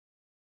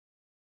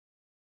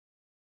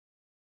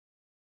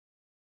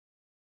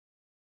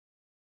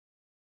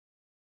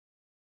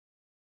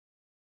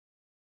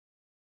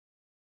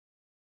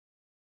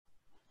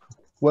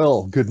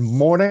Well, good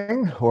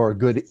morning or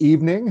good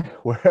evening,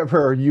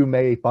 wherever you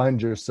may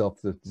find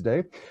yourself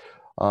today.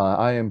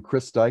 I am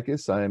Chris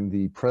Dykes. I am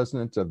the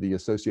president of the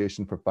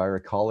Association for Fire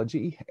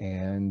Ecology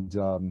and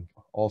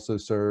also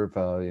serve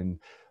in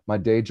my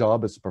day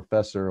job as a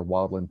professor of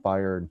wildland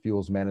fire and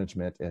fuels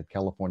management at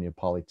California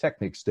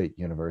Polytechnic State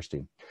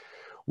University.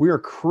 We are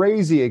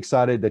crazy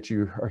excited that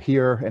you are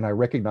here, and I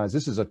recognize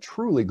this is a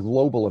truly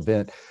global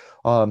event.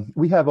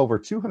 We have over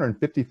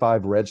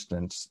 255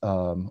 residents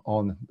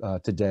on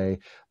today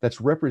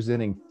that's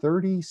representing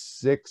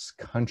 36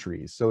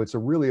 countries. So it's a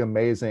really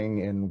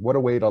amazing, and what a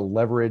way to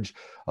leverage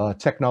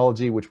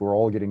technology, which we're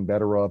all getting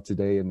better of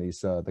today in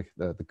these the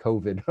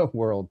COVID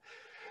world.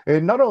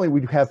 And not only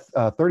we have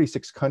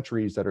 36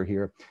 countries that are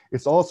here,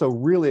 it's also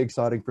really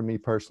exciting for me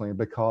personally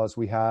because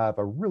we have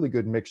a really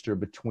good mixture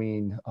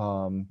between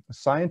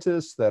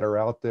scientists that are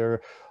out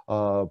there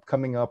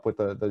coming up with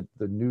the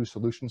new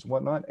solutions and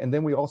whatnot. And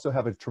then we also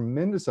have a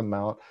tremendous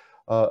amount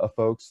of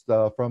folks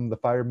from the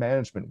fire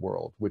management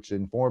world, which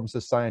informs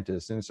the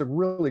scientists. And it's a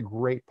really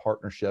great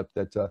partnership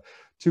that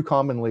too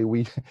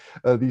commonly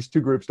these two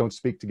groups don't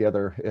speak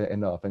together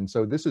enough. And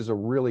so this is a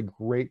really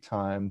great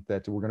time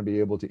that we're going to be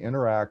able to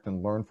interact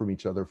and learn from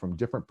each other from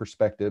different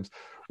perspectives,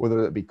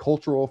 whether it be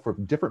cultural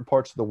from different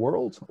parts of the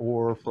world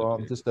or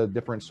from just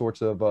different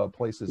sorts of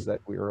places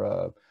that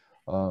we're,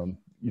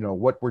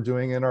 what we're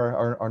doing in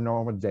our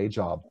normal day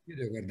job.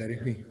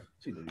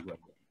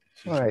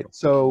 All right,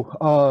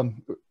 so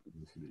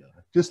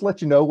just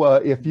let you know,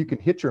 if you can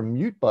hit your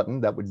mute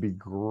button, that would be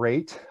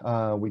great.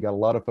 We got a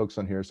lot of folks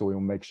on here, so we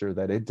will make sure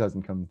that it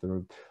doesn't come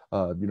through,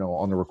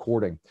 on the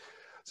recording.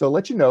 So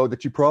let you know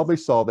that you probably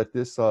saw that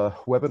this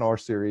webinar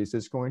series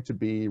is going to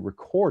be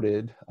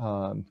recorded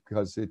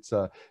because it's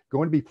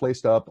going to be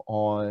placed up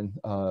on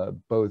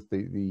both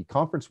the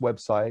conference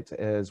website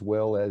as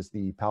well as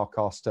the Pal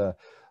Costa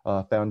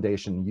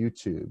Foundation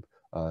YouTube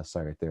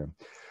site right there.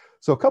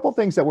 So a couple of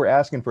things that we're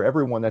asking for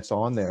everyone that's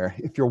on there,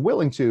 if you're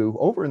willing to,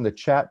 over in the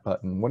chat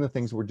button, one of the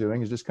things we're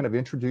doing is just kind of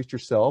introduce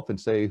yourself and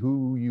say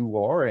who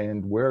you are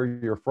and where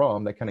you're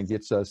from. That kind of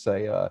gets us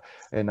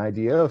an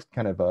idea of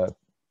kind of a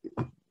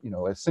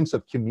sense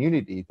of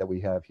community that we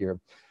have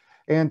here.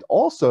 And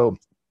also,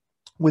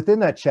 within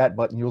that chat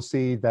button, you'll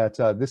see that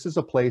this is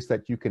a place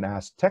that you can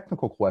ask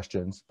technical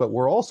questions, but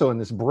we're also in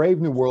this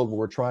brave new world where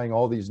we're trying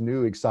all these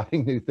new,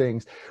 exciting new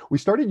things. We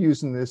started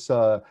using this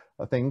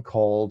a thing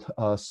called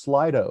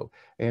Slido.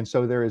 And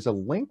so there is a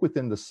link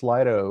within the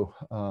Slido,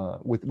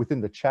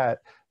 within the chat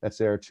that's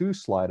there to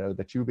Slido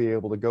that you'll be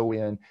able to go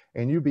in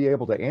and you'll be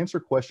able to answer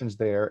questions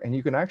there. And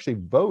you can actually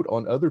vote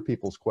on other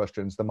people's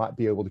questions that might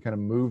be able to kind of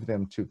move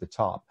them to the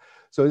top.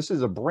 So this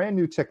is a brand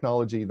new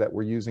technology that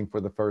we're using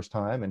for the first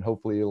time, and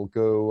hopefully it'll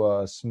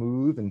go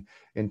smooth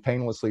and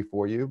painlessly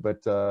for you.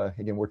 But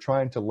again, we're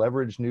trying to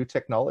leverage new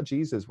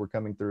technologies as we're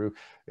coming through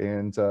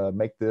and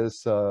make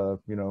this,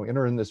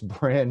 enter in this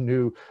brand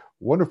new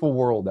wonderful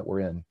world that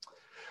we're in.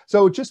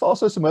 So just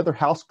also some other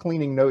house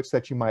cleaning notes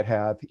that you might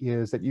have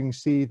is that you can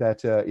see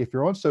that if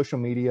you're on social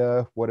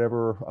media,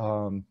 whatever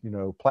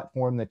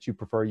platform that you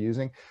prefer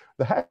using,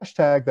 the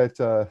hashtag that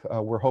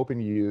we're hoping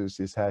to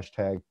use is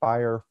hashtag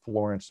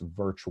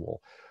 #FireFlorenceVirtual.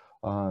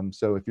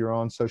 So if you're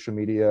on social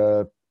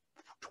media,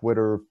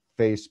 Twitter,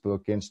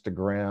 Facebook,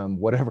 Instagram,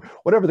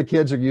 whatever the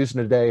kids are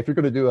using today, if you're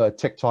going to do a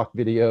TikTok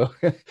video,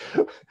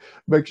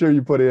 make sure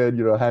you put in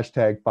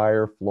hashtag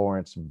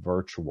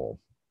 #FireFlorenceVirtual.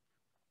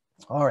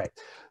 All right,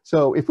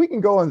 so if we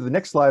can go on to the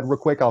next slide real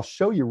quick, I'll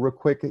show you real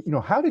quick,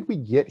 how did we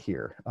get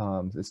here?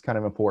 It's kind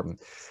of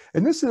important.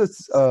 And this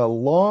is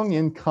long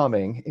in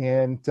coming,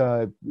 and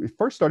it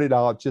first started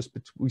out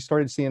we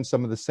started seeing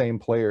some of the same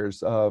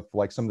players,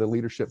 like some of the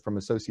leadership from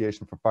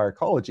Association for Fire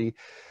Ecology.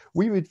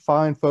 We would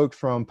find folks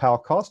from Pal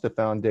Costa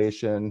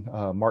Foundation,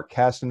 Mark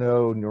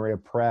Castano,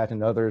 Nuria Pratt,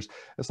 and others.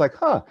 It's like,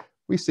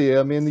 we see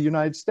them in the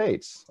United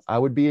States. I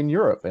would be in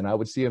Europe and I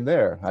would see them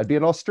there. I'd be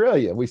in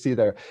Australia, we see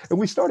there. And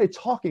we started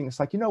talking. It's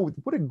like,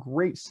 what a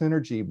great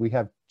synergy. We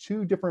have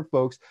two different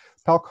folks.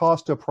 Pal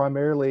Costa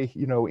primarily,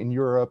 in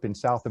Europe and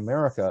South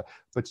America,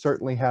 but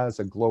certainly has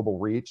a global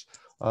reach.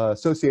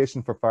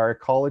 Association for Fire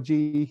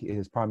Ecology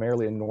is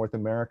primarily in North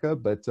America,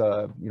 but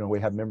we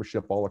have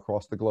membership all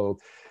across the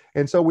globe.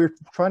 And so we're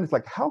trying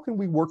to how can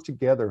we work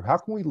together? How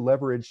can we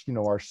leverage,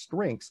 our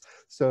strengths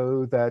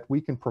so that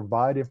we can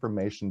provide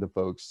information to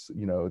folks,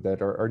 that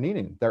are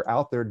needing. They're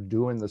out there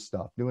doing the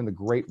stuff, doing the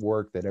great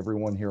work that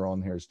everyone here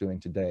is doing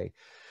today.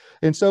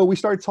 And so we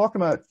started talking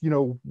about,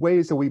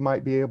 ways that we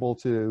might be able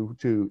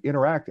to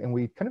interact. And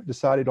we kind of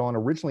decided on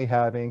originally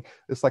having,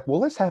 it's like, well,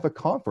 let's have a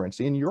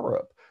conference in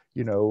Europe,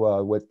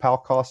 with Pal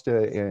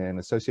Costa and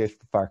Association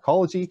for Fire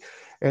Ecology.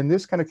 And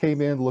this kind of came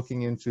in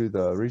looking into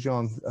the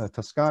Region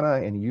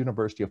Toscana and the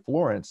University of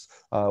Florence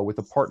with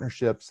the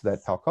partnerships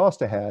that Pal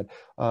Costa had,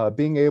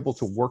 being able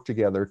to work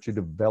together to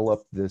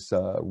develop this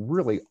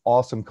really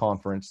awesome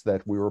conference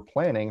that we were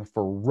planning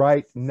for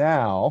right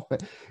now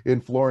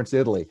in Florence,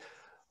 Italy.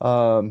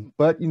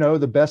 But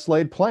the best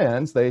laid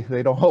plans, they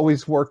don't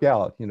always work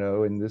out,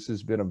 and this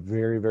has been a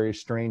very, very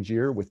strange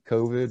year with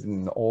COVID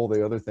and all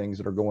the other things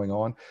that are going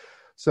on.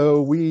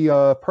 So we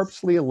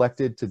purposely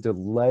elected to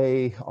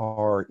delay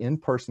our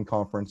in-person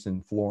conference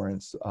in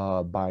Florence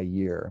by a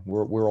year.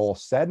 We're all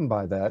saddened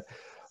by that,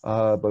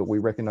 but we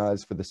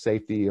recognize for the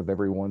safety of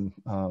everyone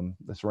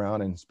that's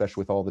around, and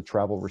especially with all the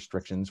travel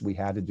restrictions, we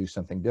had to do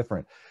something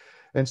different.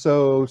 And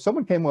so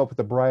someone came up with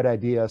a bright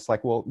idea. It's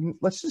like, well,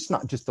 let's just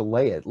not just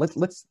delay it.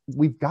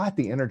 We've got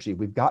the energy.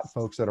 We've got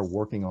folks that are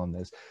working on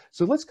this.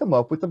 So let's come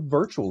up with a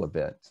virtual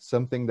event,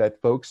 something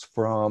that folks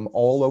from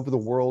all over the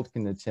world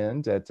can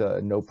attend at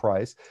no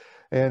price.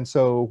 And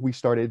so we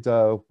started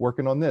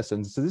working on this.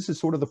 And so this is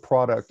sort of the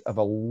product of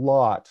a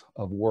lot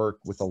of work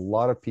with a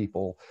lot of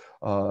people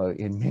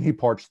in many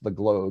parts of the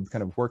globe,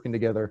 kind of working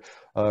together,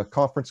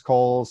 conference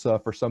calls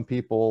for some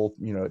people,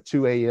 at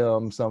 2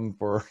 a.m., some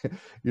for,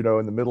 in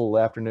the middle of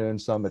the afternoon,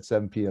 some at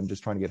 7 p.m.,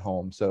 just trying to get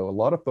home. So a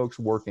lot of folks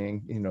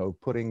working,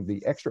 putting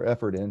the extra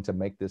effort in to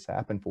make this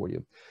happen for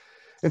you.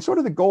 And sort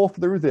of the goal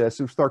through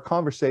this is start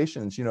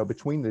conversations,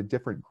 between the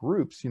different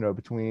groups,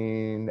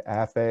 between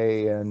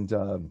AFE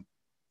and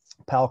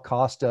Pal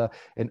Costa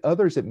and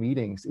others at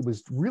meetings. It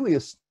was really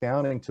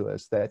astounding to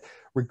us that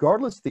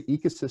regardless of the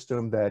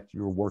ecosystem that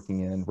you're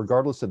working in,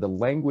 regardless of the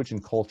language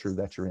and culture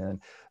that you're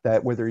in,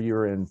 that whether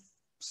you're in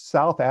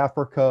South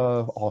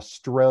Africa,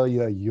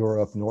 Australia,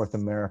 Europe, North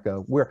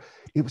America, where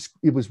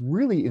it was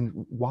really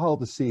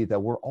wild to see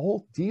that we're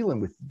all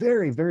dealing with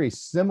very, very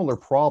similar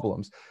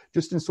problems,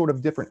 just in sort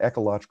of different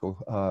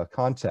ecological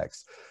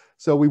contexts.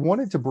 So we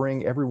wanted to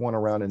bring everyone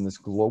around in this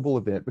global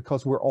event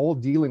because we're all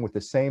dealing with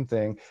the same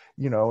thing,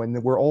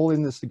 and we're all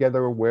in this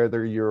together,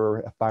 whether you're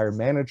a fire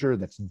manager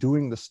that's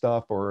doing the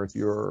stuff, or if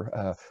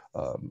you're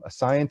a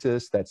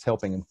scientist that's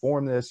helping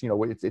inform this.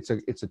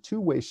 It's a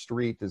two-way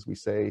street, as we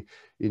say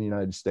in the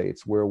United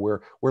States, where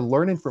we're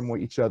learning from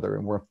each other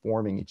and we're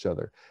informing each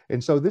other.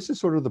 And so this is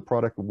sort of the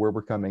product of where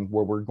we're coming,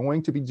 where we're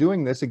going to be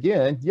doing this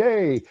again.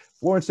 Yay,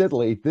 Florence,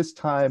 Italy, this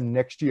time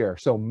next year.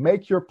 So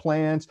make your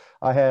plans.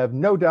 I have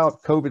no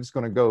doubt COVID's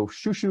going to go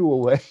shoo-shoo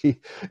away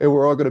and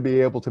we're all going to be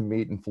able to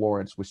meet in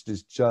Florence, which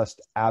is just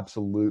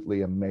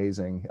absolutely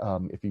amazing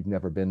if you've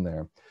never been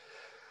there.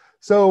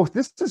 So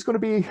this is going to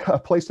be a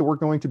place that we're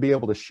going to be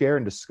able to share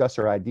and discuss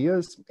our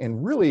ideas.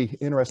 And really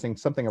interesting,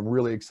 something I'm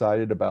really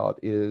excited about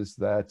is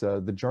that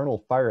the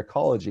journal Fire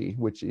Ecology,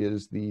 which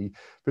is the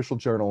official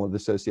journal of the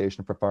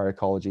Association for Fire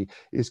Ecology,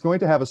 is going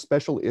to have a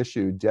special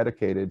issue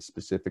dedicated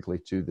specifically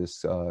to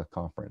this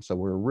conference. So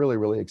we're really,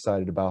 really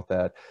excited about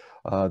that.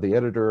 The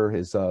editor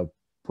is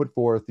put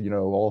forth,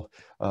 all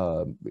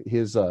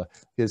his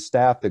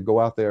staff to go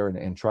out there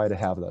and try to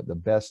have the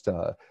best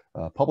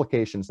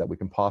publications that we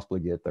can possibly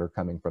get that are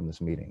coming from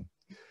this meeting.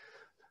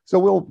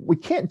 So we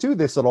can't do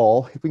this at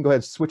all, if we can go ahead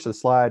and switch the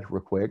slide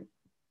real quick,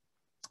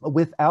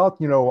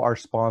 without, our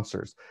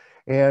sponsors.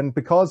 And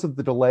because of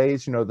the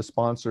delays, the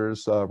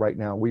sponsors right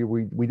now,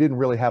 we didn't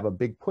really have a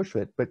big push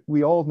it, but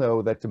we all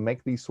know that to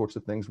make these sorts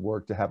of things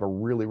work, to have a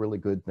really, really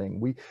good thing,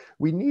 we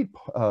need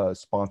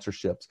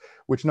sponsorships,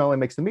 which not only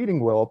makes the meeting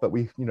well, but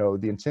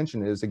the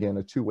intention is, again,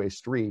 a two-way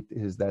street,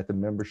 is that the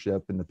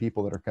membership and the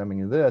people that are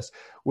coming to this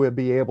will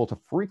be able to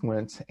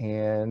frequent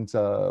and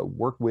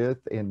work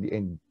with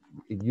and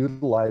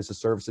utilize the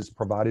services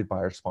provided by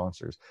our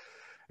sponsors.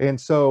 And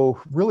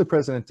so really,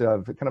 President,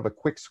 kind of a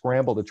quick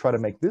scramble to try to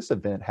make this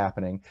event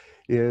happening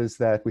is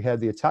that we had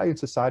the Italian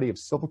Society of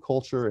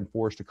Silviculture and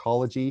Forest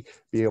Ecology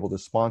be able to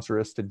sponsor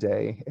us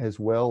today,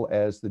 as well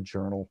as the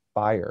journal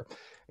Fire.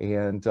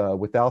 And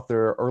without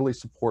their early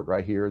support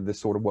right here, this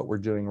sort of what we're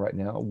doing right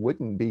now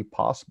wouldn't be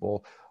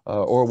possible,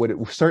 or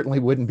certainly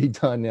wouldn't be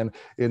done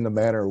in the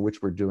manner in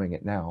which we're doing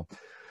it now.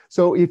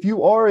 So if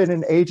you are in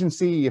an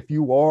agency, if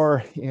you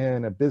are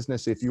in a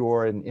business, if you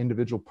are an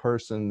individual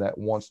person that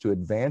wants to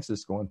advance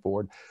this going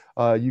forward,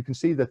 you can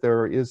see that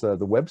there is the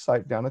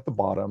website down at the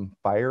bottom,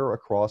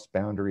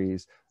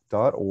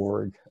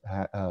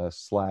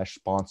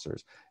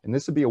 fireacrossboundaries.org/sponsors. And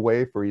this would be a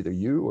way for either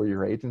you or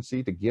your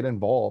agency to get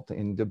involved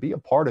and to be a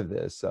part of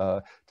this,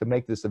 to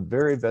make this the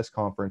very best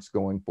conference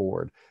going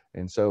forward.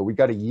 And so we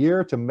got a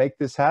year to make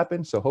this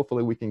happen. So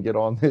hopefully we can get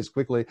on this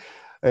quickly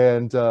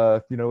and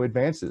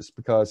advance this,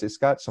 because it's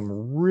got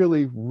some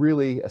really,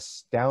 really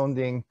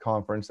astounding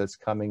conference that's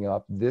coming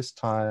up this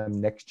time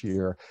next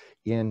year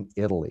in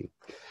Italy.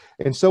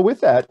 And so with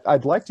that,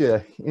 I'd like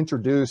to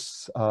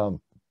introduce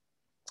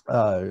Gianluca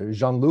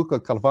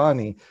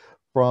Calvani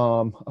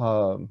from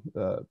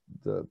the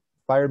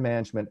Fire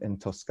Management in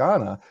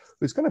Toscana,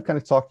 who's going to kind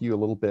of talk to you a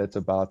little bit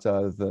about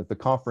the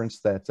conference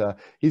that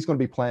he's going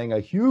to be playing a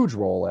huge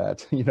role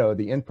at,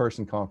 the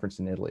in-person conference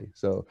in Italy.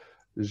 So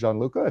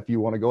Gianluca, if you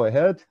want to go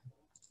ahead,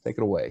 take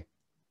it away.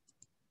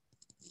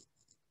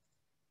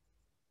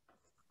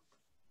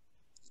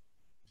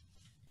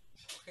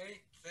 Okay,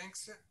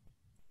 thanks.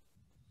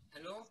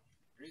 Hello,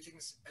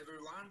 greetings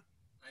everyone.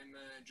 I'm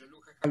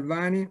Gianluca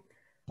Calvani.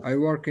 I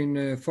work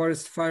in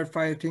Forest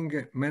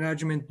Firefighting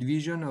Management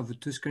Division of the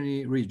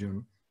Tuscany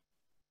region.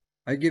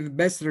 I give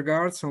best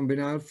regards on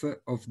behalf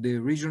of the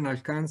Regional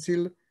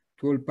Council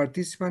to all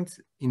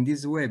participants in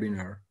this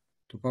webinar,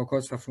 to Pau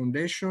Costa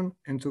Foundation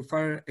and to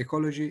Fire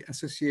Ecology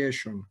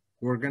Association,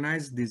 who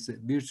organized this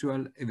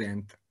virtual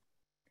event.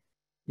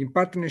 In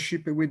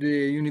partnership with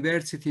the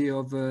University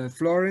of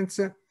Florence,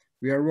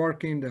 we are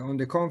working on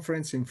the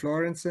conference in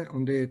Florence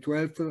on the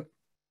 12th,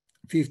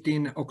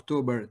 15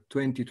 October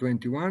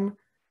 2021,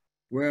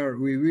 where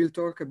we will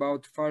talk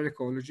about fire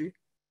ecology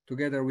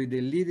together with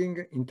the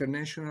leading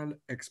international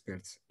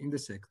experts in the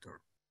sector.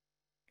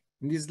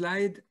 In this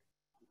slide,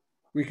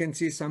 we can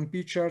see some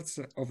pictures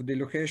of the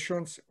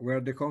locations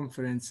where the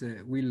conference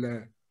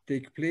will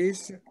take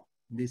place,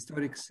 the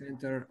historic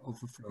center of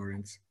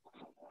Florence.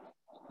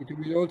 It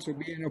will also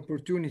be an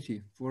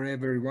opportunity for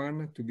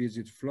everyone to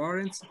visit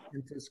Florence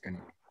and Tuscany,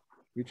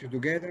 which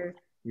together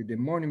with the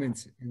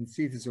monuments and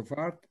cities of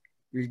art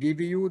will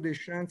give you the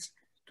chance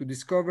to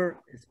discover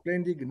a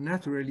splendid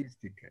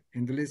naturalistic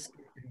and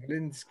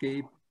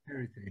landscape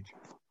heritage,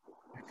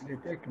 and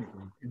the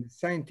technical and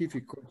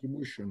scientific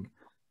contribution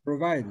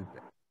provided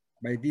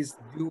by these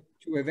two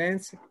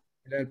events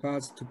will help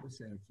us to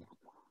preserve.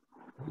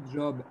 Good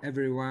job,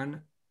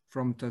 everyone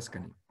from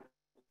Tuscany.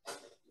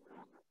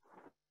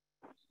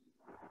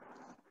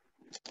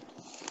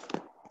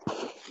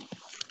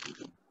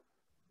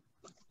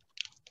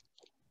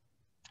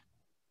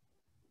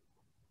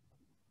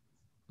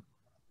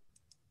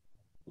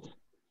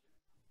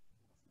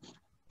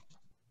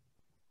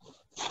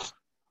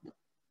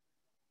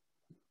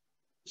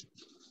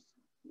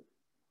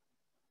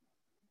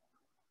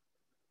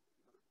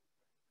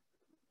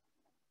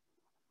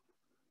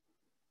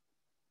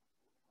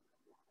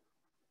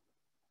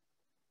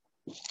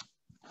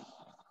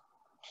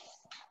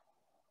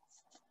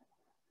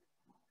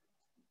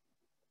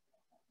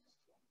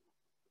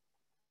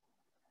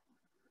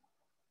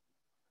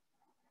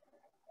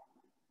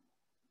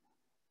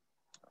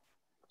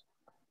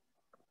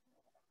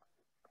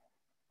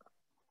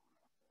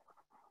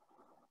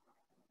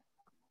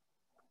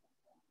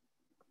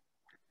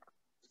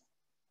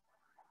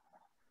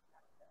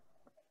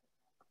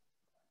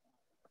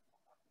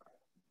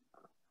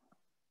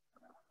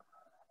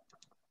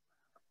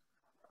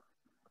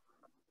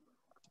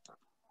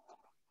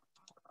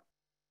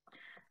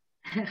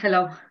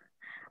 Hello,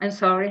 I'm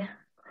sorry.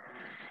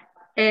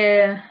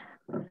 Good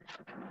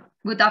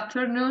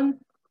afternoon,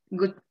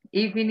 good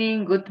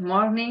evening, good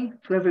morning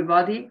to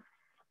everybody.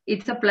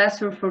 It's a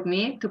pleasure for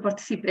me to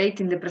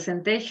participate in the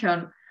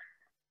presentation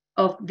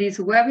of these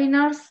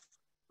webinars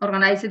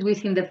organized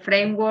within the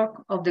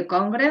framework of the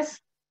Congress.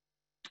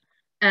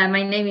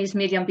 My name is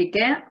Miriam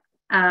Piqué.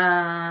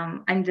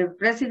 I'm the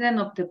president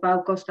of the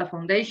Pau Costa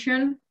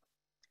Foundation.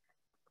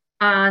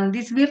 And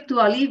this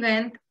virtual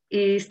event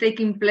is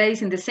taking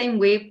place in the same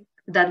week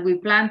that we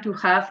plan to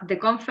have the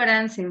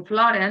conference in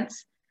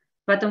Florence,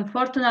 but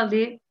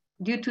unfortunately,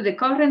 due to the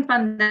current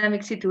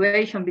pandemic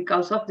situation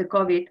because of the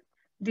COVID,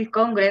 the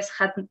Congress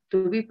had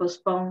to be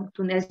postponed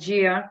to next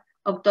year,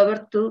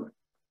 October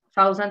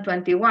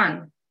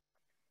 2021.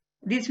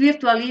 This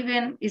virtual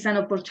event is an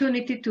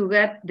opportunity to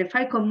get the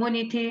fire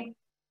community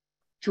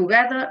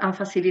together and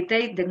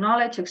facilitate the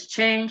knowledge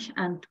exchange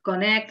and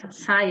connect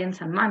science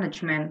and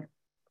management.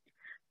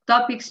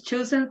 Topics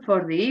chosen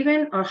for the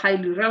event are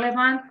highly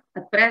relevant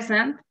at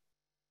present.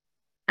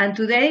 And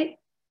today,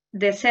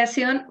 the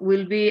session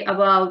will be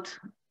about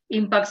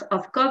impacts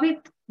of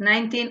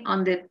COVID-19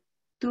 on the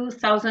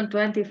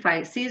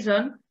 2025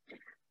 season,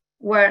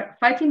 where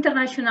 5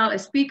 international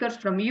speakers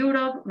from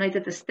Europe,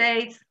 United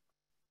States,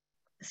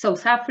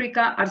 South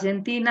Africa,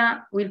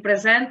 Argentina will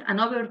present an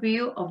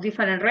overview of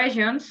different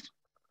regions.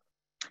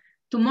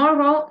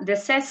 Tomorrow, the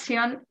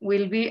session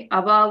will be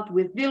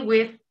deal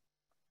with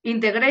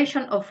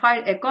integration of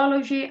fire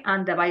ecology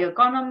and the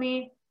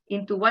bioeconomy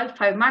into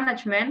wildfire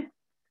management,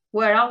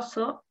 where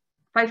also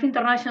 5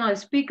 international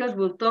speakers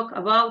will talk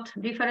about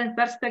different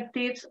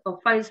perspectives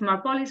of fire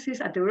smart policies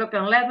at the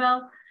European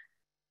level,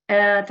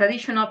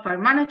 traditional fire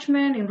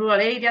management in rural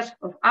areas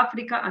of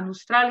Africa and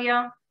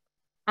Australia,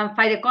 and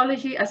fire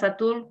ecology as a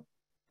tool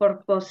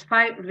for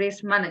post-fire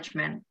risk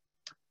management.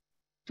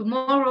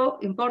 Tomorrow,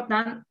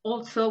 important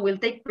also will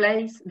take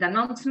place the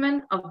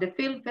announcement of the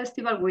film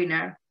festival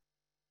winner.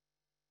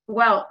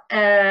 Well,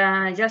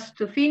 just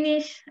to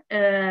finish,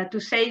 to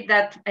say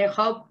that I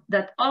hope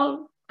that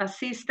all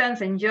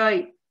assistants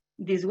enjoy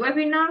these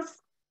webinars,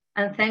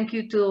 and thank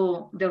you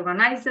to the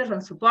organizers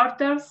and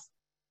supporters.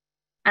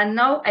 And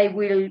now I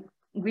will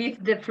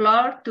give the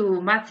floor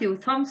to Matthew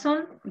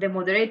Thompson, the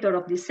moderator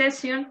of this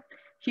session.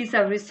 He's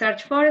a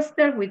research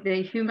forester with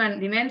the Human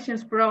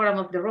Dimensions Program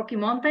of the Rocky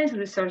Mountains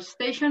Research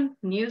Station,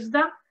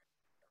 USDA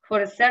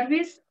Forest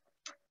Service.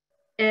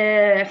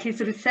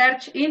 His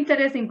research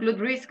interests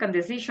include risk and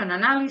decision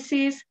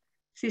analysis,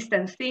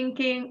 systems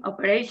thinking,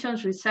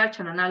 operations, research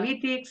and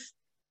analytics,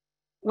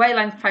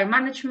 wildland fire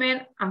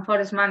management, and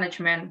forest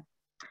management.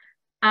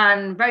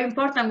 And very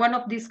important, one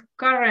of his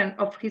current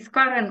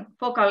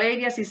focal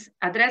areas is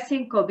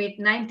addressing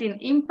COVID-19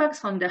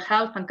 impacts on the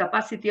health and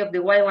capacity of the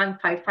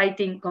wildland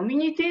firefighting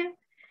community.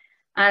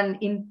 And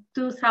in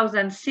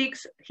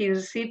 2006, he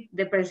received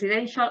the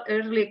Presidential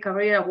Early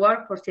Career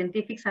Award for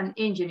Scientifics and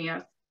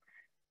Engineers.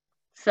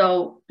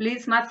 So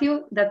please,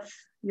 Matthew, that's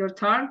your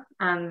turn,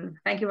 and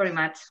thank you very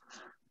much.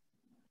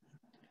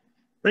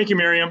 Thank you,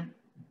 Miriam.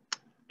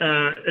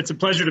 It's a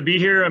pleasure to be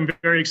here. I'm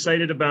very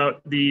excited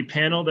about the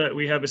panel that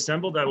we have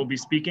assembled that will be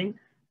speaking.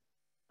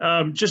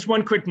 Just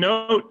one quick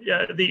note,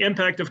 the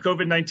impact of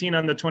COVID-19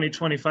 on the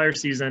 2020 fire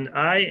season.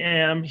 I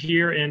am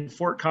here in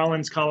Fort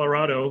Collins,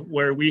 Colorado,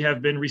 where we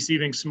have been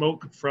receiving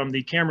smoke from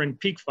the Cameron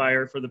Peak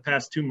fire for the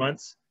past 2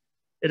 months.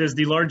 It is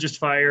the largest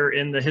fire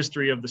in the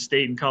history of the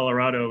state in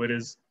Colorado. It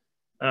is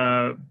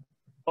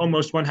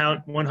almost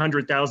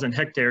 100,000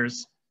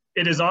 hectares.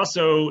 It is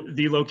also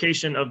the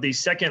location of the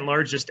second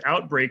largest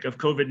outbreak of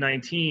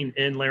COVID-19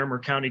 in Larimer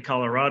County,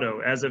 Colorado.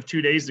 As of 2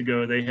 days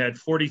ago, they had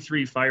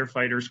 43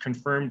 firefighters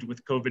confirmed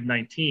with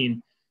COVID-19,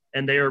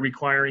 and they are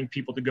requiring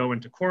people to go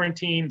into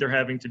quarantine. They're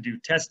having to do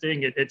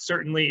testing. It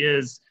certainly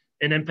is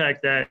an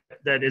impact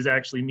that is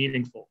actually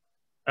meaningful.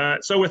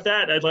 So with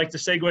that, I'd like to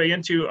segue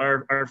into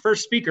our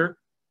first speaker.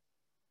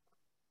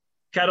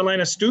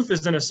 Catalina Stoof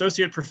is an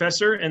associate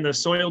professor in the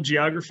Soil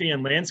Geography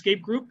and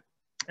Landscape Group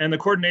and the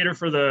coordinator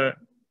for the,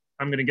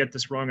 I'm going to get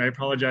this wrong, I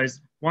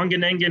apologize,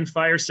 Wageningen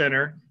Fire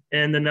Center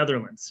in the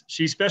Netherlands.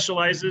 She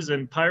specializes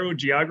in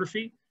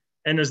pyrogeography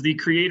and is the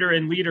creator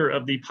and leader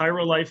of the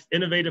PyroLife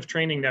Innovative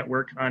Training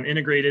Network on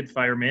Integrated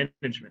Fire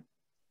Management.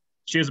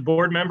 She is a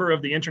board member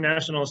of the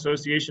International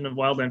Association of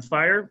Wildland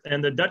Fire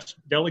and the Dutch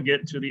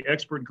delegate to the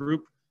expert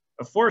group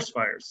of forest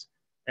fires.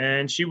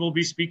 And she will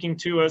be speaking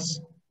to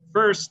us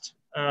first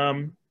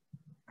around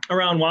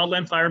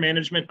wildland fire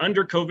management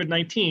under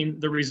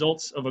COVID-19, the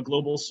results of a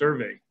global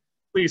survey.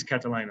 Please,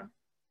 Catalina.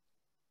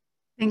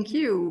 Thank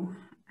you.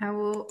 I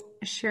will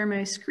share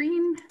my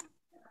screen.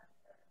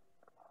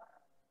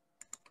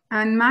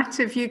 And Matt,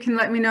 if you can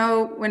let me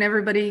know when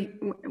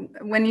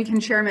you can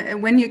share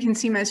when you can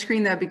see my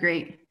screen, that'd be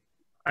great.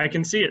 I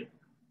can see it.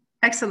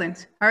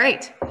 Excellent. All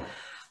right.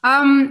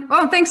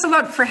 Well, thanks a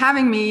lot for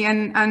having me,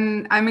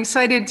 and I'm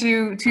excited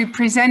to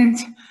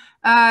present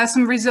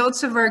some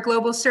results of our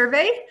global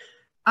survey.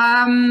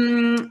 I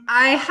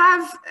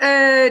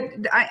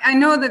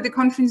know that the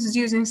conference is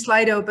using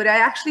Slido, but I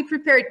actually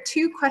prepared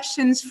 2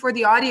 questions for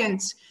the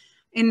audience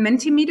in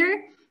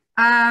Mentimeter.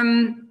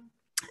 And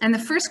the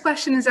first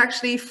question is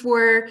actually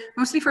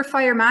mostly for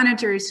fire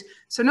managers.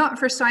 So not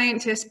for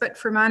scientists, but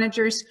for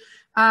managers.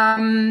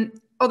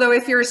 Although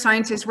if you're a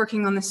scientist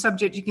working on the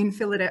subject, you can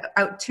fill it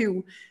out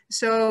too.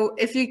 So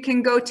if you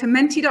can go to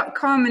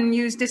menti.com and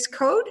use this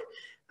code,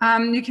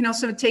 you can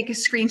also take a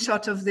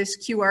screenshot of this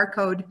QR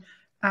code.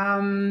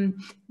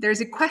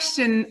 There's a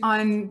question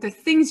on the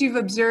things you've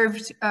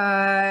observed,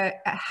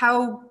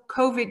 how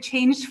COVID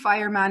changed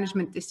fire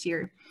management this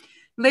year.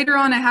 Later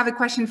on, I have a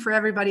question for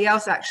everybody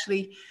else,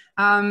 actually,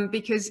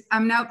 because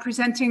I'm now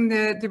presenting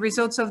the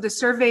results of the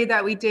survey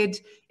that we did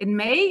in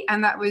May,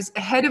 and that was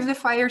ahead of the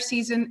fire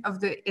season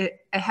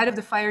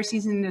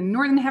in the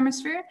Northern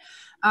Hemisphere.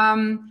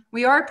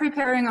 We are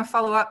preparing a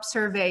follow-up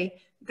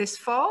survey this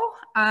fall.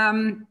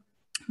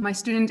 My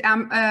student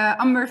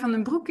Amber van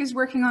den Broek is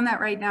working on that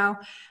right now,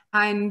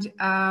 and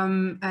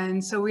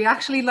so we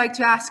actually like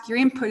to ask your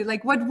input.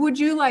 Like, what would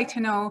you like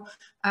to know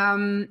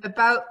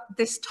about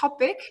this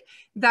topic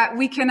that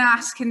we can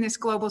ask in this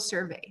global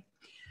survey?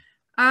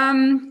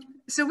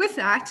 So with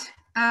that,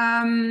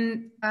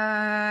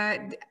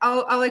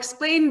 I'll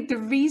explain the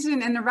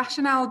reason and the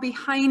rationale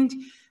behind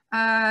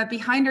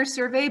our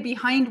survey,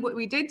 behind what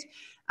we did,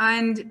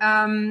 and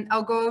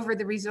I'll go over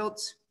the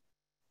results.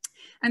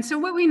 And so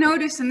what we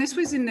noticed, and this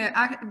was in a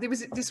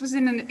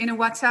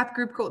WhatsApp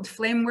group called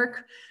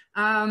Flamework,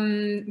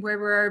 where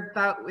we're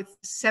about with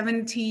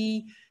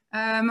 70,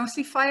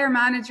 mostly fire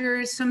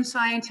managers, some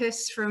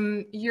scientists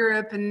from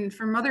Europe and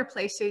from other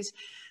places.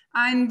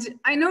 And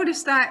I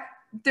noticed that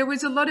there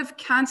was a lot of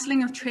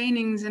canceling of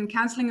trainings and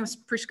canceling of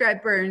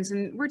prescribed burns.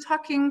 And we're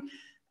talking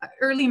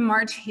early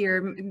March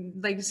here,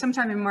 like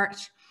sometime in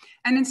March.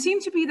 And it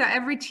seemed to be that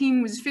every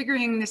team was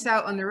figuring this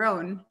out on their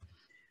own.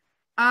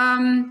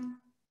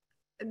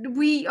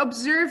 We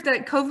observed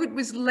that COVID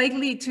was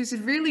likely to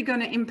severely going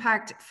to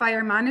impact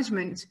fire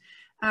management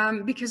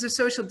because of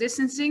social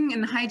distancing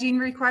and hygiene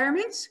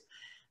requirements.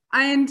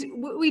 And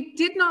what we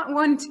did not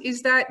want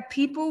is that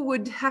people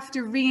would have to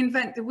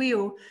reinvent the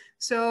wheel.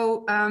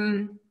 So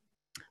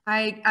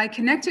I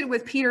connected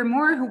with Peter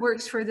Moore, who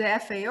works for the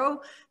FAO,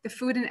 the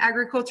Food and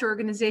Agriculture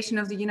Organization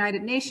of the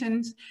United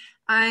Nations.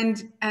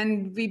 And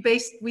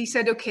we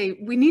said, okay,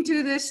 we need to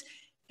do this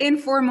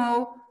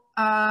informal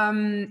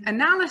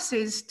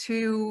analysis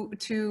to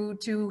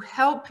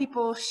help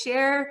people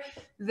share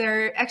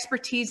their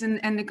expertise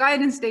and the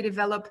guidance they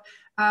develop,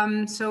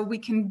 so we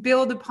can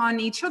build upon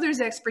each other's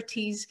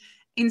expertise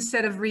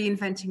instead of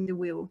reinventing the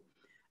wheel.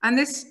 And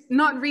this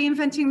not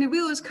reinventing the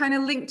wheel is kind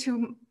of linked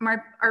to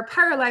our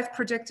PyroLife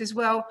project as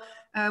well,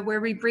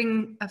 where we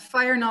bring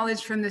fire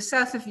knowledge from the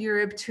south of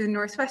Europe to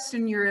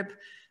Northwestern Europe,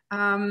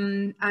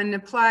 and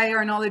apply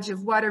our knowledge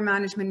of water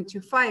management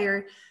to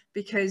fire,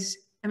 because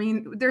I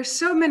mean, there's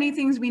so many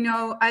things we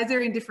know,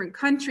 either in different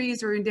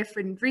countries or in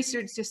different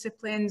research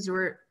disciplines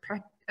or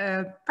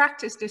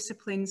practice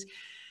disciplines.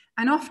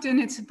 And often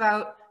it's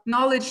about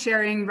knowledge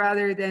sharing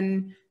rather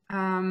than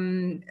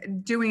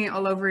doing it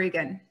all over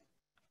again.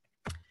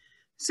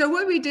 So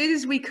what we did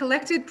is we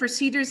collected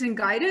procedures and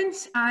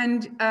guidance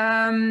and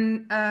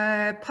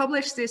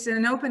published this in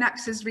an open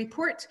access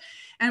report.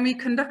 And we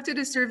conducted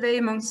a survey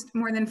amongst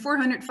more than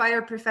 400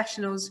 fire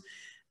professionals.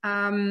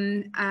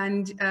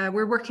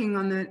 We're working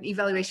on the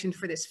evaluation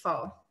for this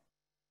fall.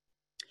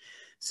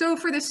 So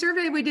for the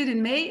survey we did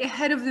in May,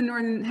 ahead of the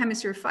Northern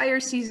Hemisphere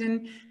fire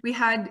season, we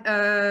had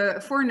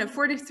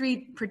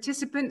 443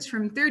 participants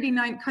from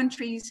 39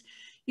 countries.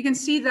 You can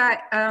see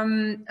that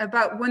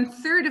about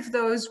 1/3 of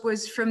those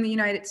was from the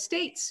United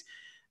States.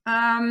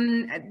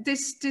 And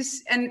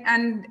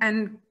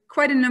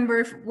quite a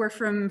number were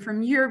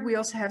from Europe. We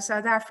also have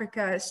South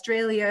Africa,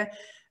 Australia,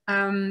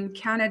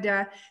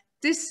 Canada.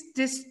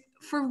 This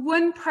for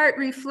one part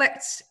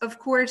reflects, of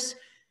course,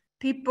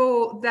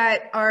 people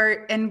that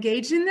are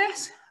engaged in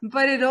this,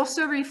 but it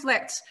also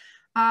reflects,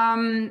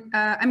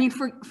 I mean,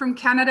 from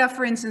Canada,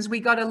 for instance, we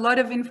got a lot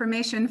of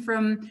information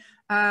from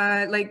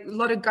like a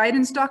lot of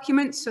guidance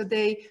documents. So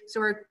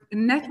our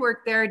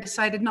network there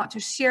decided not to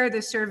share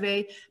the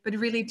survey, but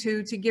really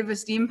to give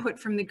us the input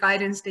from the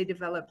guidance they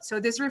developed. So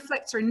this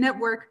reflects our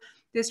network.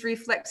 This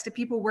reflects the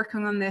people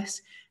working on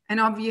this. And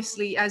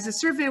obviously, as the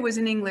survey was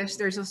in English,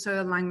 there's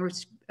also a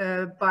language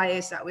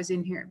bias that was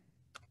in here.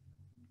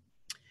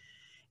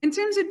 In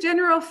terms of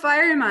general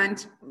fire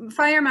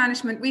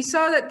management, we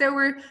saw that there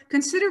were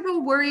considerable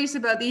worries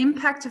about the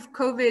impact of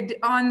COVID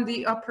on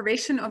the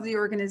operation of the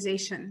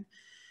organization.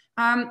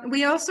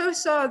 We also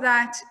saw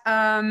that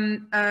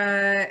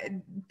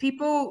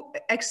people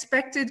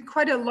expected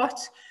quite a lot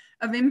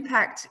of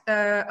impact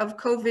of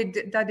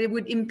COVID, that it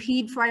would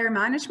impede fire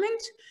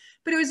management.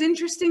 But it was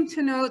interesting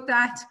to note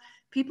that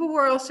people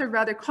were also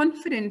rather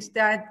confident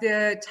that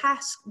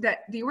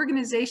the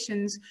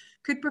organizations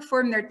could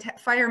perform their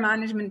fire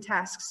management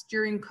tasks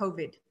during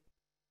COVID.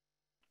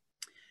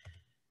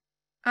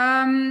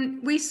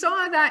 We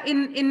saw that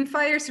in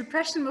fire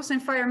suppression, also in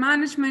fire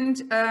management,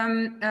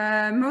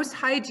 most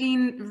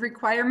hygiene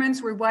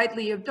requirements were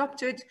widely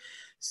adopted.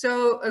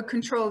 So a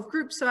control of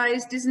group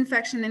size,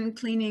 disinfection and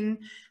cleaning,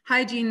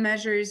 hygiene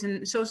measures,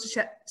 and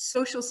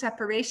social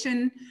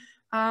separation.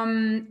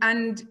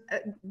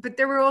 But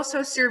there were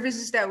also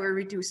services that were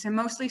reduced, and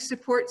mostly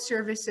support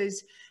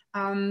services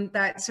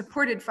that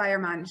supported fire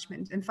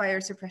management and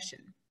fire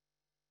suppression.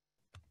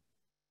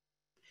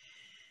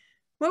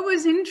 What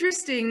was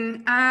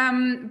interesting,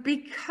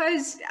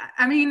 because,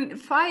 I mean,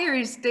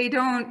 fires, they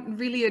don't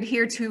really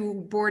adhere to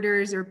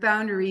borders or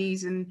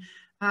boundaries. And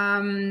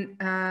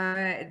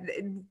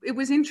it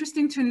was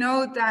interesting to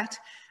note that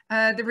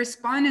the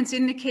respondents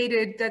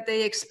indicated that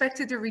they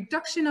expected a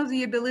reduction of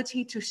the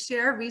ability to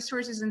share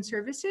resources and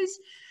services.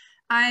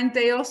 And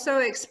they also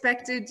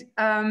expected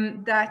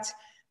that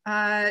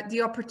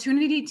the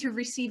opportunity to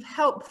receive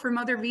help from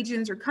other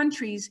regions or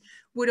countries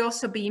would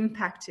also be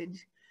impacted.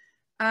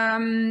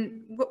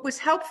 What was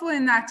helpful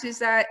in that is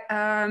that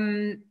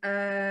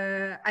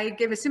I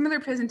gave a similar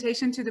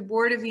presentation to the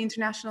board of the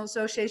International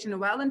Association of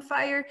Wildland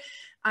Fire,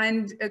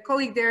 and a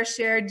colleague there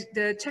shared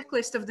the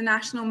checklist of the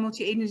National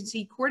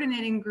Multi-Agency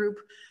Coordinating Group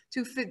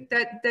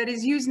that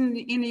is used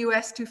in the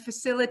US to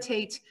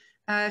facilitate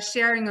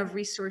sharing of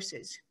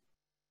resources.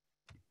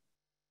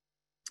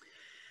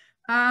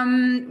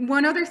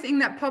 One other thing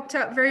that popped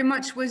out very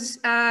much was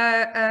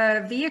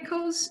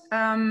vehicles.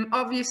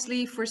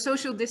 Obviously, for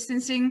social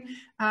distancing,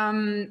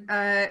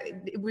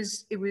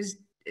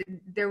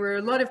 there were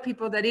a lot of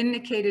people that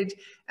indicated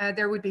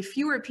there would be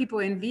fewer people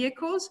in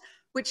vehicles,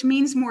 which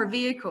means more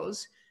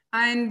vehicles.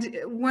 And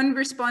one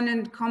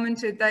respondent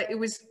commented that it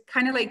was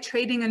kind of like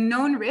trading a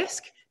known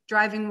risk,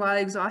 driving while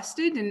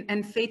exhausted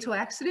and fatal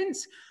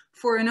accidents,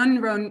 for an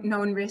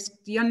unknown risk,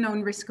 the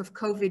unknown risk of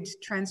COVID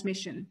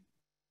transmission.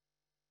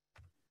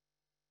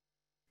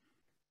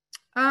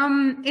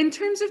 In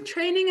terms of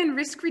training and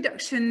risk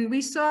reduction,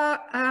 we saw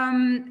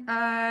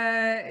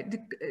the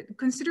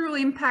considerable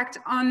impact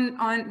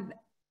on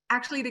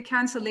actually the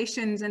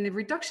cancellations and the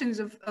reductions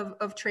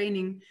of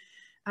training.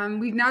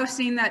 We've now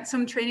seen that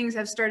some trainings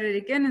have started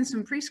again and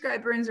some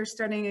prescribed burns are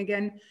starting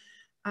again.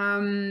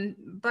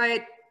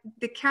 But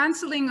the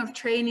canceling of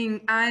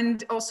training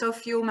and also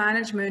fuel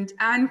management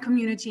and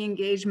community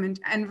engagement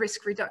and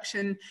risk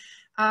reduction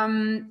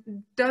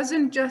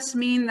doesn't just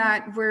mean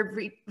that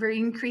we're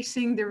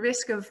increasing the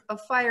risk of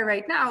fire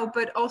right now,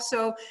 but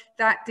also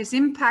that this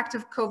impact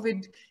of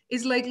COVID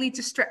is likely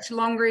to stretch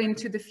longer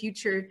into the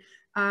future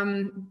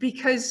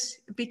because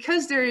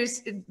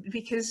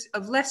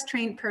of less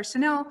trained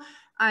personnel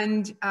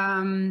and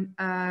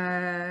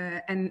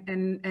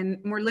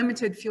more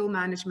limited fuel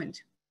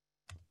management.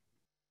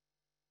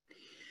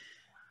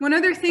 One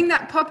other thing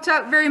that popped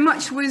out very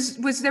much was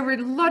there were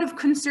a lot of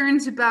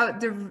concerns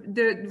about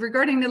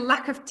regarding the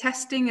lack of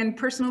testing and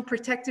personal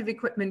protective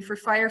equipment for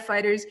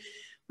firefighters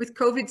with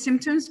COVID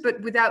symptoms,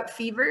 but without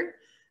fever.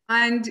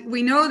 And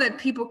we know that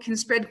people can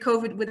spread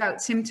COVID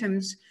without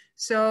symptoms.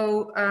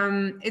 So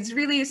it's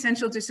really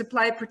essential to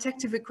supply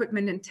protective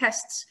equipment and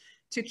tests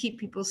to keep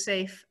people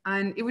safe.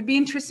 And it would be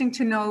interesting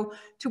to know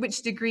to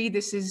which degree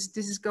this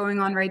is going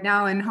on right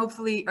now, and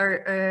hopefully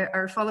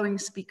our following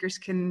speakers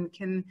can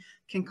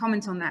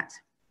comment on that.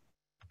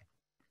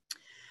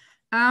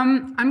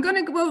 I'm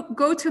going to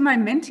go to my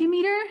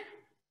Mentimeter.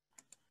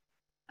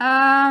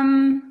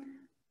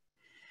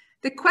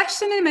 The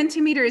question in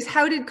Mentimeter is,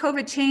 how did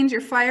COVID change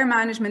your fire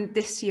management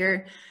this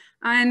year?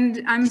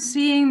 And I'm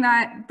seeing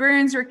that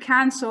burns are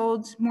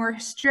canceled, more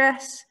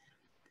stress,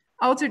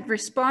 altered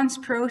response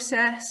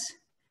process,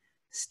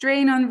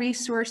 strain on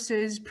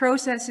resources,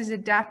 processes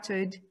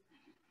adapted.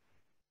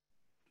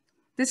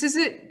 This is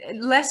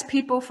less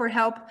people for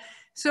help.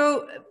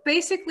 So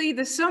basically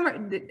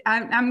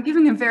I'm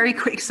giving a very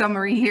quick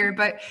summary here,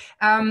 but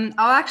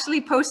I'll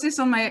actually post this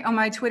on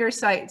my Twitter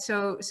site.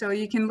 So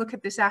you can look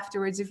at this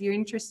afterwards if you're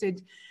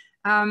interested.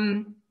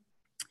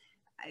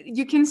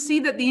 You can see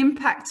that the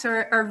impacts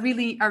are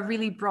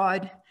really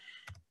broad.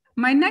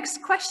 My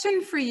next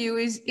question for you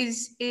is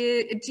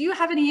do you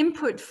have any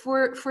input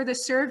for the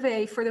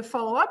survey, for the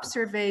follow-up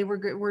survey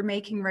we're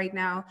making right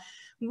now?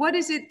 What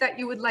is it that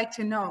you would like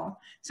to know?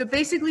 So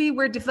basically,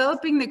 we're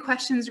developing the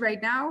questions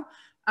right now.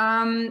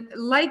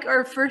 Like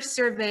our first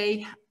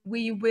survey,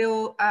 we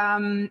will,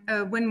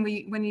 when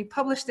we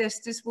publish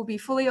this will be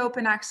fully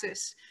open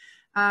access.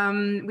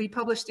 We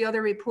publish the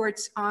other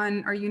reports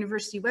on our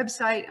university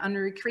website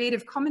under a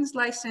Creative Commons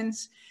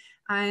license,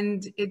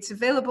 and it's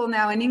available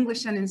now in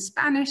English and in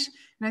Spanish.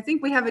 And I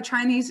think we have a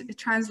Chinese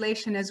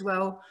translation as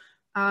well.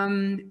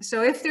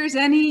 So if there's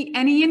any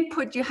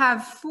input you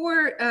have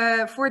for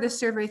the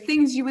survey,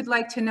 things you would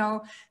like to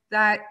know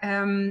that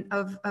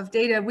of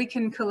data we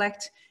can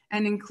collect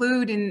and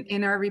include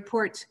in our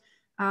report,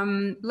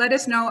 let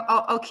us know.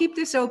 I'll keep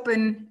this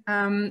open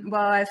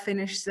while I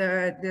finish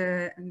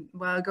while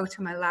I go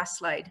to my last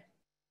slide.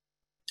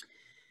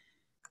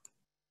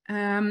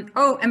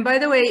 Oh, and by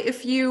the way,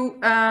 if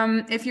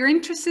you're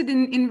interested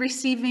in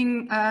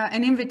receiving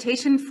an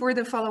invitation for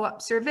the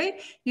follow-up survey,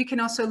 you can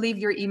also leave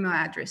your email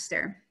address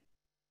there.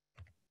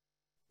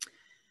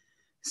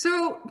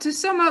 So to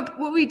sum up,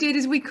 what we did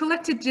is we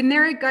collected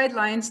generic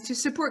guidelines to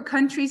support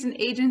countries and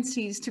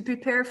agencies to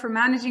prepare for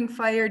managing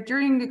fire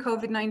during the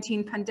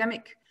COVID-19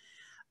 pandemic.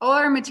 All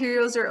our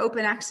materials are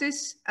open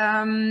access,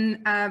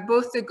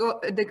 both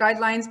the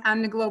guidelines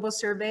and the global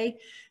survey,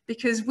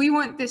 because we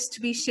want this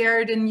to be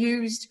shared and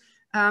used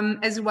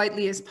as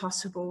widely as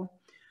possible.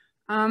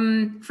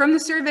 From the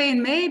survey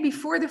in May,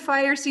 before the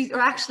fire season,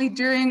 or actually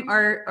during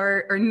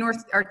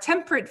our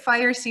temperate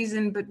fire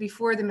season, but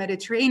before the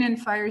Mediterranean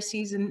fire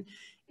season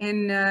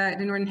in the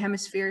Northern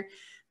Hemisphere,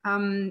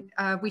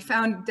 we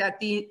found that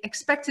the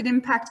expected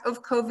impact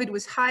of COVID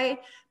was high,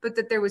 but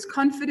that there was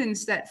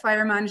confidence that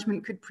fire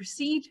management could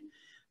proceed.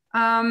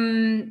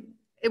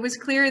 It was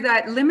clear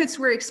that limits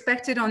were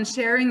expected on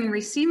sharing and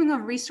receiving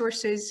of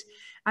resources,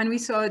 and we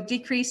saw a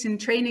decrease in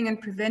training and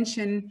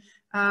prevention,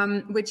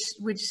 which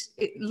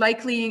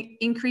likely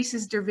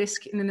increases the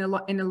risk in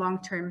the long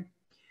term.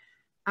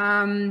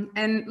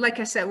 And like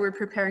I said, we're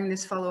preparing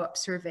this follow-up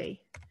survey.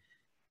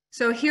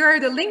 So here are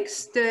the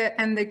links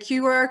and the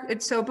QR.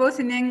 So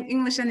both in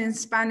English and in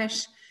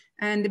Spanish,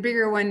 and the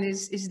bigger one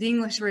is the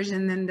English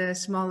version, and the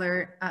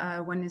smaller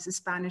one is the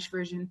Spanish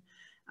version.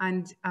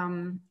 And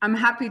I'm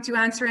happy to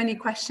answer any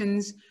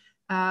questions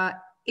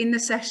in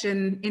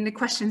the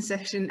question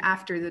section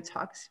after the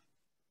talks.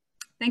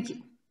 Thank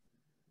you.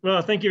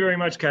 Well, thank you very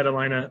much,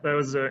 Catalina. That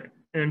was an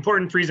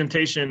important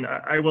presentation.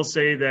 I will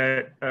say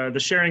that the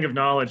sharing of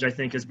knowledge, I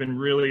think, has been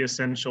really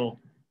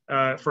essential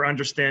for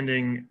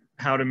understanding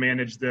how to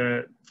manage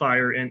the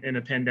fire in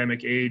a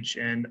pandemic age.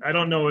 And I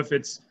don't know if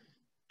it's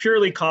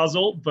purely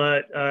causal,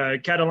 but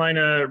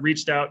Catalina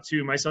reached out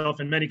to myself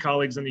and many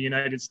colleagues in the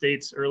United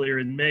States earlier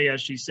in May,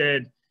 as she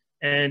said,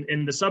 and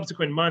in the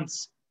subsequent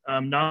months,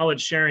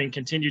 knowledge sharing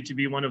continued to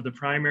be one of the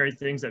primary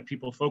things that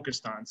people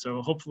focused on.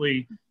 So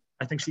hopefully,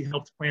 I think she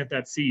helped plant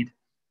that seed.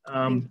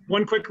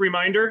 One quick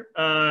reminder,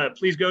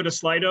 please go to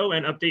Slido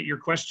and update your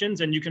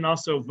questions, and you can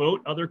also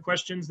vote other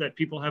questions that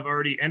people have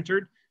already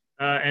entered,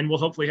 and we'll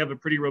hopefully have a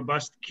pretty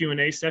robust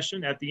Q&A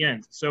session at the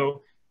end.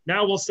 So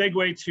now we'll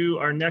segue to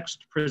our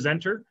next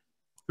presenter,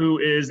 who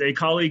is a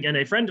colleague and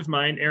a friend of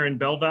mine, Erin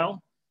Belval.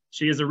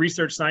 She is a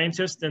research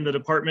scientist in the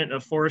Department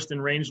of Forest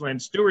and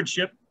Rangeland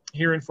Stewardship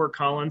here in Fort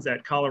Collins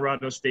at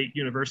Colorado State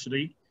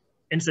University.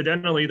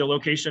 Incidentally, the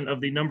location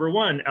of the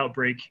 #1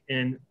 outbreak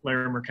in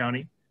Larimer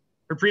County.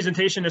 Her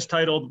presentation is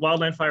titled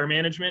Wildland Fire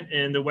Management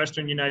in the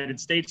Western United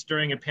States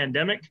During a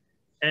Pandemic.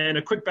 And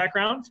a quick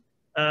background,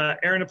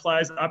 Erin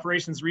applies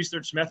operations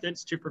research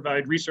methods to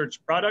provide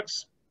research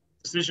products,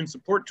 decision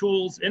support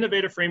tools,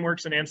 innovative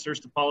frameworks, and answers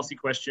to policy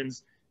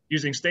questions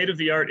using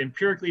state-of-the-art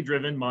empirically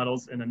driven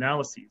models and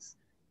analyses.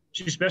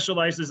 She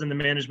specializes in the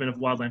management of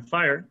wildland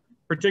fire,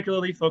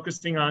 particularly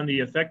focusing on the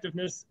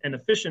effectiveness and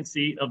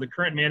efficiency of the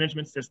current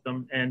management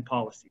system and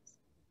policies.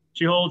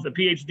 She holds a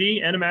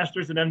PhD and a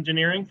master's in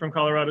engineering from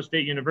Colorado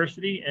State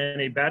University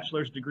and a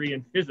bachelor's degree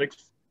in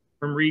physics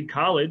from Reed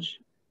College.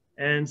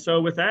 And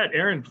so with that,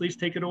 Erin, please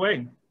take it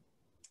away.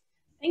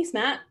 Thanks,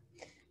 Matt.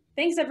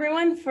 Thanks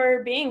everyone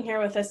for being here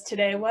with us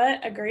today.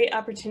 What a great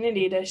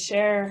opportunity to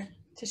share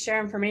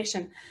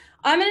information.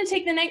 I'm going to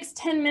take the next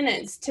 10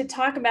 minutes to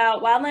talk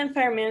about wildland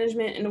fire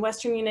management in the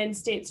Western United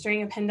States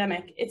during a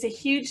pandemic. It's a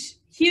huge,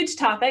 huge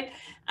topic,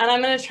 and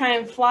I'm going to try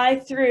and fly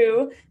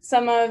through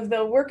some of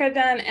the work I've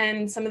done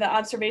and some of the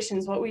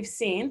observations, what we've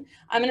seen.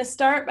 I'm going to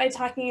start by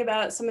talking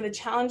about some of the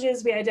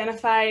challenges we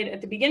identified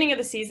at the beginning of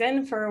the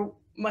season for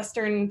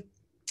Western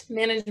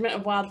management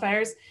of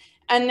wildfires.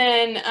 And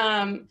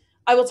then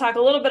I will talk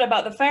a little bit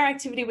about the fire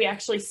activity we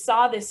actually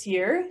saw this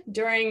year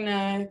during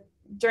the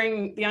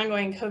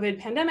ongoing COVID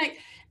pandemic.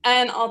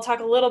 And I'll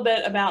talk a little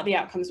bit about the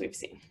outcomes we've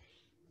seen.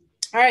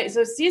 All right,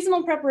 so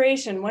seasonal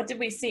preparation, what did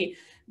we see?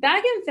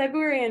 Back in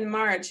February and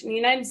March in the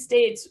United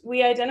States,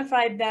 we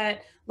identified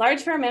that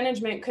large fire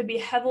management could be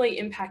heavily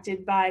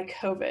impacted by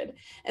COVID.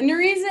 And the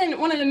reason,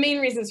 one of the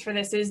main reasons for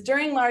this is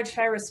during large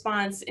fire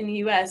response in the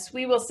US,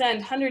 we will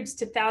send hundreds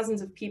to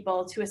thousands of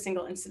people to a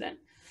single incident.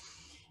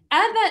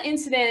 At that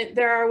incident,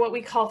 there are what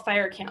we call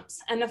fire camps.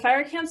 And the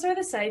fire camps are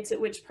the sites at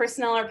which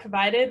personnel are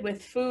provided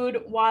with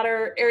food,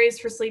 water, areas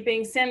for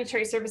sleeping,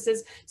 sanitary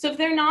services. So if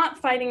they're not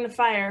fighting the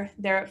fire,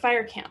 they're at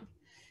fire camp.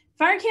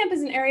 Fire camp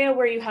is an area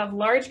where you have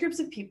large groups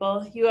of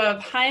people, you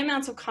have high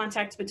amounts of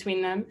contact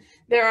between them.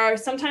 There are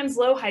sometimes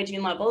low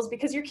hygiene levels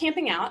because you're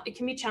camping out. It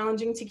can be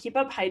challenging to keep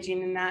up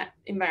hygiene in that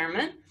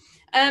environment.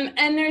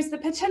 And there's the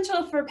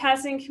potential for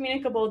passing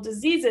communicable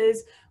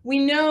diseases. We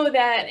know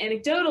that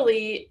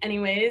anecdotally,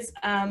 anyways,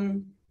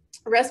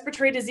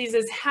 respiratory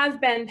diseases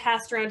have been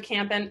passed around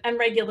camp and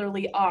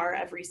regularly are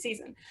every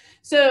season.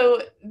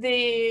 So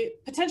the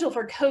potential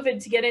for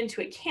COVID to get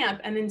into a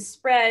camp and then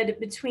spread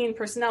between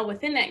personnel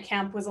within that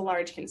camp was a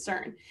large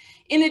concern.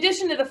 In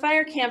addition to the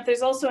fire camp,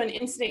 there's also an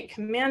incident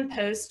command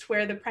post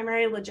where the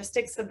primary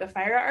logistics of the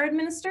fire are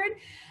administered.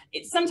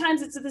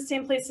 Sometimes it's at the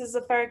same place as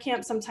the fire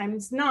camp,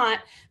 sometimes not,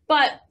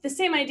 but the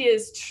same idea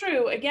is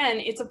true. Again,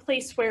 it's a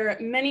place where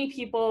many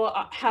people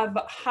have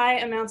high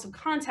amounts of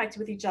contact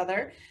with each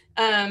other.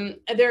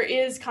 There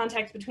is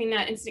contact between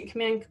that incident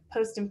command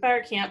post and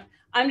fire camp.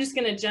 I'm just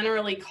going to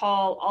generally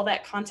call all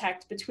that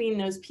contact between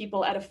those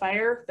people at a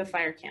fire the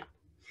fire camp.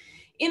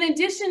 In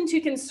addition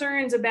to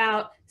concerns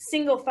about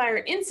single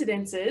fire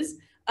incidences,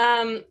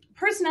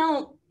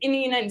 personnel in the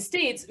United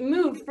States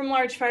moved from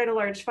large fire to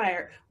large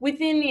fire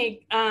within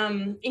the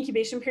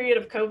incubation period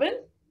of COVID.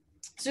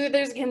 So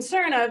there's a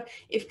concern of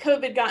if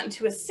COVID got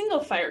into a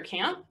single fire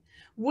camp,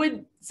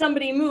 would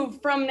somebody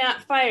move from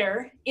that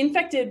fire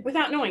infected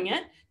without knowing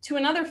it to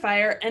another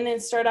fire and then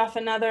start off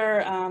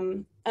another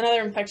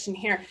infection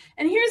here.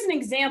 And here's an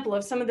example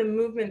of some of the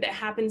movement that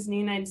happens in the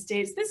United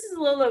States. This is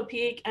Lilo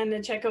Peak and the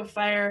Checo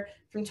fire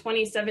from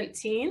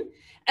 2017.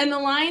 And the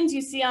lines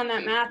you see on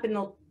that map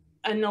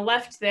on the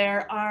left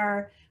there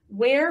are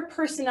where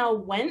personnel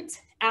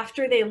went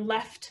after they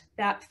left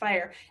that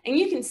fire. And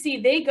you can see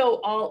they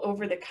go all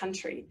over the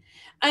country.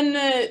 And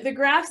the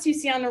graphs you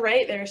see on the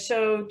right there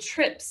show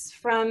trips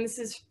from, this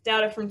is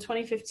data from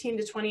 2015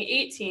 to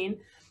 2018,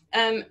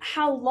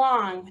 how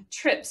long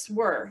trips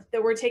were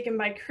that were taken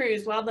by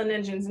crews, wildland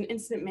engines, and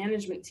incident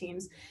management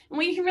teams. And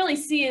what you can really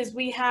see is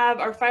we have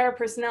our fire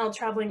personnel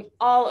traveling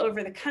all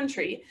over the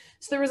country.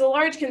 So there was a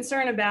large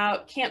concern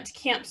about camp to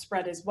camp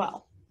spread as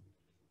well.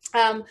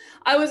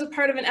 I was a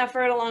part of an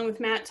effort along with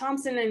Matt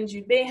Thompson and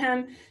Jude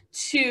Bayham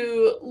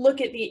to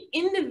look at the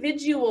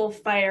individual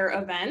fire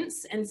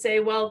events and say,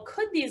 well,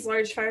 could these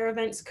large fire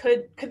events,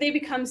 could they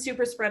become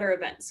super spreader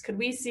events? Could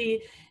we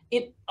see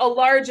a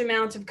large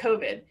amount of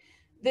COVID?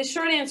 The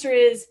short answer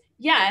is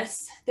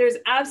yes, there's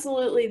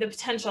absolutely the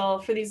potential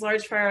for these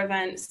large fire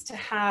events to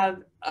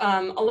have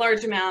a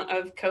large amount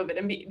of COVID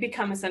and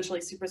become essentially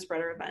super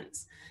spreader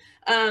events.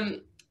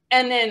 And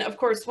then, of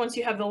course, once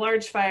you have the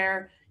large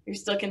fire, you're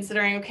still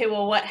considering, okay,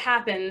 well, what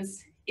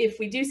happens if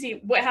we do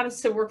see, what happens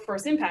to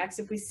workforce impacts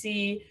if we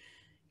see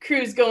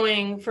crews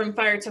going from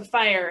fire to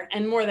fire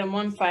and more than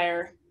one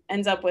fire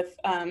ends up with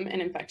an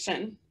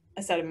infection,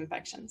 a set of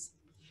infections.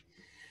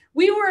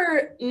 We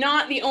were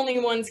not the only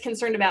ones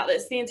concerned about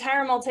this. The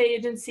entire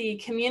multi-agency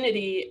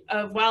community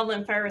of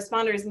wildland fire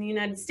responders in the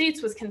United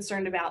States was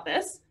concerned about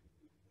this.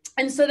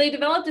 And so they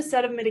developed a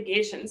set of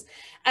mitigations.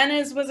 And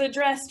as was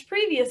addressed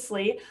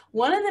previously,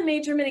 one of the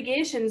major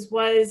mitigations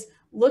was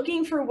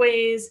looking for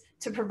ways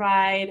to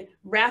provide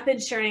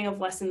rapid sharing of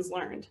lessons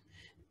learned.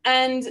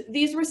 And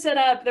these were set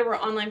up, there were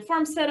online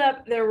forms set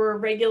up, there were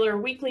regular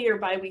weekly or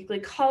bi-weekly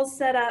calls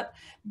set up,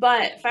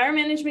 but the fire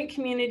management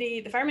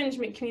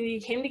community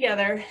came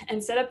together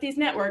and set up these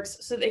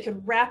networks so they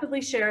could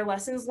rapidly share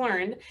lessons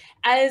learned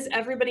as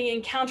everybody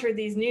encountered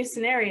these new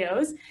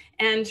scenarios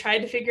and tried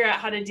to figure out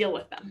how to deal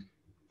with them.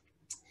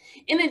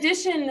 In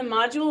addition, the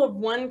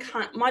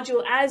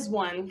module as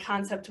one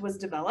concept was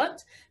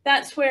developed.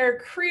 That's where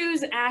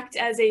crews act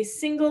as a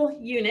single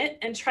unit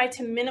and try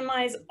to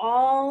minimize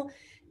all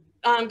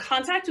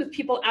contact with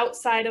people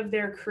outside of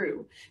their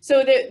crew.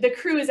 So the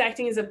crew is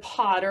acting as a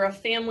pod or a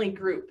family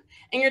group,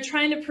 and you're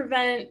trying to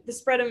prevent the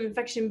spread of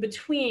infection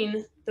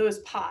between those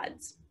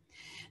pods.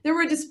 There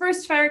were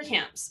dispersed fire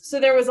camps. So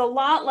there was a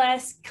lot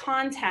less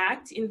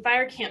contact in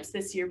fire camps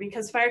this year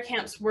because fire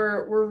camps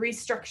were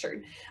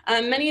restructured.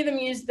 Many of them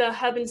used the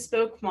hub and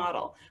spoke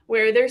model,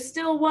 where there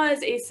still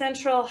was a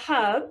central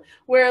hub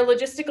where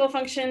logistical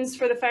functions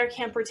for the fire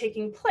camp were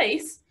taking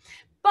place,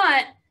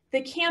 but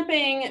the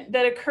camping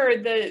that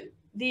occurred,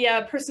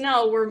 the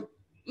personnel were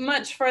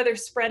much farther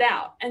spread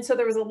out. And so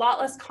there was a lot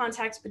less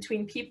contact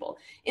between people.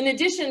 In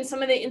addition,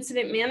 some of the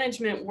incident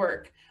management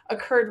work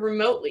occurred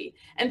remotely,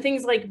 and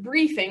things like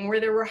briefing, where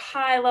there were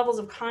high levels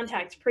of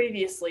contact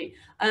previously,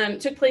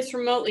 took place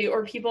remotely,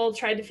 or people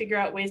tried to figure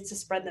out ways to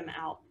spread them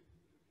out.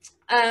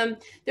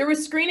 There were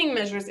screening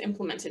measures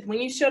implemented. When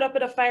you showed up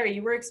at a fire,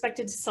 you were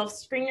expected to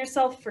self-screen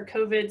yourself for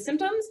COVID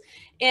symptoms,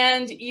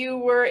 and you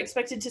were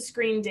expected to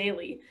screen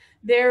daily.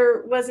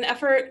 There was an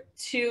effort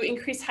to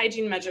increase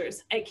hygiene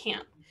measures at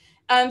camp.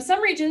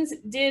 Some regions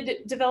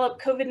did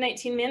develop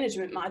COVID-19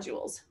 management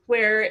modules,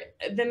 where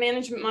the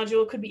management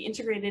module could be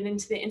integrated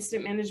into the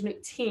incident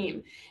management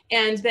team.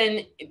 And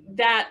then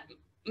that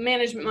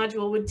management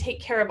module would take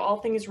care of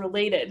all things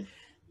related,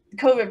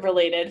 COVID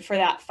related, for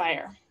that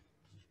fire.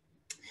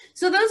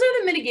 So those are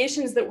the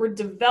mitigations that were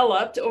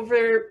developed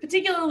over,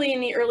 particularly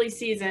in the early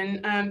season,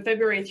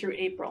 February through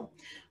April.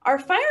 Our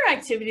fire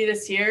activity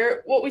this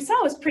year, what we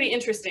saw was pretty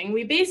interesting.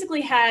 We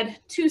basically had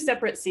 2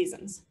 separate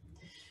seasons.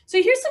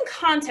 So here's some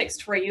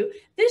context for you.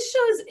 This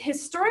shows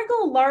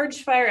historical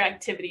large fire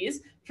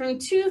activities from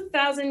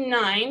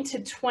 2009 to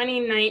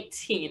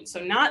 2019,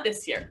 so not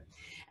this year.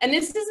 And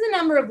this is the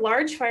number of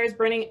large fires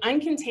burning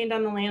uncontained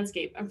on the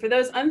landscape. And for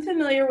those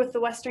unfamiliar with the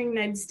Western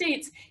United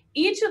States,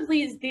 each of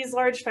these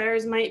large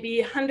fires might be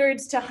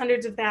hundreds to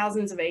hundreds of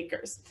thousands of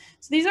acres.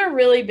 So these are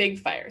really big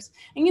fires.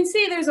 And you can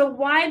see there's a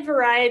wide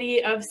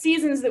variety of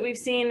seasons that we've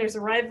seen. There's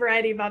a wide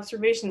variety of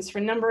observations for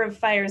a number of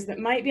fires that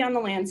might be on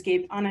the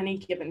landscape on any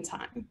given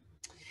time.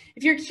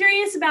 If you're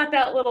curious about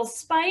that little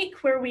spike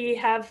where we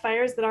have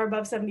fires that are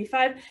above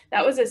 75,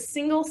 that was a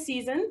single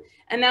season,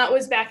 and that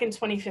was back in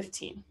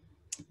 2015.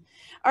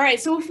 All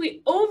right, so if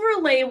we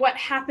overlay what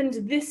happened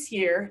this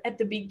year at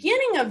the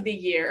beginning of the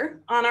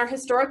year on our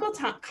historical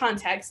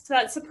context,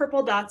 that's the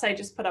purple dots I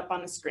just put up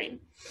on the screen.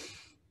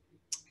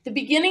 The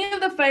beginning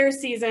of the fire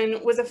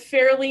season was a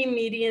fairly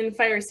median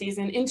fire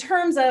season in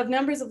terms of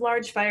numbers of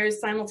large fires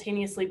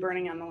simultaneously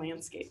burning on the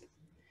landscape.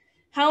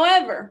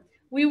 However,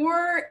 we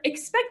were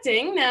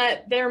expecting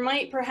that there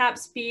might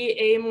perhaps be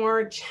a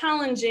more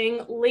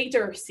challenging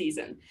later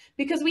season,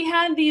 because we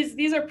had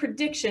these are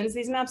predictions,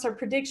 these maps are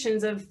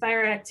predictions of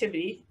fire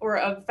activity, or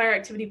of fire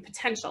activity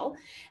potential.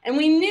 And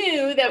we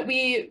knew that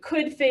we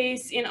could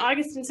face in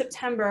August and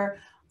September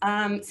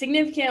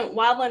significant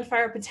wildland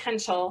fire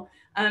potential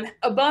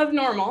above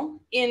normal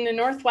in the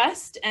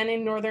Northwest and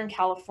in Northern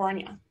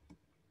California.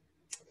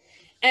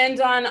 And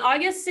on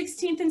August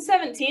 16th and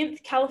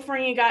 17th,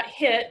 California got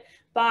hit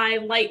by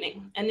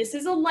lightning. And this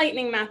is a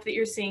lightning map that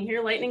you're seeing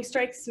here, lightning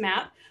strikes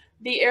map.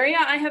 The area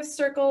I have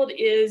circled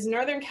is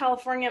Northern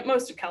California,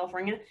 most of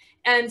California,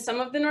 and some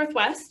of the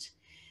Northwest.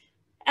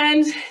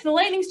 And the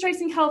lightning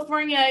strikes in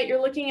California,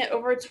 you're looking at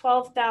over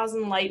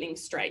 12,000 lightning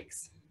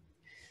strikes.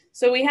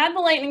 So we had the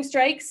lightning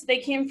strikes. They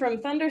came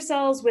from thunder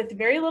cells with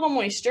very little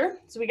moisture.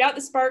 So we got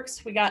the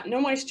sparks, we got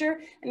no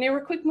moisture, and they were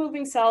quick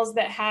moving cells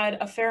that had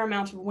a fair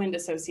amount of wind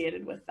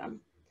associated with them.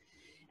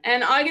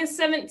 And August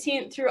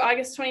 17th through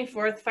August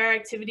 24th, fire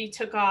activity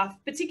took off,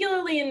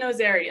 particularly in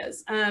those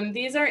areas.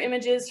 These are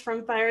images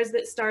from fires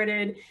that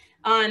started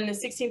on the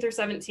 16th or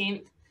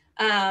 17th.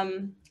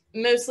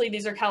 Mostly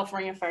these are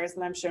California fires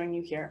that I'm showing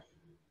you here.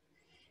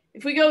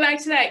 If we go back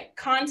to that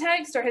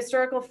context, our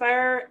historical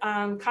fire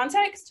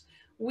context,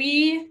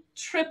 we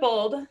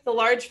tripled the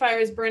large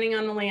fires burning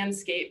on the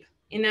landscape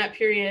in that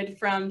period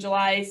from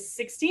July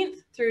 16th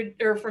through,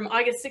 or from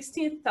August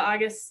 16th to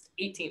August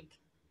 18th.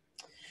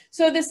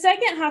 So the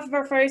second half of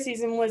our fire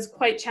season was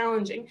quite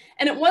challenging.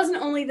 And it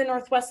wasn't only the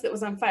Northwest that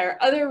was on fire,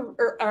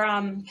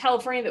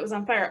 California that was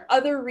on fire.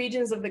 Other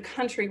regions of the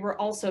country were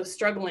also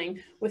struggling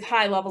with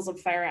high levels of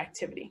fire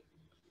activity.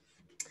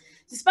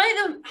 Despite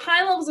the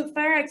high levels of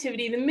fire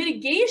activity, the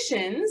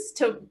mitigations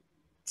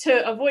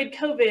to avoid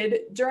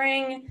COVID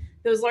during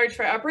those large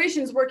fire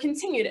operations were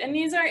continued. And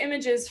these are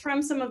images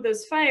from some of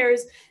those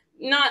fires,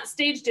 not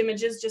staged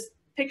images, just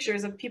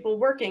pictures of people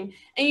working.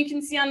 And you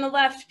can see on the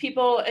left,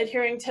 people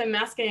adhering to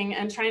masking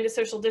and trying to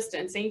social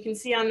distance. And you can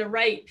see on the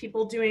right,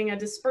 people doing a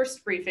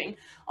dispersed briefing.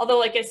 Although,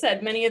 like I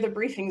said, many of the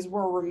briefings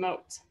were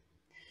remote.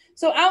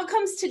 So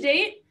outcomes to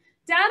date,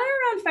 data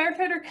around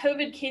firefighter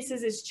COVID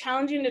cases is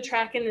challenging to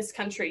track in this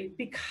country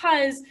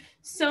because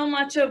so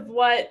much of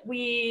what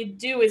we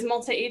do is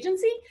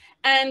multi-agency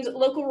and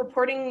local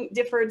reporting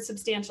differed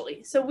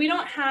substantially. So we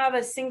don't have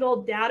a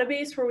single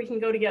database where we can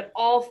go to get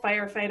all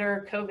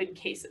firefighter COVID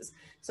cases.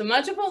 So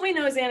much of what we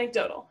know is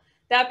anecdotal.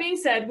 That being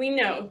said, we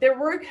know there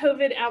were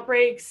COVID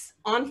outbreaks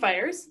on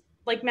fires.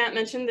 Like Matt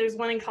mentioned, there's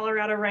one in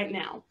Colorado right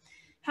now.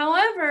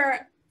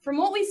 However, from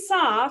what we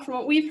saw, from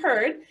what we've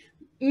heard,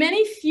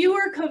 many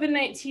fewer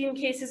COVID-19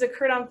 cases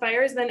occurred on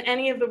fires than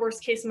any of the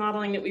worst case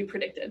modeling that we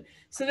predicted.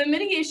 So the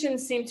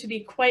mitigations seem to be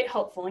quite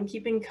helpful in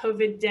keeping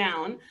COVID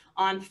down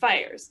on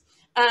fires.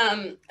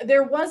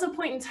 There was a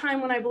point in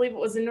time when I believe it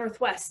was the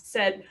Northwest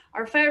said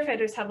our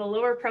firefighters have a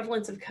lower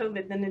prevalence of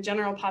COVID than the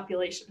general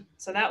population.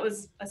 So that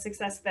was a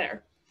success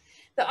there.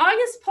 The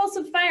August pulse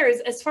of fires,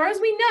 as far as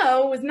we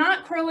know, was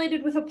not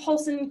correlated with a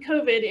pulse in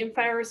COVID in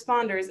fire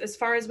responders, as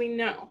far as we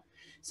know.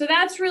 So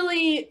that's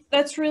really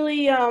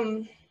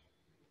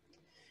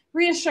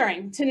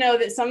reassuring to know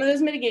that some of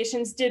those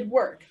mitigations did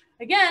work.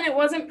 Again, it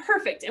wasn't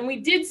perfect, and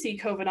we did see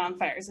COVID on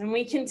fires, and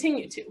we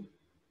continue to.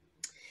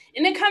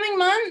 In the coming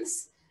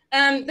months,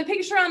 the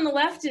picture on the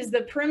left is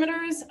the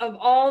perimeters of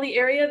all the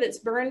area that's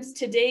burned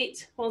to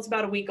date. Well, it's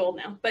about a week old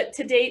now, but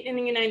to date in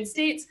the United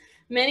States,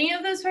 many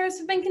of those fires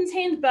have been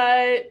contained,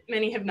 but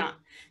many have not.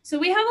 So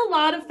we have a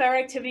lot of fire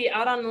activity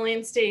out on the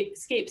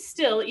landscape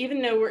still,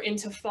 even though we're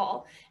into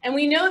fall. And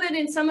we know that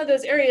in some of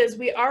those areas,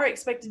 we are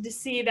expected to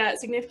see that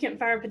significant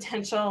fire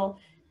potential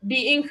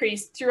be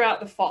increased throughout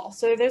the fall.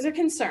 So there's a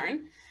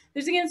concern.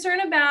 There's a concern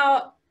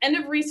about end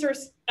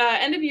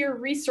of year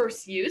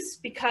resource use,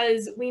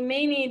 because we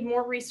may need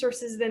more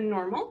resources than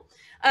normal.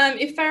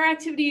 If fire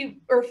activity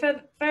or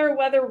fire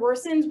weather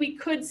worsens, we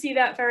could see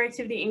that fire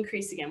activity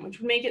increase again, which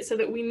would make it so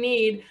that we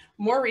need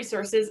more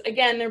resources.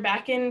 Again, they're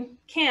back in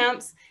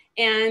camps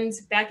and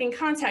back in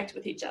contact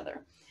with each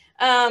other.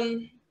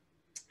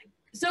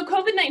 So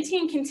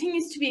COVID-19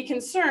 continues to be a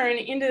concern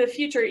into the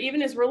future,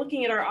 even as we're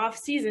looking at our off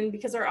season,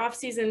 because our off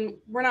season,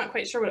 we're not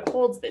quite sure what it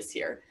holds this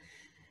year.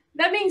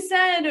 That being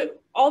said,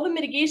 all the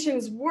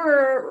mitigations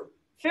were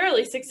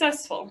fairly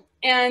successful,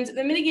 and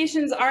the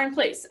mitigations are in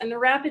place, and the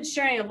rapid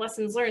sharing of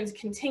lessons learned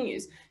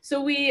continues. So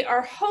we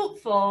are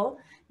hopeful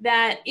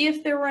that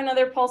if there were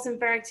another pulse in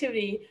fire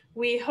activity,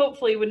 we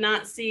hopefully would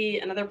not see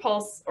another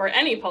pulse or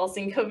any pulse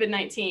in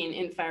COVID-19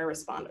 in fire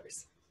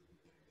responders.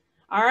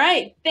 All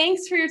right,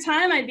 thanks for your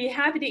time. I'd be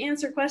happy to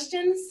answer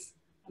questions.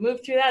 I'll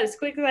move through that as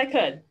quick as I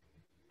could.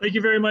 Thank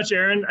you very much,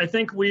 Erin. I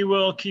think we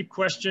will keep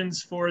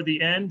questions for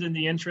the end in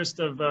the interest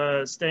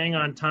of staying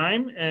on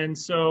time. And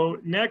so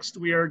next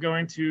we are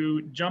going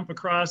to jump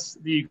across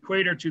the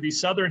equator to the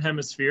Southern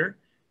Hemisphere.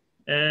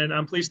 And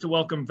I'm pleased to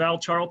welcome Val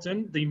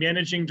Charlton, the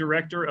Managing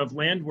Director of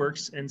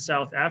Landworks in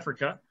South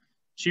Africa.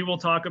 She will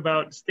talk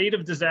about state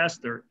of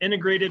disaster,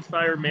 integrated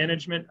fire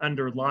management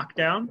under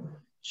lockdown.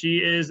 She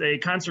is a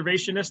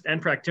conservationist and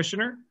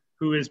practitioner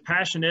who is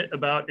passionate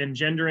about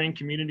engendering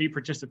community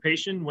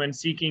participation when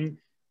seeking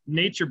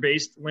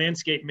nature-based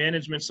landscape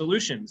management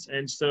solutions.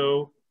 And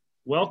so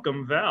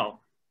welcome,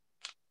 Val.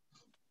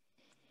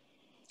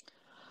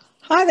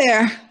 Hi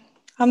there.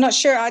 I'm not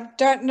sure, I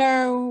don't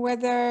know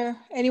whether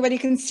anybody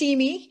can see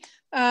me,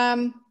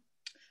 but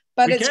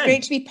it's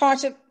great to be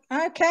part of,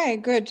 okay,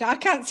 good. I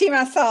can't see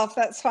myself,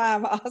 that's why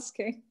I'm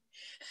asking.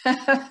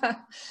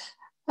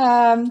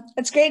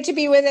 It's great to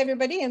be with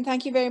everybody, and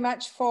thank you very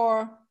much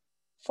for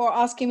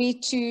asking me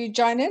to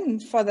join in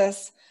for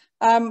this.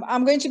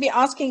 I'm going to be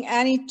asking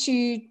Annie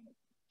to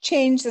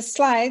change the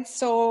slides,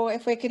 so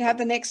if we could have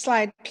the next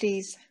slide,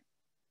 please.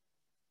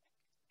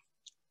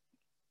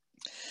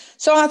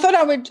 So I thought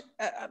I would,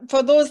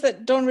 for those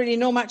that don't really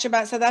know much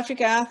about South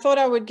Africa, I thought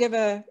I would give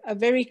a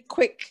very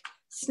quick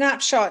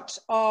snapshot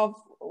of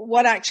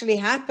what actually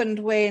happened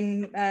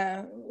when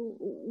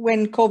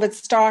COVID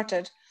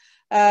started.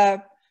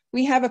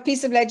 We have a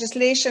piece of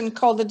legislation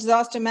called the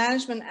Disaster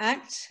Management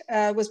Act,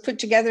 was put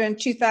together in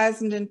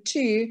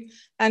 2002,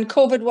 and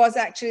COVID was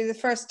actually the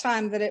first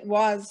time that it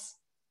was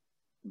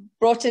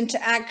brought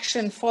into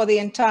action for the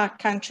entire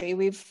country.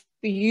 We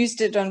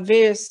used it on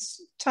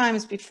various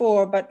times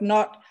before, but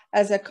not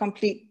as a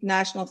complete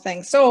national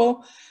thing.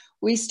 So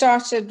we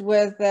started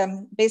with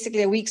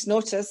basically a week's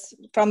notice.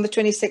 From the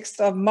 26th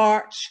of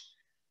March,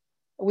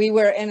 we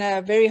were in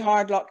a very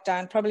hard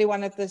lockdown, probably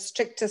one of the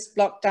strictest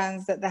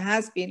lockdowns that there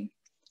has been.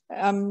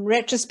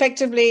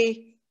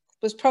 Retrospectively,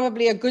 was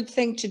probably a good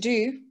thing to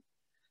do.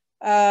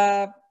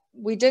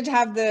 We did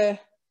have the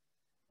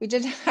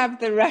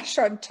rush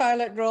on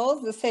toilet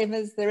rolls, the same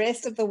as the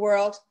rest of the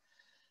world.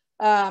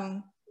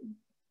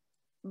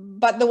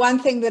 But the one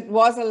thing that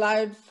was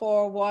allowed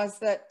for was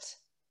that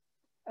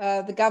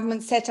the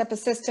government set up a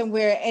system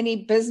where any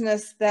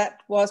business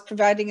that was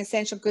providing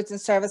essential goods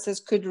and services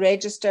could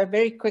register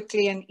very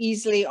quickly and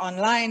easily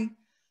online.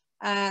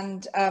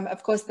 And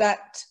of course,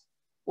 that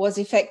was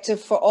effective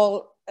for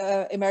all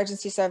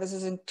emergency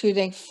services,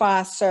 including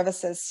fire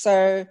services.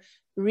 So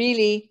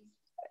really,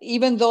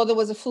 even though there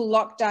was a full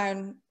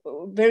lockdown,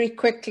 very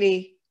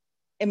quickly,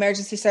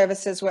 emergency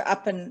services were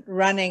up and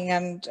running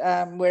and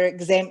were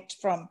exempt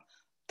from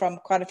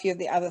quite a few of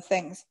the other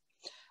things.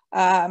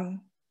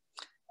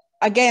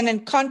 Again,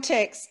 in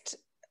context,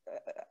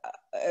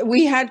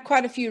 we had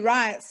quite a few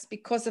riots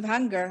because of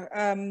hunger.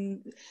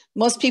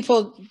 Most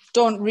people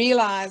don't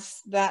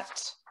realize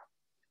that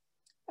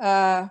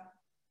there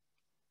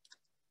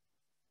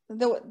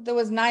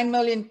was 9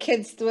 million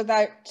kids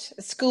without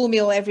a school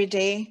meal every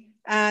day.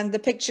 And the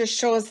picture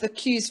shows the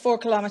queues 4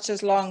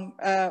 kilometers long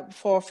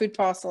for food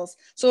parcels.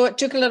 So it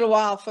took a little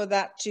while for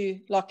that to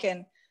lock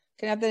in.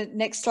 Can I have the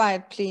next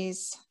slide,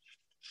 please?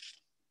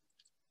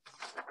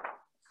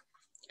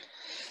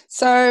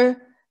 So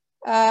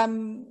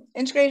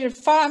integrated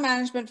fire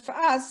management for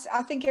us,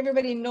 I think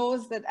everybody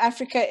knows that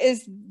Africa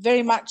is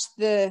very much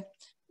the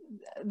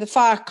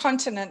fire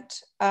continent,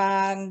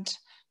 and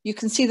You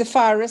can see the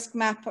fire risk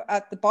map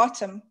at the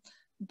bottom,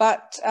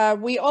 but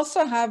we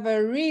also have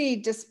a really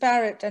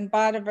disparate and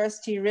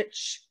biodiversity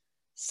rich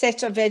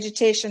set of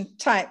vegetation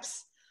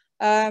types.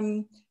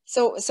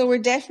 So we're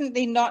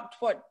definitely not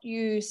what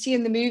you see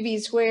in the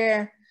movies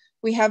where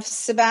we have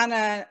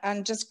savanna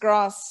and just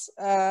grass.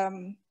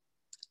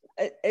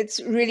 It's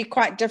really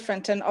quite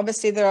different. And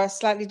obviously there are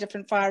slightly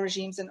different fire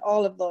regimes in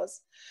all of those.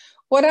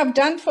 What I've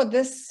done for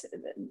this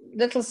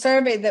little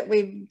survey that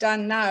we've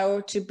done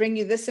now to bring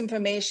you this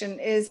information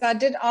is I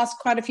did ask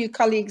quite a few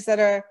colleagues that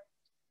are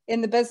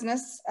in the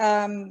business,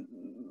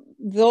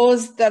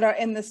 those that are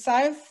in the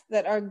south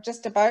that are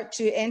just about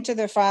to enter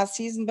their fire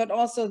season, but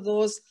also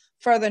those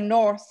further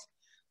north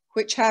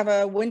which have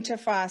a winter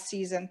fire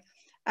season.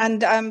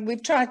 And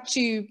we've tried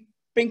to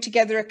bring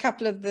together a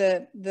couple of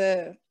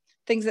the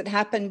things that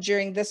happened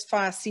during this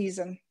fire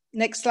season.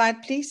 Next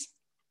slide, please.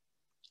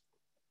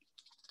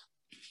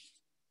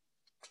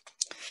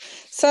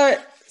 So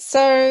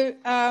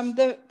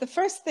the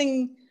first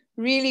thing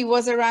really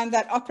was around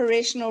that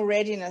operational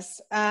readiness.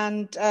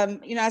 And,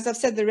 you know, as I've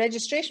said, the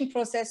registration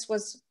process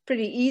was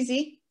pretty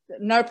easy,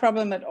 no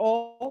problem at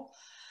all.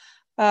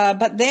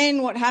 But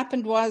then what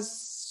happened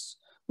was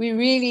we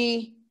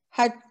really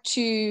had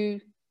to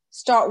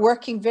start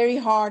working very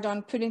hard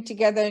on putting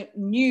together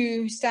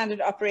new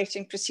standard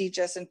operating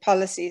procedures and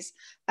policies.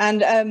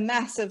 And a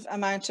massive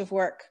amount of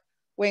work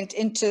went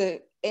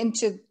into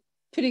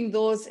putting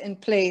those in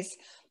place.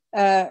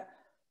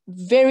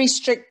 Very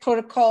strict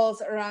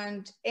protocols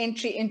around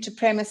entry into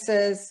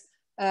premises,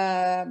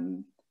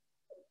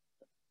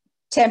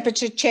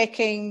 temperature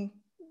checking,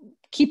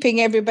 keeping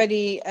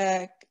everybody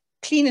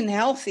clean and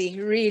healthy,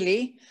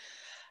 really.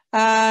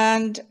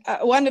 And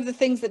one of the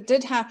things that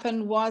did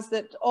happen was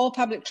that all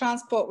public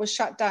transport was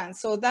shut down.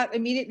 So that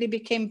immediately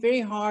became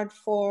very hard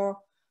for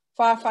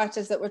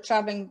firefighters that were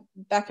traveling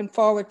back and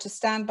forward to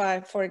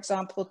standby, for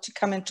example, to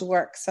come into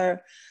work. So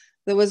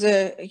there was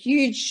a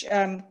huge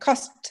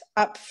cost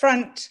up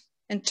front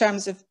in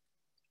terms of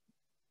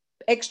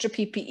extra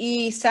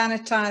PPE,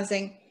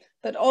 sanitizing,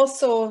 but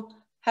also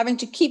having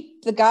to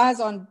keep the guys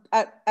on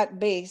at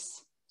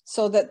base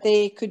so that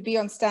they could be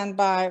on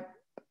standby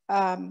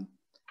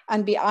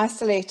and be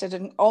isolated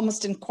and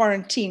almost in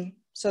quarantine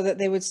so that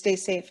they would stay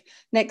safe.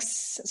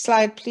 Next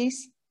slide,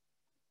 please.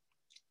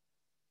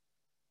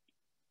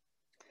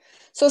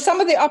 So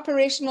some of the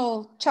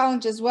operational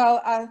challenges,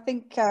 well, I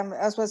think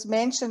as was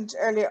mentioned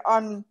earlier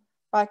on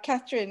by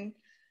Catherine,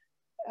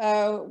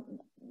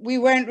 we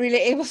weren't really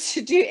able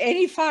to do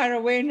any fire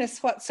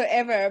awareness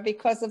whatsoever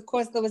because of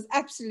course there was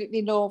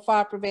absolutely no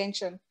fire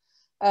prevention,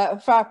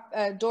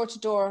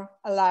 door-to-door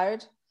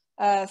allowed.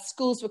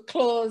 Schools were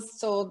closed,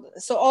 so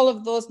all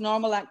of those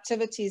normal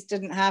activities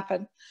didn't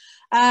happen.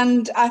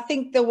 And I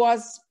think there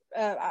was,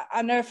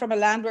 I know from a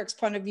Landworks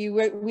point of view,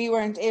 we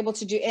weren't able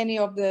to do any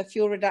of the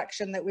fuel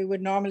reduction that we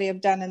would normally have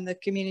done in the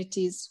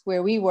communities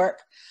where we work.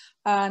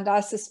 And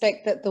I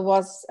suspect that there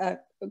was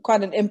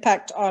quite an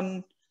impact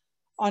on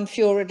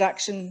fuel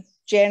reduction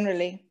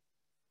generally.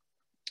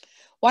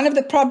 One of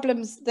the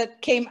problems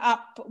that came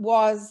up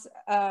was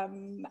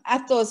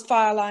at those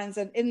fire lines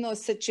and in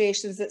those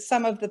situations that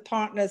some of the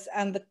partners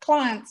and the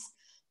clients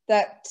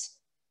that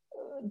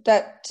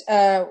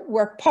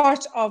were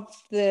part of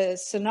the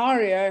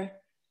scenario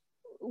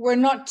were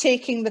not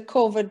taking the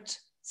COVID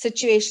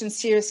situation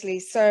seriously.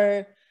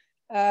 So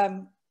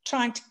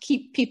trying to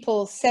keep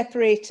people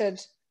separated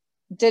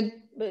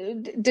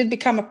did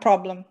become a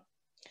problem.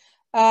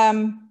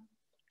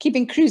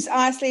 Keeping crews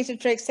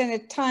isolated for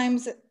extended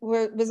times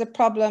was a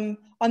problem.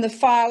 On the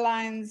fire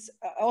lines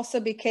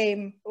also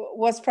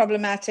was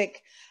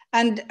problematic,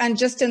 and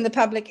just in the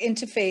public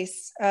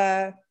interface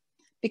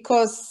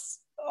because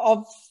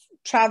of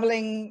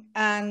traveling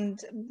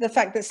and the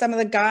fact that some of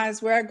the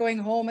guys were going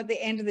home at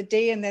the end of the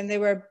day and then they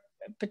were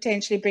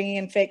potentially bringing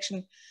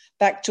infection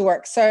back to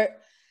work. So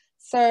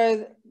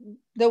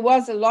there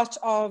was a lot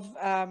of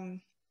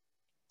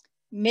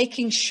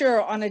making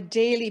sure on a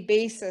daily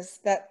basis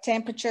that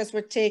temperatures were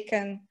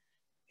taken,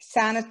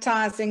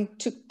 sanitizing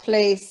took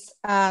place,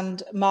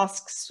 and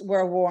masks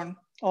were worn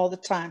all the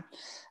time.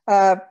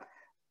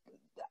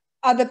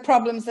 Other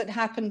problems that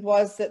happened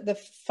was that the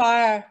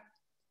fire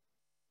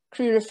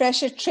crew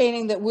refresher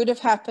training that would have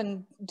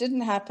happened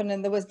didn't happen,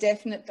 and there was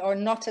definite or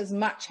not as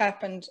much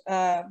happened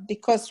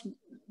because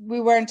we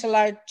weren't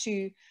allowed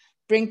to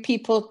bring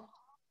people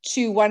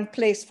to one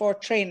place for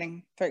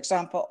training, for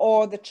example,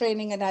 or the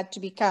training had to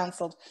be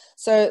cancelled.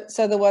 So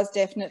there was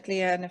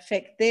definitely an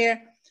effect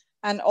there.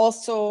 And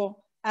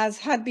also, as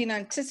had been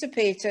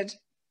anticipated,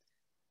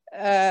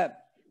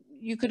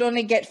 you could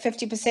only get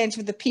 50%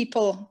 of the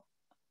people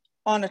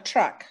on a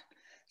truck.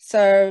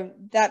 So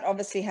that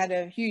obviously had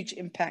a huge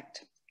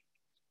impact.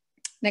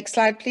 Next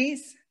slide,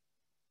 please.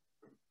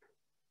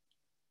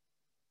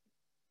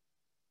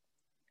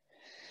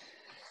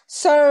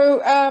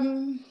 So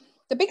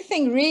the big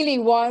thing really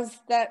was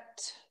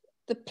that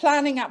the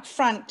planning up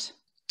front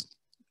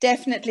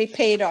definitely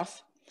paid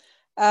off.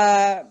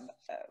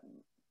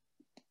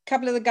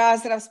 couple of the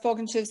guys that I've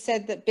spoken to have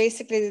said that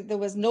basically there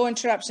was no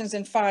interruptions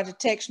in fire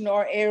detection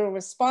or aerial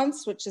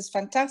response, which is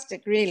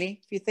fantastic,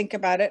 really, if you think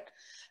about it.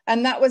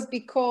 And that was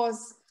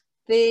because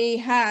they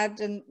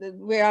had, and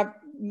where I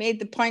made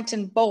the point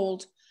in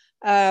bold,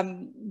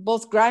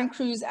 both ground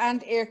crews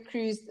and air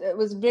crews. It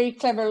was very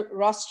clever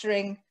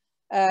rostering.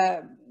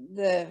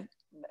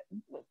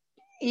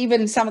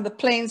 Even some of the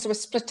planes were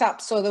split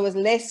up, so there was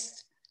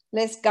less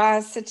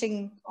guys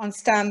sitting on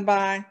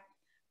standby.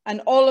 And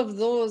all of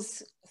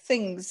those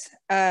things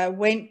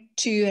went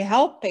to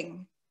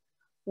helping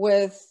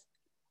with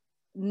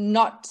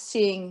not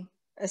seeing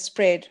a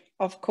spread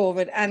of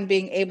COVID and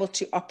being able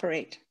to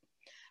operate.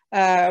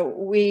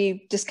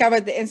 We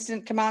discovered the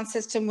incident command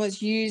system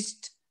was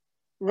used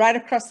right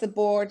across the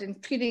board,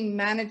 including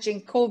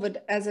managing COVID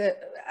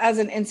as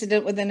an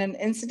incident within an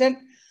incident,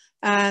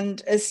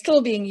 and is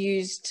still being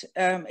used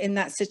in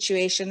that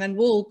situation and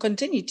will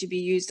continue to be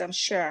used, I'm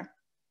sure.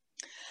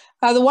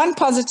 The one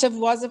positive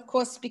was, of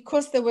course,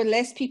 because there were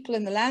less people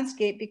in the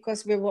landscape,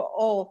 because we were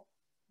all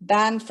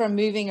banned from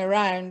moving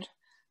around,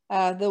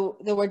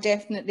 there were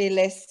definitely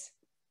less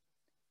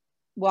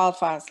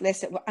wildfires,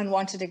 less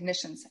unwanted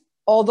ignitions,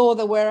 although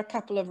there were a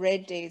couple of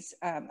red days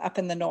up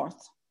in the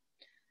north.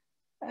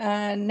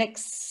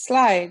 Next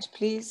slide,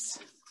 please.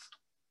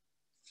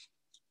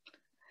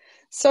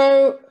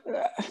 So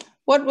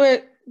what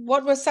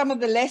were some of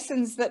the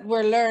lessons that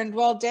were learned?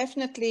 Well,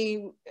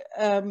 definitely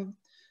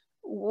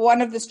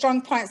one of the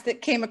strong points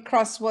that came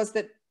across was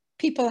that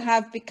people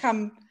have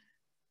become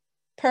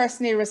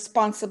personally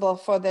responsible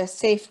for their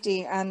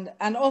safety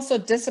and also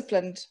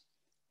disciplined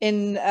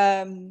in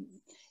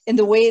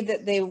the way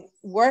that they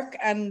work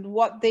and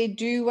what they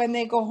do when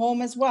they go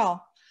home as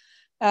well.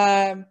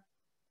 There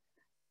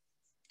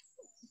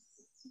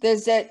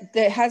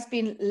has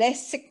been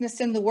less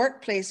sickness in the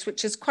workplace,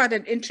 which is quite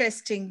an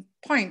interesting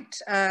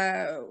point.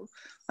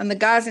 And the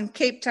guys in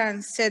Cape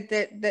Town said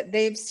that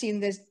they've seen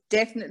there's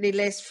definitely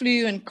less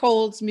flu and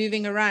colds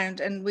moving around,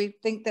 and we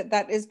think that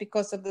that is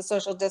because of the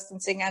social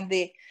distancing and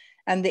the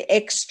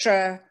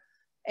extra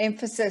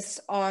emphasis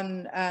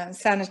on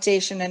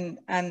sanitation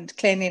and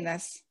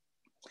cleanliness.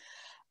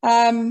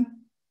 Yeah,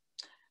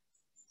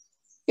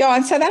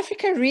 and South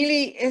Africa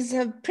really is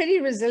a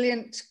pretty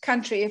resilient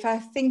country. If I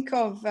think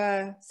of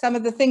some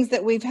of the things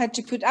that we've had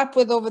to put up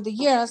with over the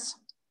years,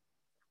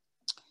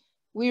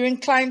 we're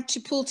inclined to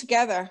pull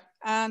together,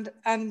 and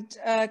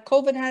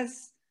COVID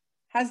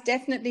has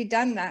definitely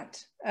done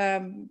that.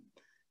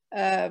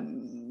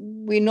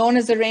 We're known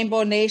as a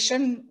rainbow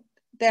nation.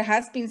 There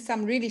has been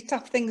some really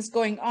tough things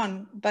going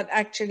on, but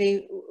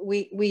actually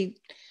we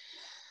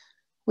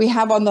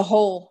have on the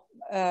whole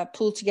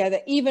pulled together,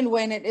 even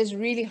when it is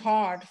really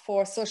hard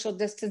for social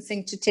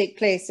distancing to take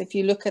place, if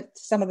you look at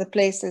some of the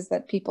places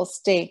that people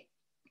stay.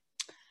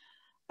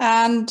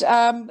 And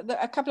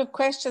a couple of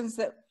questions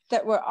that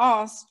were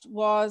asked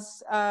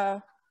was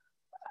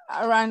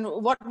around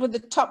what were the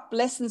top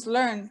lessons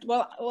learned.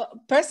 Well,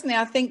 personally,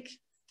 I think,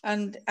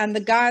 and the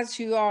guys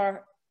who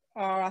are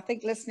I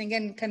think listening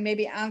in can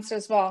maybe answer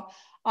as well.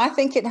 I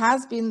think it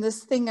has been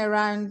this thing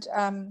around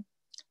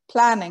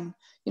planning.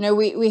 You know,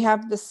 we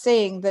have the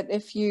saying that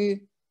if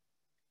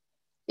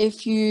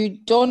you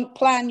don't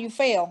plan, you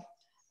fail.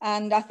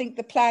 And I think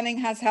the planning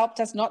has helped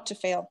us not to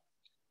fail.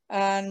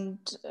 And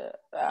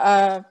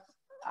I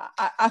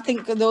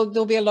think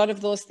there'll be a lot of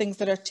those things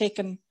that are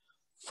taken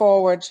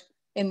forward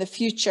in the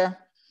future.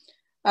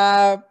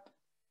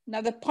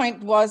 Another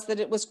point was that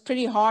it was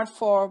pretty hard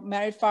for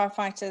married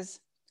firefighters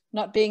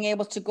not being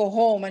able to go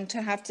home and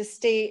to have to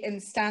stay in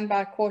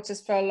standby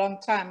quarters for a long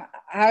time.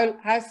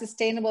 How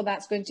sustainable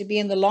that's going to be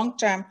in the long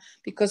term,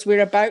 because we're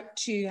about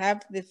to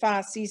have the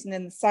fire season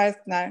in the south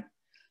now.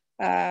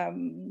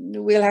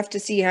 We'll have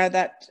to see how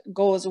that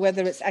goes,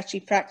 whether it's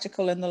actually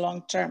practical in the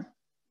long term.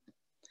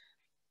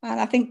 And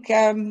I think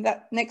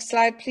that next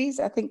slide, please.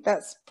 I think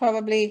that's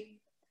probably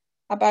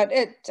about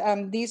it.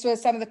 These were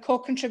some of the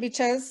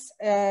co-contributors.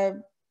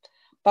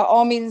 By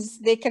all means,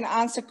 they can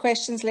answer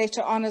questions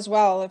later on as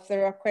well if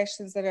there are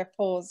questions that are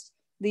posed.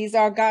 These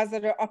are guys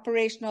that are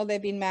operational.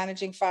 They've been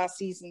managing fire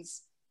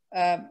seasons,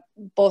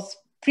 both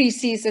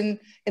pre-season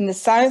in the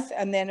south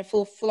and then a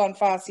full-on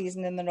fire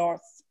season in the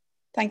north.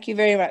 Thank you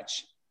very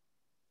much.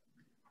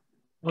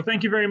 Well,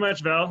 thank you very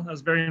much, Val. That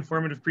was a very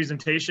informative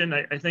presentation.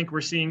 I think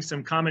we're seeing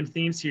some common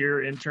themes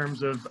here in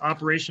terms of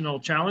operational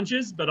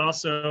challenges, but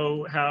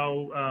also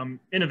how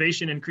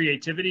innovation and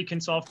creativity can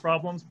solve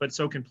problems, but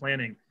so can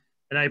planning.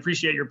 And I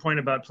appreciate your point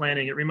about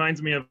planning. It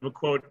reminds me of a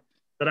quote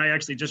that I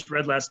actually just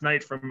read last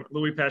night from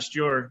Louis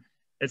Pasteur.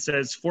 It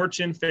says,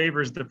 "Fortune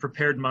favors the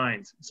prepared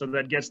mind." So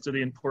that gets to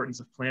the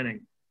importance of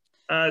planning.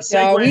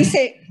 So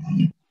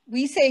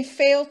we say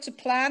fail to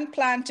plan,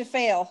 plan to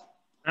fail.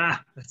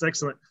 Ah, that's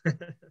excellent.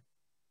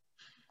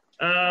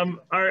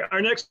 Our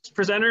next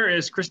presenter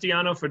is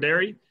Cristiano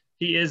Foderi.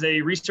 He is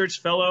a research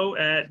fellow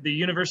at the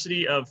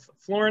University of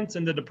Florence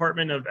in the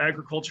Department of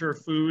Agriculture,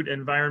 Food,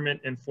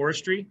 Environment, and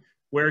Forestry,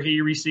 where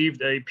he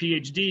received a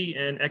PhD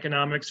in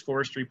economics,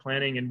 forestry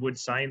planning, and wood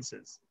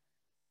sciences.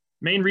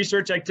 Main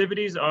research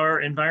activities are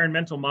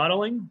environmental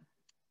modeling,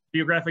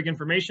 geographic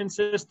information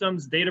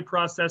systems, data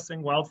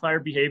processing, wildfire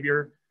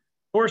behavior,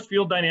 forest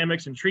fuel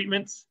dynamics and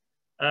treatments,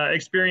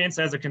 experience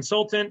as a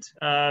consultant,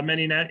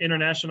 many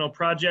international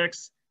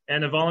projects,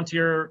 and a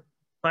volunteer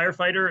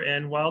firefighter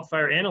and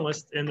wildfire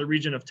analyst in the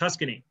region of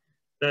Tuscany.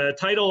 The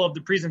title of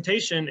the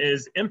presentation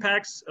is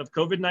Impacts of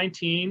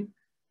COVID-19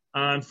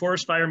 on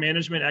Forest Fire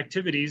Management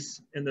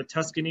Activities in the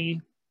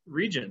Tuscany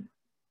region.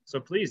 So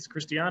please,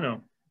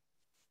 Cristiano.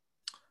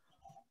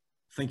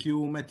 Thank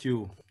you,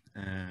 Matthew.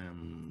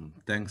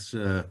 Thanks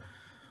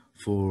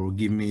for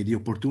giving me the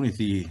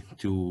opportunity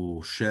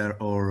to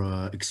share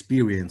our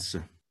experience.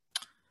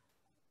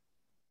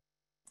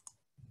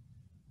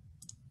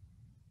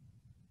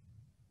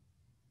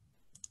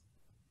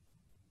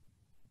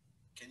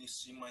 Can you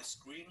see my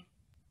screen?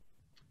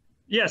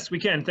 Yes, we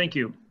can. Thank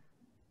you.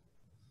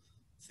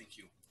 Thank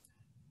you.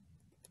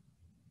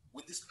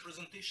 With this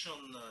presentation,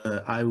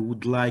 I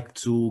would like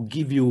to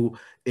give you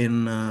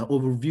an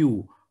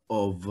overview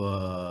of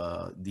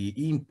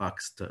the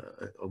impacts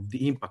of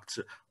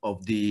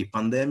the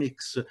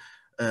pandemics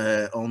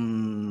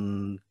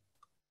on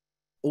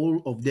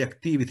all of the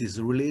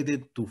activities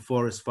related to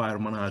forest fire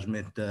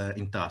management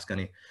in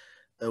Tuscany.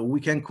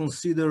 We can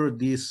consider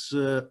this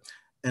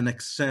an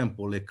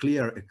example, a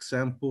clear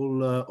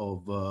example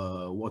of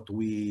what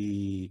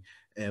we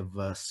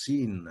have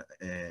seen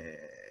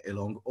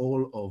along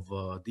all of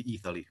the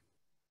Italy.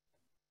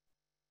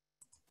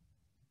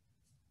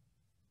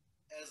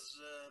 As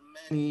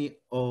many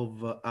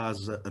of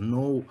us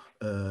know,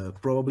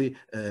 probably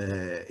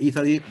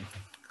Italy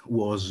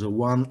was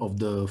one of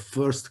the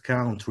first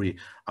country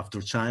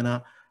after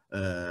China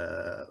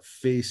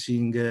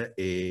facing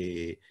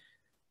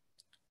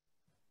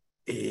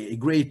a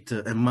great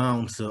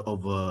amount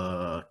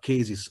of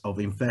cases of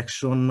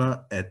infection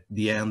at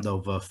the end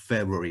of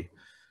February.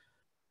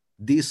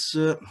 This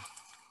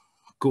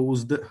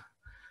caused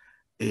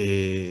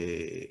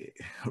a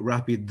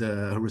rapid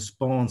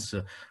response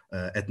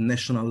at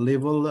national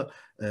level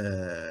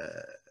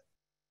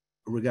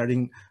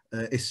regarding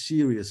a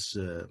series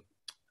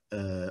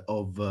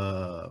of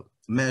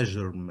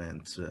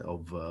measurements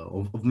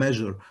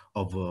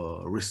of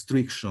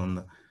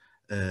restriction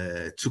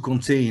to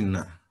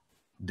contain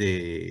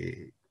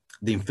the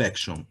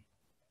infection,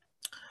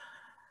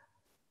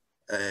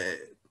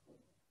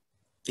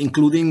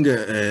 including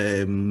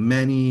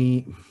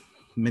many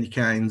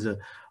kinds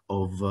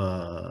of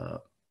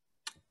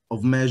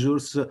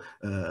measures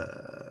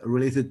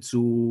related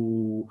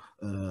to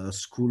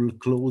school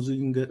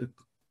closing,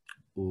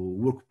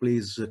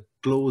 workplace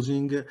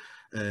closing,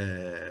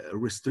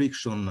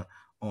 restriction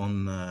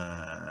on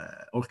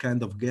all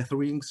kinds of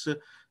gatherings,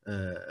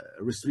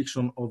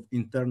 restriction of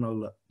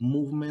internal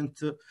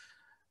movement,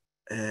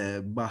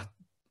 but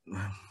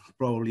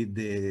probably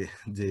the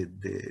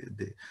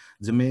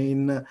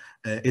main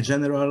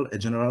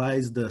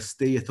generalized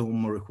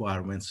stay-at-home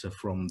requirements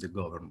from the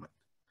government.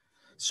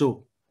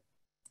 So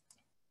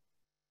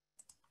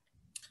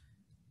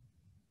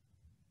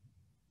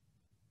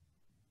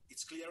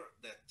it's clear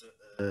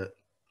that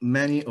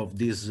many of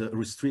these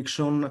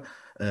restrictions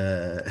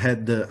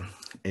had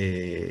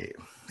an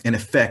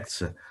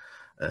effect,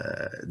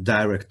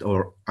 direct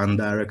or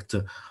indirect,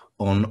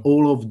 on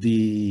all of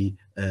the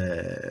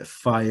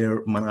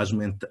fire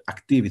management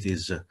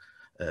activities,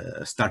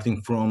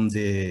 starting from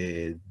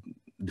the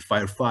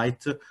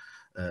firefight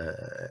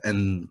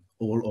and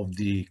all of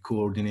the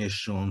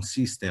coordination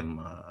system,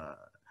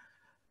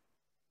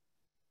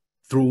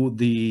 through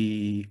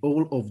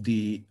all of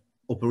the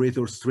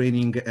operators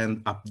training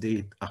and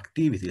update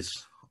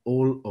activities,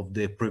 all of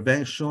the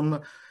prevention,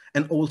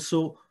 and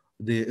also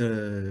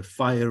the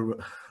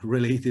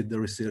fire-related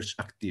research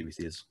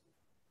activities.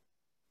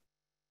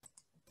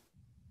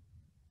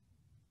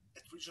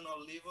 At regional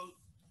level,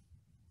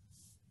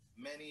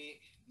 many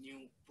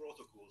new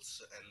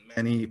protocols and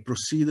many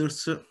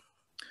procedures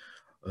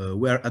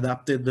were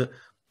adapted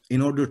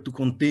in order to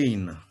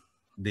contain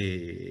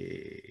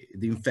the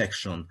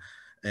infection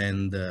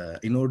and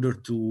in order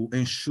to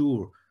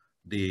ensure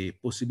the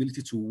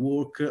possibility to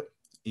work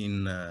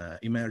in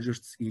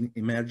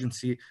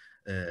emergency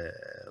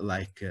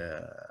like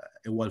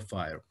a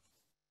wildfire.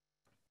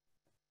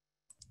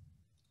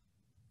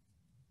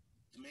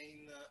 The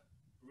main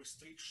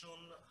restriction,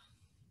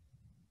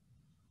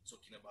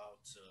 talking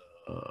about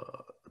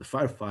the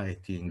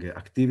firefighting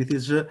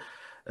activities,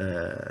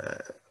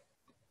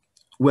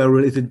 were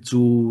related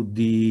to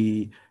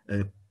the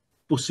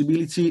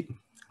possibility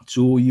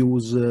to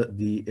use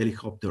the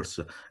helicopters,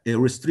 a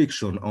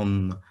restriction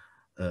on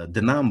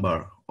the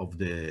number of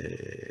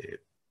the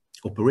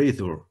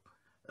operator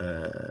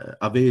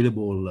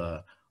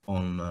available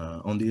on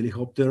the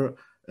helicopter,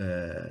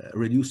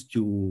 reduced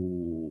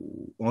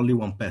to only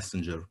one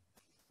passenger.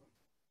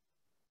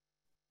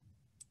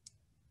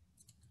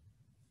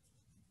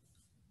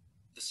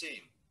 The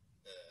same,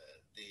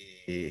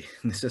 the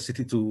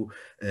necessity to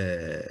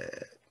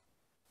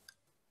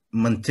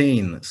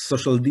maintain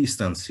social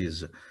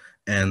distances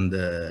and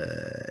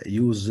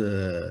use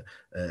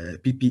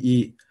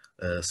PPE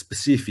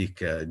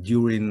specific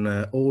during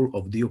all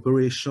of the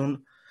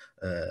operation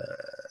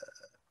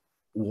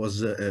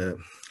was a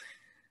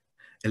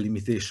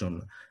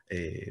limitation,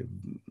 a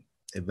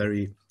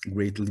very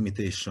great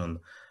limitation.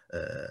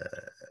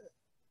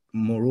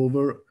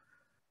 Moreover,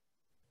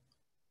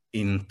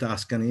 in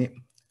Tuscany,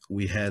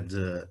 we had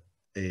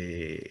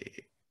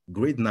a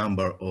great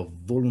number of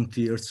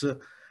volunteers,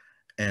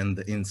 and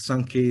in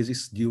some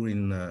cases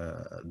during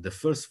the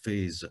first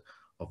phase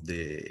of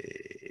the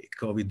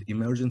COVID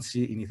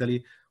emergency in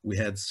Italy, we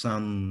had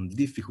some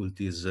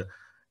difficulties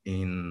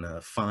in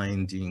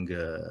finding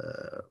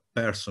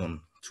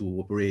person to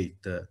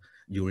operate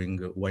during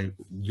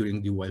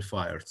the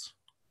wildfires.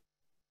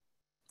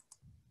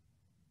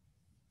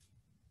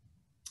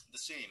 The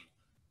same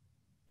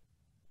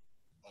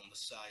on the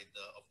side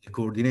of the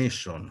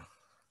coordination.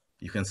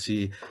 You can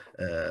see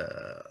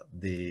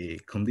the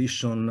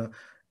condition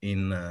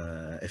in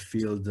a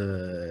field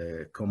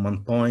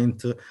command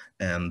point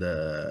and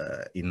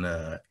in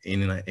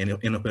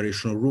an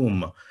operational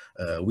room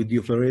with the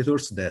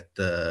operators that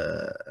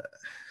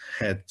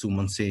had to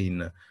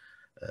maintain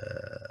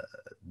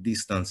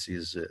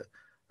distances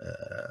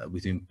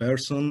between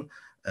person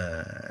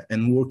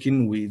and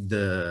working with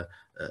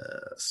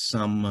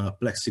some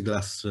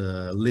plexiglass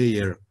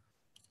layer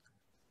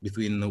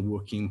between the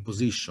working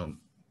position.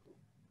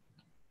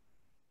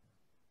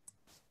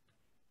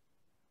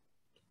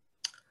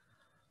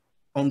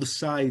 On the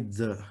side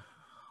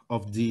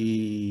of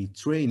the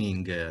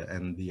training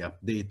and the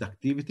update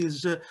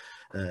activities,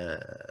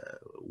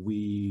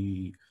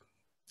 we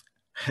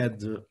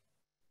had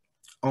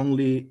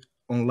only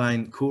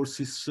online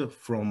courses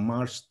from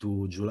March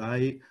to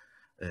July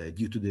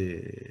due to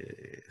the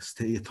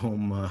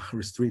stay-at-home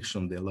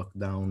restriction, the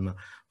lockdown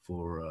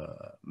for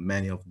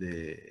many of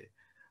the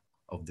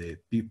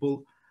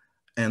people.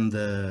 And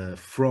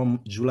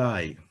from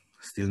July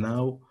still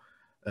now,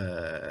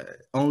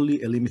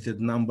 only a limited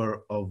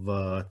number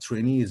of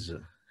trainees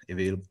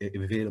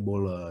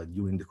available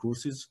during the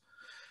courses,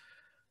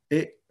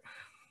 a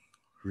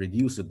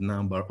reduced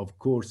number of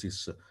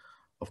courses,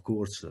 of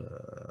course,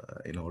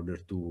 in order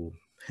to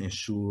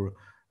ensure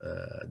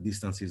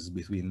distances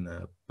between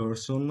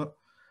person,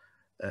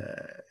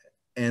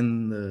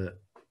 and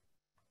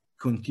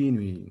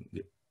continuing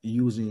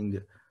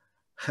using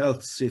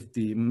health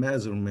safety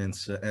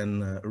measurements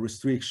and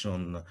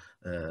restriction,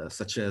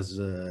 such as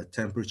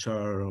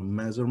temperature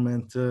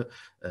measurement,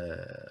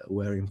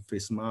 wearing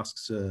face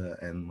masks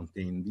and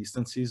maintaining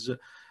distances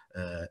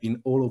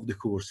in all of the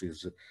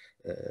courses.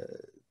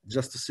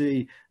 Just to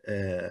say,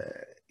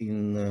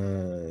 in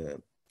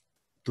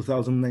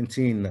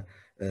 2019,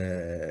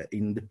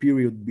 in the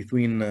period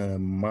between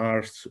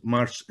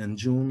March and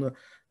June,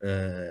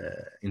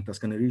 in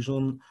Tuscany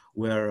region,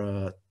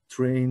 were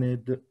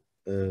trained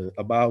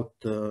about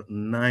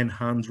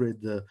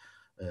 900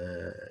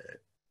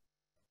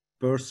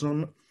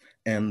 person,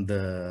 and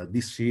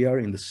this year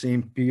in the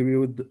same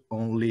period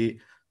only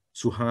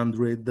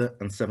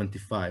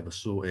 275,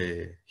 so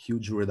a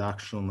huge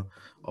reduction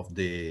of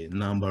the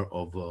number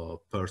of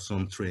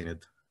person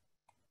trained.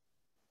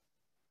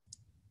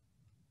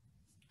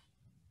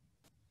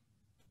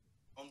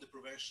 On the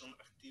prevention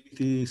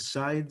activity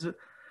side,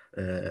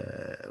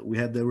 we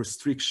had a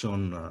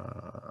restriction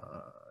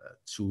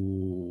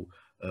to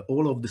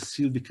all of the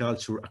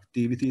silviculture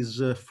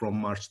activities from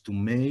March to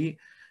May,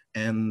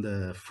 and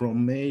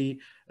from May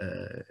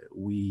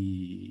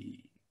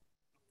we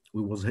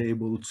was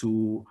able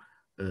to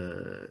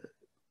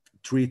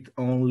treat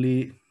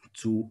only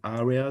 2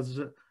 areas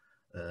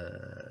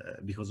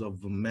because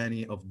of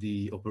many of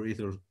the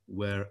operators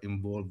were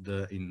involved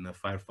in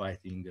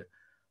firefighting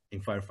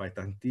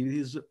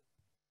activities.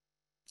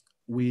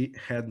 We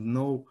had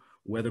no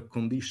weather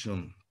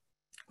condition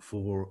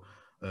for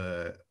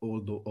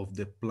all of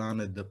the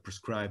planned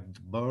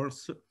prescribed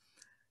burns,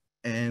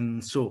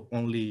 and so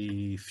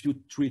only few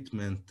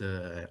treatment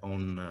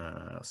on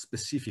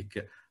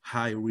specific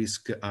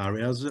high-risk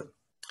areas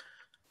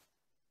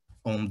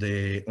on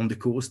the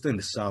coast and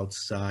the south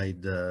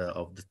side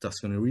of the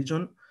Tuscany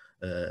region.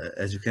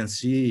 As you can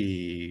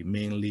see,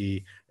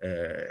 mainly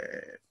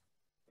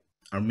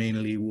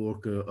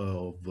work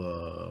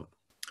of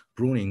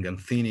pruning and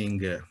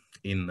thinning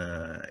in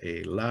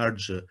a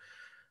large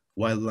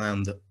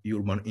wildland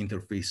urban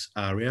interface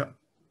area.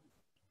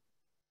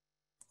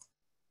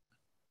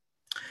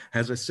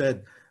 As I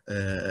said,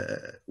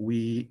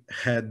 we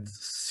had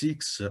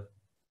 6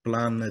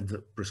 planned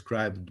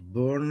prescribed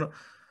burn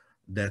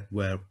that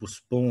were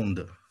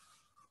postponed,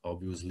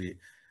 obviously,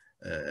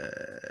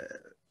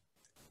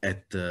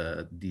 at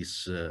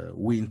this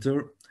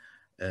winter,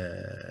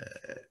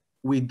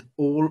 with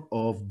all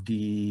of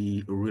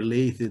the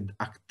related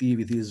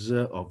activities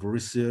of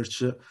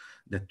research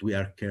that we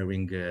are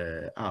carrying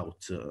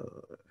out,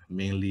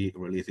 mainly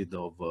related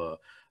of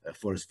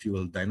forest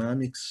fuel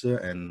dynamics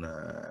and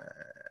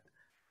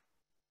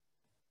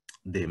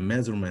the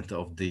measurement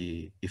of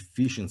the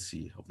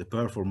efficiency of the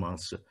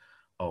performance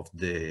of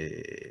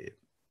the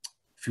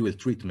fuel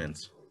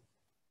treatments.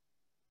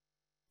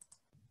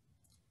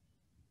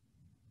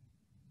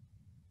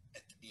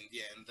 In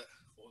the end,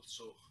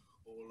 also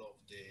all of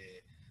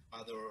the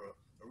other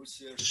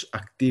research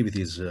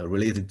activities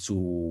related to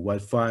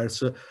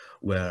wildfires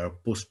were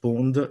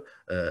postponed,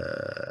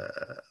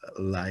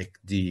 like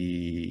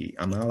the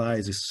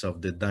analysis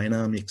of the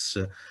dynamics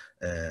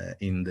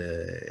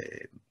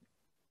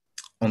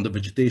on the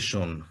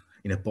vegetation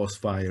in a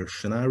post-fire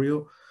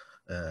scenario.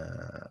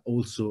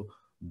 Also,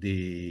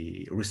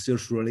 the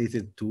research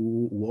related to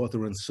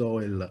water and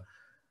soil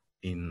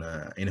in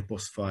a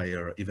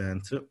post-fire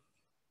event,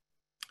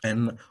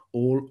 and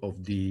all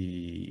of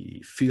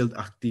the field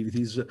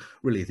activities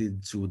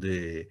related to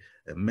the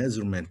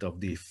measurement of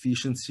the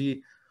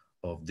efficiency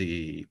of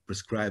the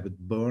prescribed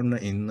burn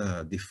in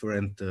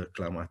different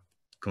climate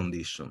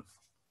conditions.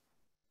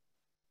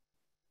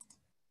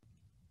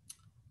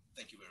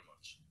 Thank you very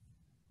much.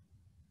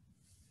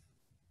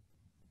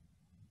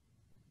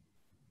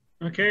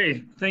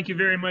 Okay, thank you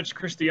very much,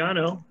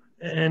 Cristiano.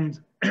 And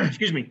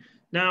excuse me,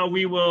 now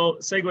we will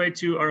segue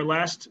to our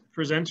last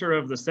presenter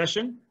of the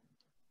session.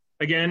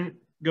 Again,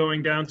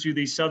 going down to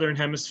the Southern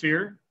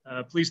Hemisphere,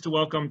 pleased to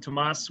welcome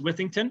Tomas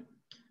Withington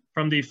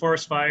from the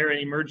Forest Fire and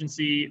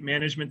Emergency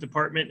Management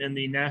Department in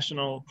the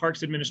National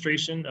Parks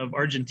Administration of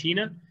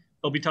Argentina.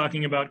 He'll be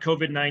talking about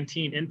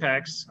COVID-19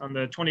 impacts on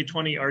the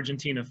 2020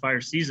 Argentina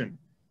fire season.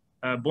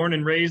 Born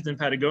and raised in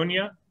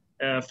Patagonia,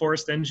 a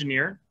forest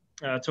engineer,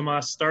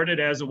 Tomas started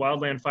as a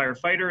wildland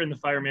firefighter in the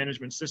fire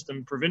management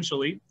system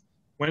provincially,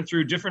 went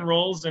through different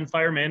roles in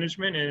fire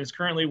management, and is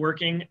currently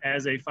working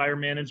as a fire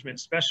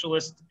management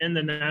specialist in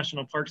the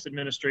National Parks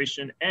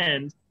Administration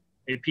and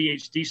a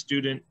PhD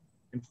student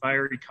in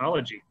fire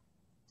ecology.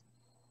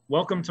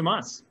 Welcome,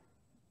 Tomas.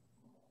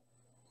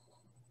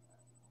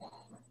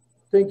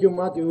 Thank you,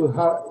 Matthew.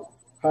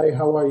 Hi,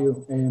 how are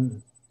you?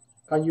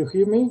 Can you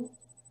hear me?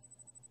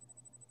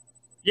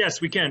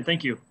 Yes, we can.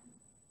 Thank you.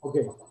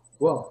 Okay,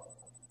 well,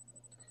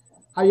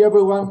 hi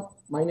everyone.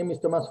 My name is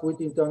Tomas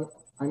Withington.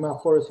 I'm a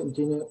forest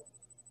engineer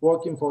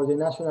working for the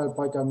National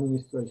Park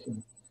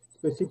Administration,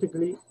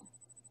 specifically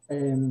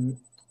in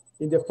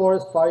the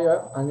Forest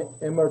Fire and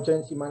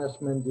Emergency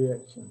Management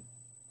Direction.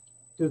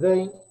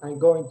 Today, I'm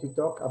going to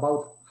talk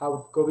about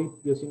how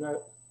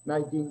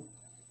COVID-19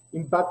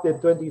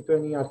 impacted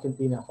 2020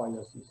 Argentina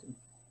fire season.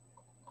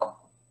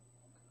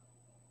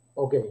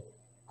 Okay.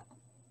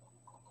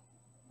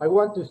 I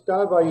want to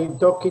start by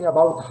talking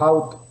about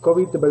how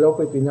COVID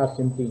developed in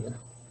Argentina.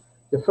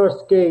 The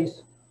first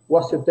case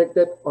was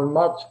detected on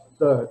March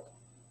 3rd,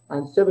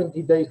 and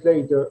 70 days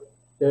later,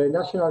 the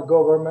national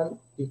government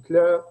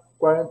declared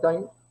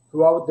quarantine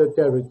throughout the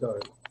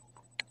territory.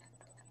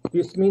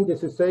 This means the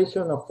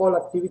cessation of all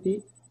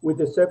activity with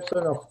the exception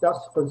of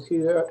tasks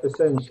considered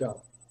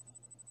essential,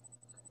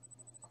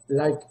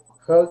 like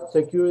health,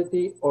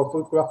 security, or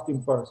food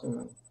crafting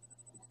personnel.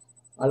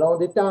 Along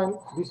the time,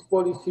 this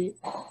policy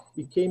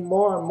became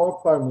more and more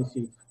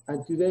permissive,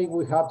 and today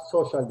we have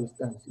social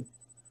distancing,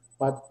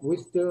 but we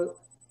still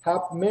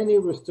have many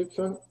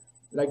restrictions,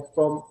 like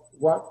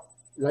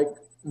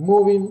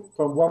moving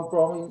from one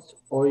province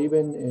or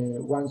even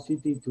one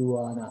city to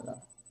another.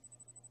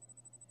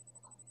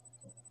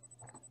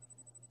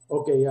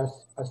 Okay,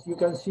 as you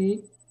can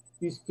see,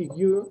 this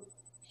figure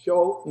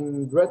shows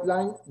in red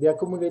line the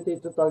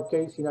accumulated total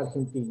case in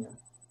Argentina,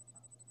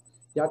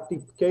 the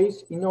active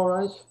case in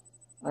orange,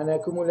 and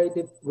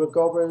accumulated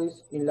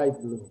recoveries in light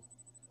blue.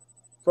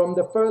 From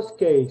the first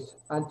case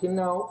until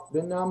now,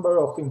 the number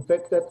of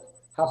infected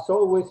has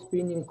always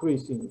been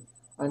increasing,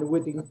 and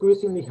with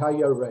increasingly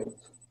higher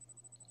rates.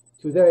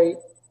 Today,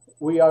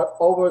 we are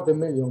over the 1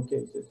 million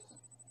cases.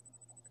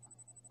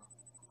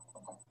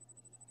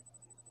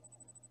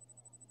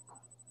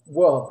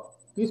 Well,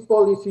 this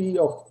policy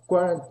of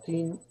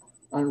quarantine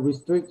and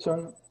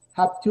restriction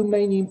have two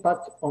main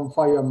impacts on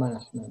fire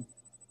management.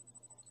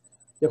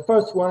 The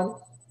first one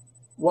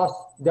was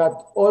that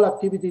all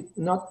activities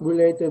not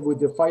related with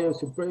the fire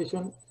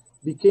suppression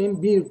became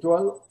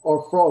virtual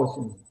or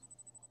frozen.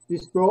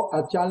 This brought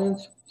a challenge,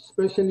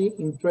 especially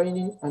in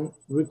training and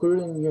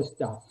recruiting new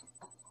staff.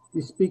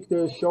 This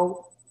picture shows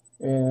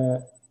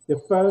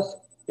the first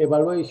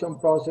evaluation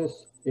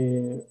process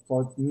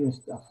for new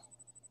staff.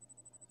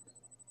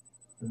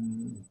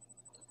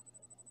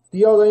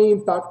 The other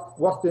impact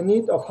was the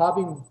need of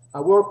having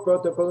a work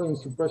protocol in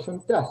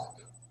suppression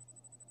tasks.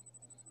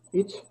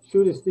 Each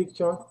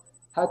jurisdiction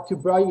had to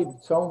write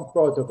its own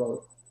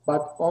protocol,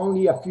 but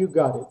only a few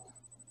got it.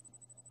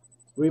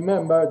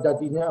 Remember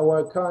that in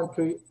our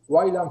country,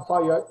 wildland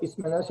fire is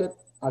managed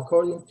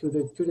according to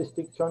the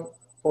jurisdiction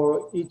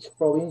for each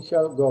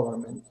provincial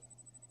government.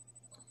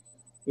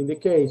 In the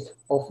case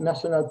of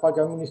National Park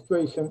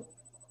Administration,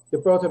 the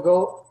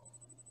protocol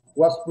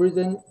was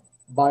written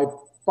by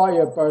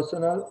fire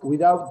personnel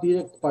without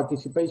direct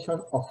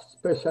participation of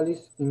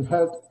specialists in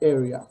health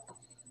area,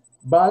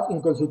 but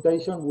in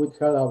consultation with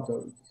health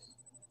authorities.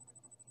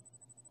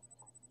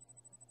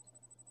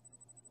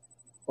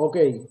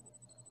 Okay,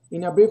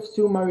 in a brief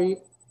summary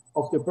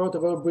of the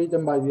protocol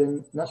written by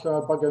the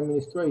National Park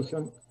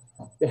Administration,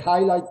 the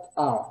highlights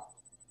are: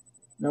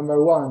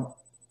 number one,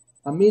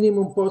 a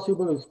minimum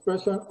possible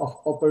expression of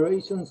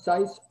operation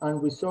size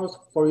and resource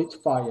for each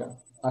fire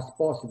as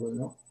possible.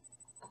 No?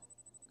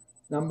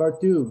 Number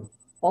 2,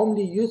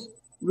 only use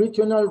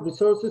regional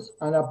resources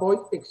and avoid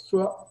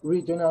extra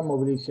regional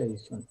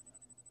mobilization.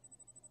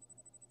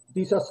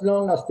 This as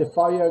long as the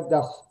fire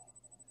does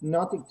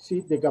not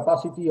exceed the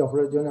capacity of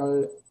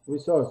regional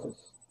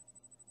resources.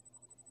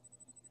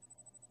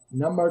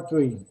 Number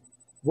 3,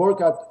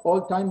 work at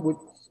all times with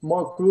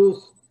small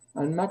crews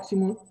and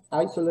maximum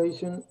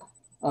isolation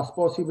as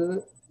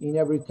possible in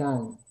every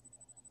time.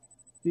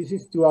 This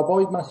is to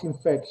avoid mass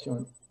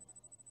infection.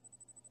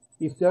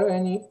 If there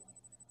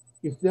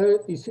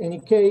is any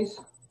case,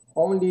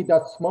 only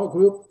that small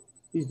group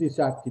is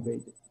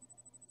deactivated.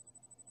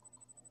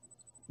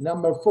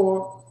 Number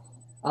 4,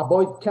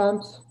 avoid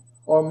camps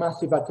or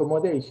massive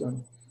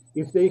accommodation.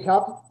 If they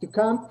have to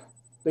camp,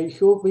 they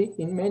should be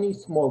in many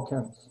small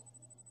camps.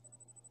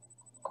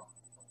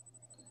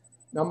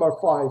 Number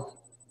 5,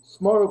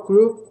 small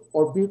group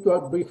or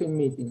virtual briefing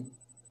meeting.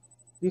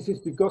 This is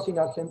because in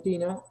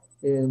Argentina,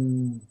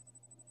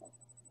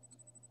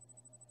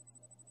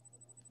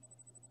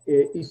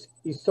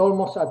 it's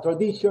almost a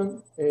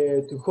tradition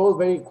to hold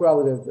very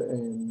crowded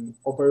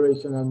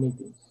operational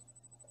meetings.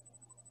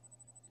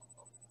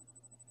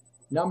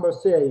 Number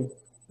 6,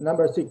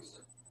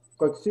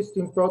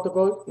 coexisting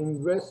protocol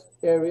in rest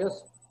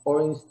areas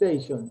or in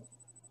stations.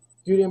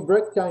 During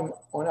break time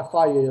on a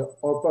fire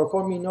or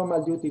performing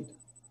normal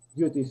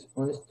duties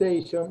on a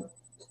station,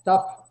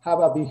 staff have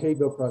a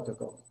behavior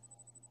protocol.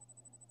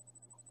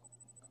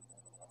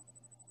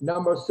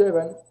 Number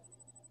 7,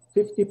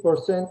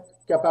 50%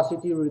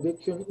 capacity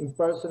reduction in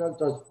personal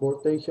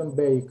transportation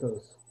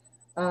vehicles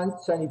and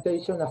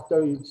sanitation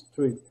after each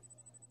trip.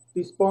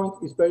 This point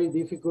is very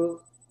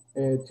difficult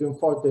to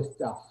enforce the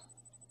staff.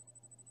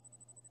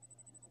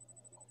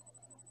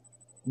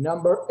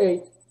 Number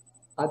 8,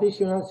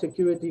 additional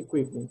security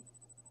equipment.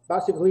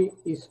 Basically,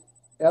 is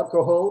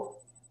alcohol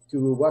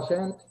to wash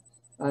hands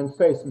and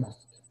face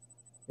mask.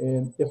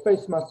 The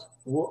face mask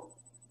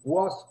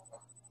was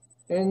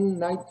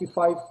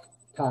N95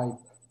 type,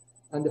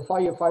 and the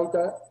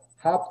firefighter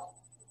have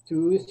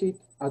to use it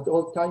at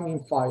all time in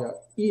fire,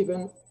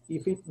 even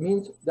if it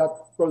means that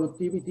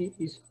productivity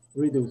is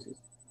reduced.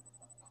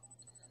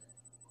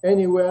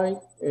 Anyway,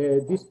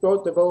 this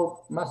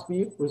protocol must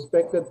be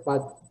respected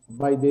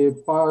by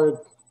the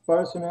park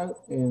personnel,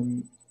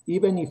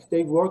 even if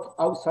they work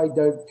outside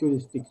their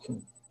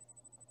jurisdiction.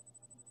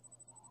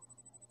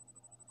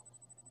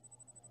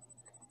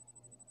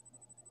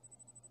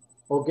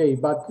 Okay,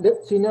 but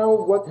let's see now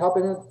what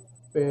happened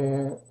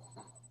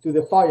to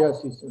the fire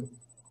season.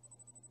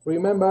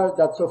 Remember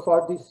that so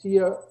far this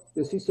year,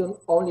 the season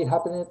only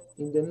happened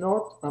in the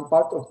north and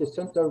part of the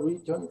central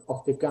region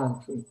of the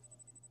country.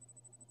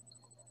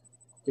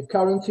 The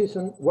current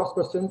season was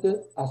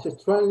presented as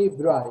extremely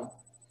dry.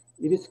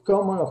 It is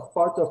common of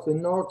part of the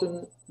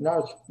Northern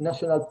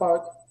National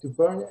Park to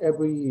burn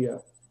every year,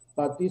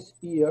 but this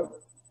year,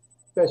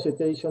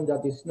 vegetation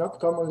that is not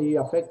commonly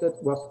affected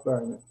was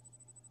burned.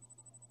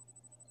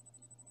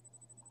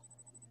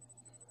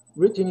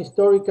 Reaching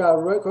historical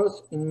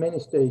records in many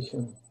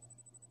stations.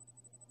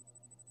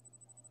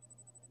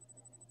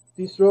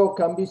 This row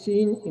can be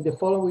seen in the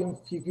following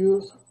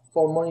figures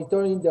for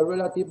monitoring the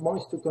relative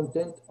moisture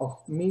content of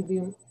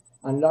medium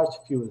and large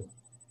fuel.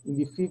 In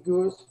the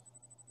figures,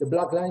 the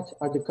black lines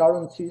are the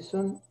current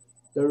season,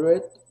 the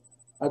red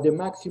are the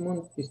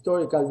maximum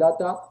historical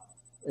data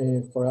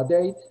for a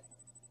date,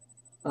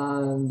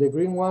 and the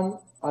green one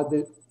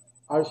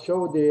are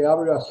show the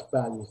average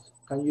values.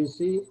 Can you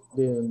see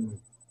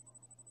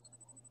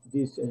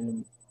this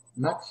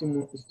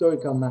maximum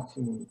historical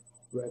maximum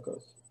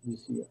records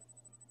this year?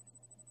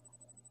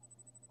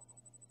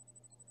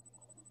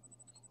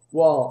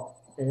 Well,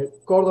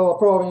 Córdoba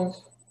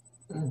province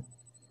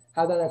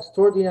had an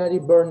extraordinary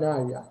burn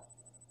area.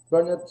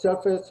 Burned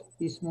surface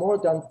is more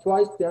than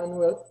twice the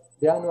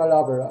annual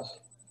average.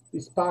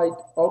 Despite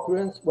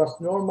occurrence was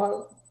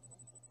normal,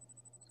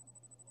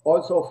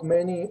 also of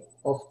many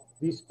of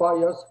these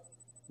fires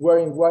were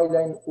in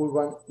wildland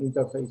urban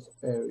interface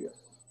areas.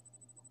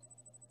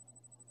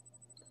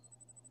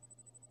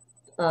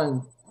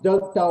 And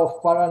Delta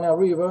of Paraná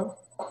River,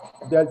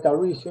 Delta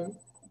region.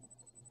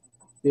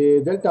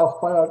 The Delta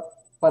of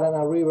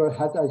Paraná River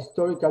had a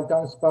historical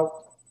transport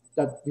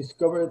that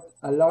discovered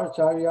a large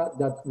area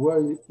that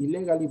were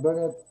illegally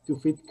burned to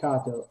feed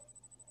cattle.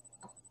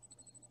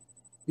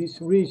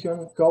 This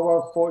region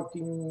covered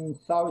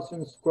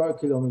 14,000 square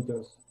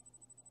kilometers.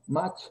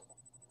 Much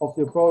of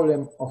the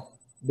problem of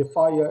the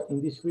fire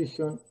in this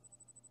region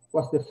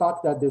was the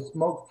fact that the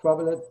smoke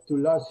traveled to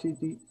large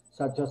cities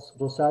such as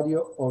Rosario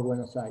or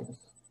Buenos Aires.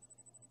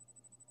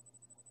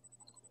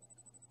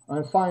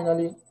 And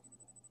finally,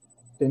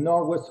 the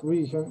Northwest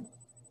region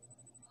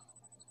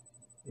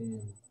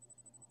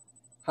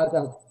had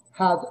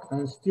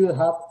and still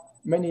have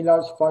many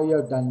large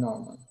fires than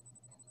normal.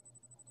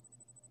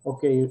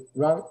 Okay,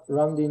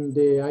 rounding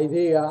the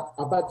idea,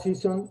 a bad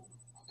season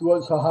to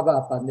also have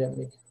a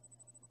pandemic.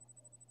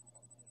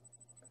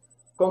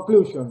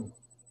 Conclusion.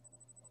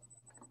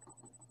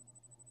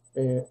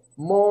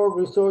 More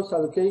resource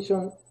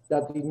allocation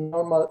than in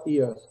normal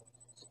years,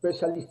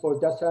 especially for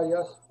those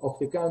areas of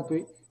the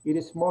country, it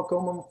is more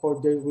common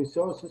for their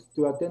resources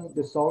to attend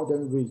the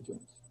southern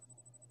regions.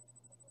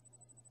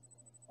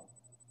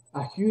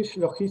 A huge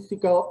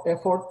logistical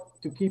effort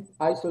to keep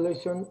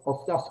isolation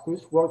of task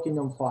crews working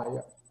on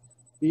fire.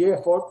 The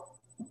effort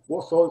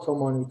was also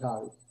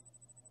monetary.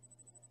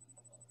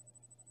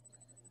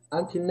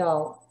 Until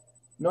now,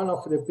 none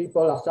of the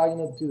people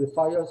assigned to the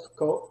fires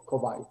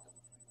survived.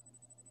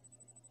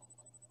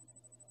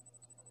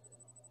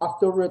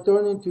 After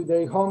returning to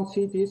their home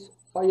cities,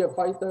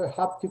 firefighters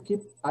have to keep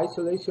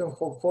isolation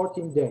for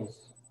 14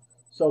 days,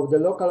 so the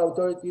local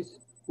authorities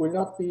will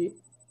not be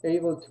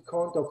able to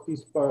contact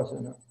this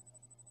personnel.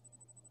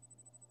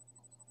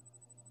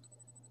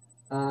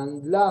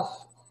 And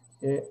last,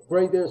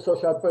 greater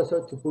social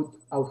pressure to put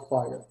out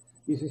fire.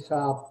 This is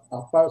a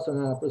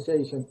personal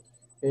appreciation.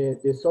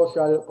 The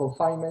social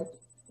confinement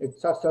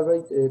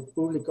exacerbates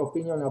public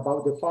opinion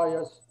about the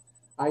fires,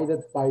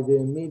 aided by the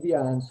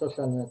media and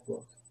social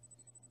networks.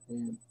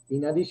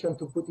 In addition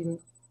to putting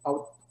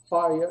out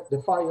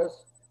the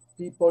fires,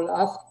 people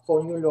ask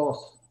for new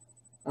laws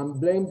and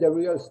blame the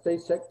real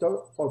estate sector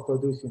for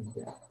producing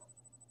them.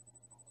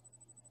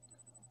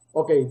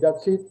 Okay,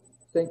 that's it.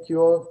 Thank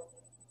you all.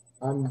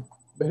 I'm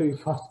very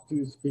fast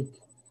to speak.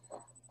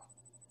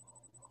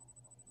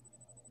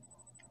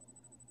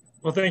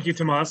 Well, thank you,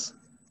 Tomas.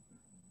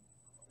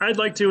 I'd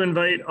like to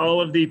invite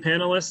all of the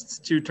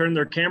panelists to turn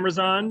their cameras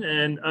on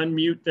and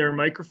unmute their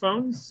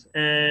microphones,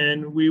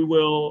 and we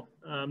will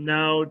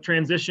now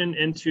transition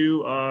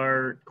into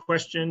our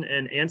question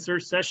and answer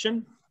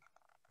session.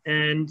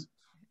 And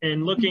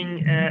in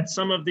looking at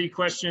some of the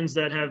questions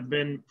that have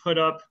been put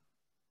up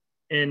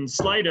in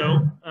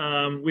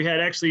Slido, we had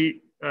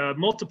actually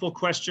multiple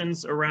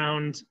questions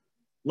around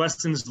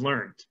lessons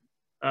learned.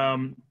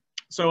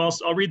 So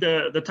I'll read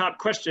the top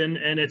question,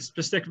 and it's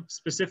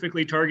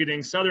specifically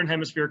targeting Southern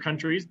Hemisphere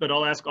countries, but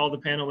I'll ask all the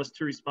panelists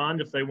to respond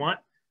if they want.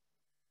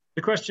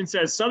 The question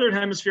says, Southern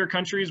Hemisphere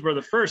countries were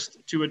the first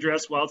to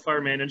address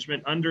wildfire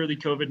management under the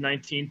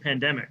COVID-19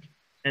 pandemic,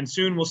 and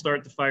soon we'll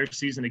start the fire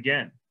season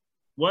again.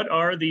 What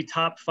are the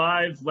top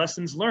 5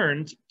 lessons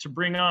learned to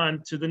bring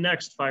on to the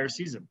next fire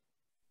season?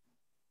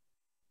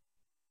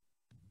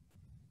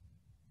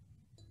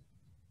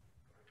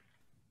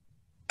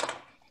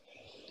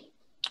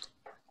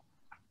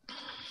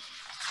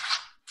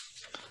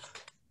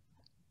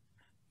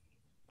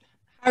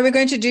 How are we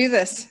going to do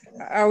this?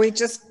 Are we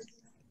just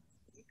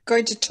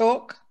going to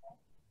talk?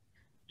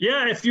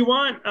 Yeah, if you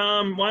want,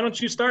 why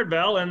don't you start,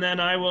 Val, and then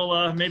I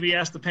will maybe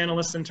ask the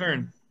panelists in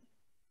turn.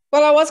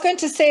 Well, I was going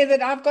to say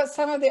that I've got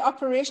some of the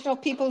operational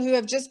people who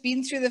have just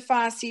been through the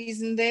fire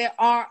season. They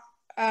are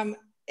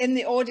in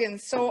the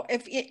audience. So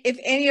if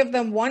any of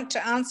them want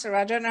to answer,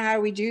 I don't know how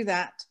we do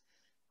that.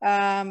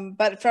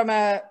 But from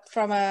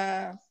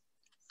a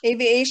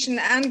aviation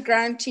and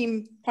ground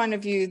team point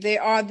of view, they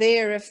are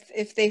there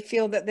if they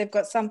feel that they've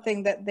got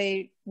something that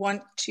they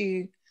want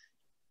to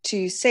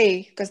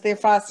say, because their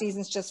fire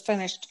season's just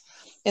finished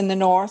in the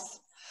north.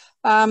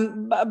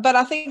 But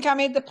I think I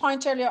made the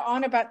point earlier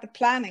on about the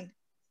planning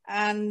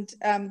and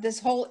this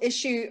whole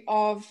issue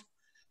of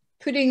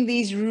putting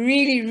these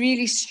really,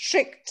 really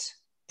strict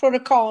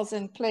protocols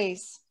in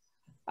place.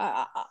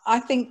 I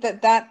think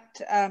that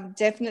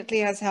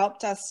definitely has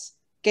helped us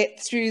get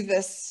through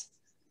this.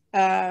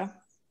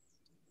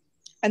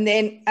 And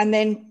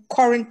then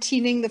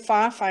quarantining the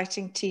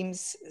firefighting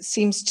teams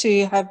seems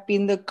to have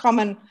been the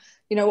common,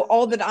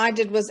 all that I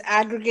did was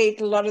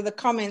aggregate a lot of the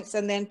comments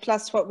and then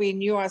plus what we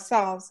knew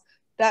ourselves.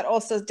 That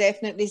also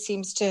definitely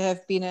seems to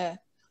have been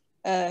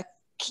a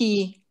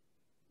key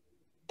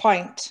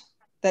point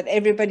that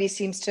everybody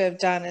seems to have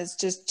done, is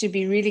just to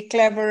be really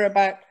clever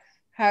about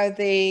how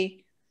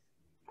they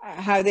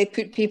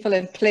put people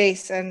in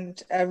place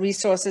and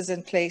resources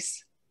in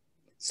place,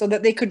 so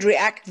that they could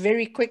react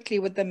very quickly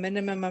with the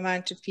minimum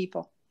amount of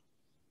people.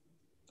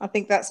 I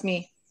think that's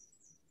me.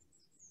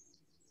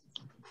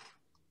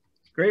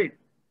 Great.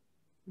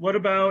 What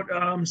about,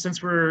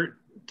 since we're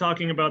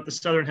talking about the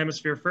Southern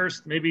Hemisphere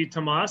first, maybe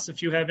Tomas,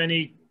 if you have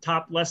any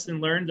top lesson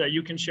learned that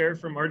you can share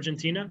from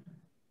Argentina?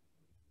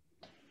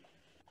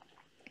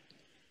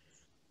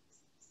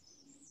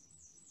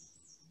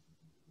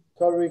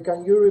 Sorry,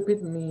 can you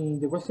repeat me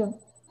the question?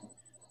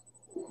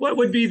 What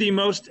would be the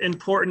most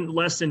important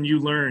lesson you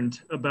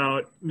learned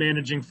about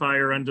managing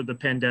fire under the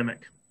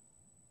pandemic?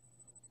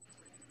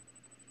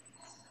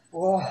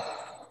 Well,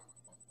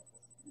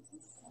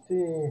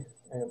 see,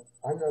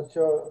 I'm not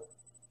sure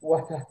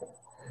what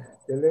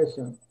the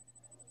lesson.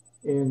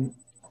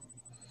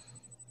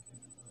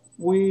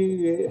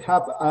 We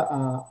have,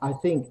 I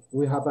think,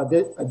 we have a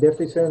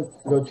deficient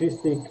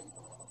logistic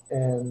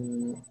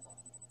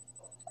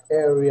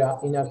area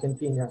in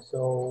Argentina,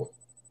 so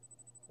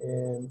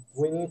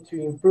we need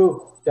to improve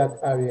that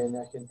area in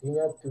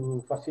Argentina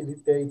to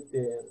facilitate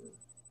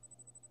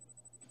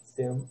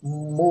the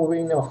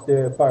moving of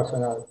the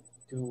personnel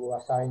to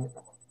assign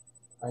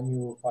a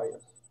new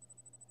fires.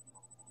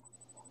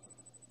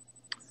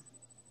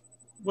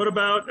 What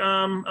about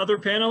other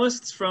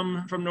panelists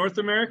from North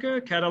America?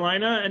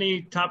 Catalina,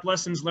 any top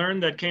lessons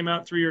learned that came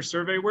out through your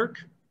survey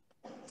work?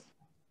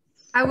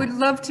 I would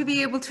love to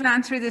be able to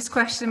answer this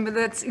question, but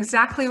that's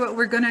exactly what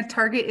we're going to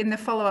target in the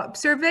follow-up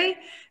survey.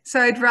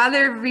 So I'd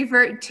rather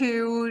revert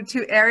to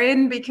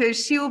Erin,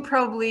 because she will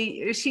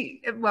probably,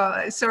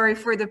 well, sorry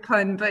for the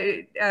pun, but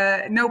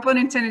no pun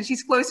intended,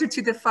 she's closer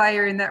to the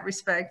fire in that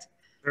respect.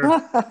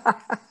 Sure.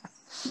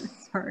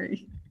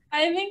 Sorry.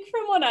 I think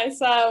from what I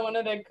saw, one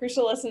of the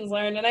crucial lessons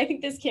learned, and I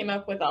think this came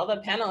up with all the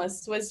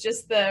panelists, was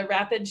just the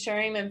rapid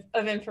sharing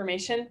of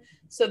information,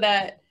 so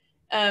that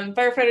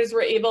firefighters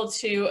were able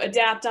to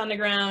adapt on the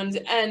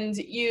ground and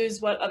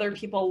use what other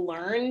people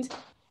learned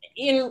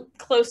in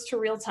close to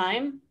real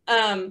time.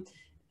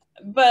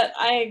 But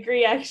I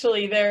agree,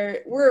 actually,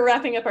 we're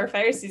wrapping up our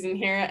fire season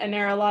here, and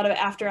there are a lot of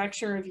after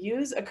action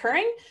reviews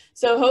occurring.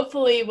 So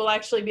hopefully we'll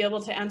actually be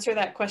able to answer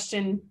that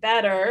question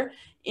better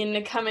in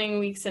the coming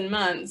weeks and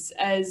months,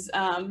 as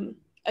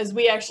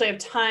we actually have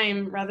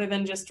time, rather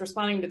than just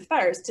responding to the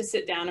fires, to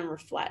sit down and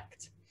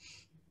reflect.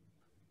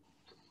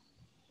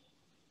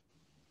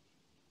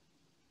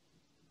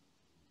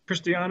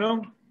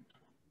 Cristiano?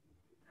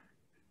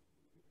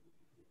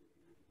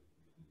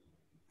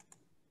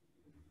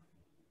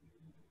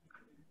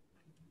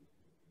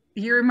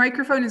 Your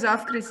microphone is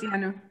off,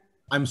 Cristiano.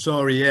 I'm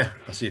sorry, yeah,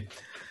 I see.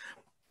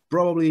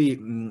 Probably,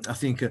 I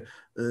think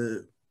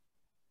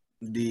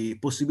the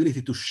possibility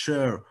to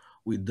share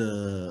with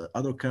the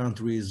other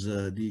countries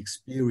the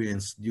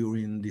experience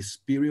during this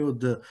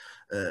period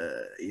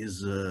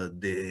is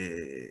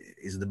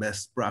the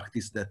best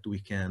practice that we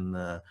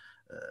can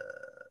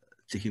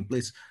take in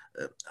place.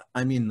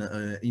 I mean,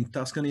 in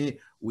Tuscany,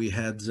 we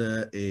had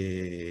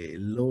a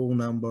low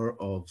number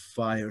of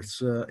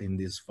fires in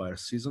this fire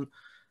season,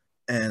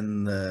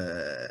 and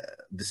the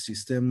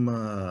system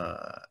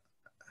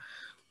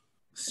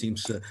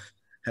seems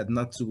had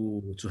not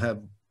to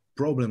have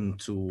problem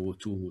to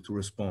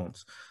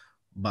respond,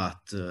 but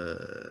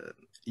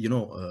you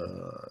know,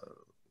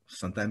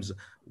 sometimes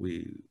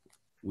we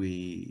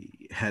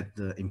had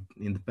in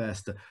the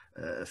past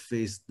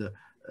faced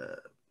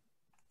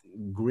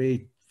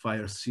great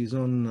fire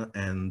season,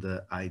 and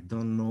I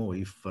don't know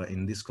if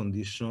in this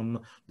condition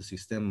the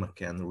system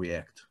can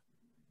react.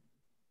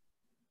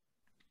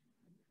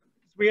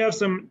 We have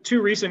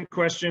two recent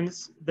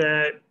questions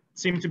that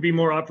seem to be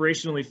more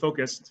operationally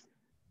focused.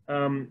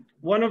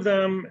 One of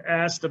them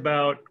asked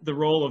about the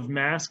role of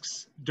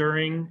masks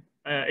during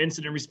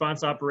incident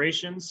response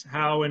operations,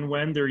 how and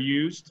when they're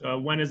used,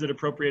 when is it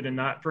appropriate and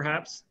not,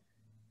 perhaps.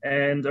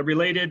 And a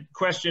related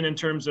question in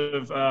terms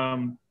of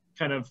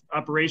kind of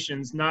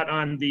operations, not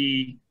on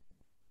the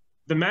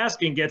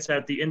masking gets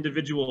at the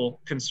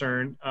individual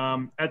concern.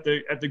 At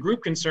the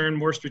group concern,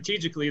 more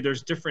strategically,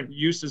 there's different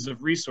uses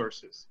of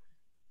resources.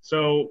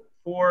 So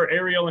for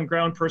aerial and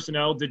ground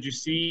personnel, did you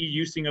see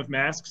using of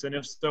masks, and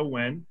if so,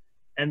 when?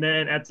 And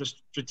then at the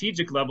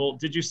strategic level,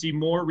 did you see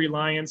more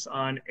reliance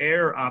on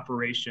air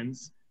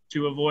operations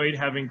to avoid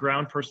having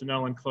ground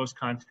personnel in close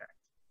contact?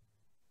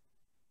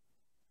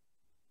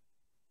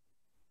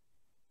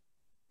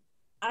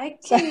 I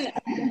can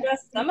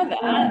address some of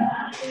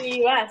that in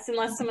the US,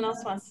 unless someone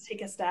else wants to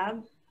take a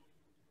stab.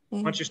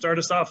 Why don't you start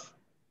us off?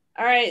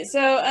 All right,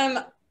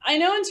 so I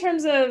know in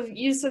terms of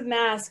use of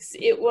masks,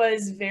 it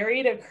was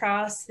varied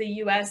across the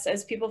US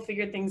as people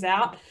figured things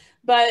out.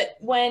 But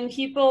when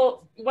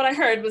what I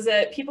heard was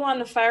that people on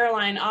the fire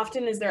line,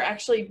 often as they're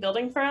actually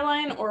building fire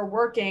line or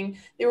working,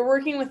 they were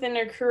working within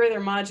their crew or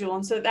their module.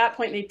 And so at that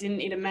point, they didn't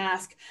need a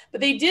mask. But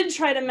they did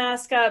try to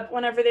mask up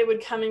whenever they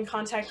would come in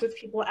contact with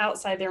people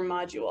outside their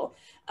module.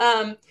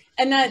 And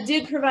that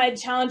did provide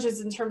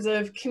challenges in terms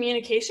of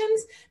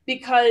communications,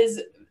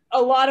 because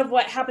a lot of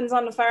what happens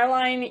on the fire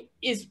line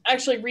is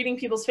actually reading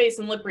people's face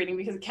and lip reading,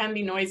 because it can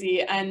be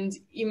noisy and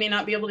you may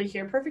not be able to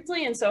hear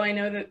perfectly. And so I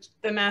know that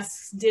the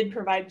masks did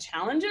provide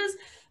challenges,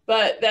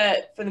 but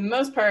that for the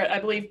most part, I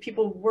believe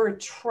people were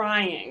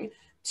trying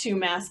to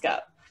mask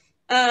up.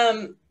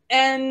 And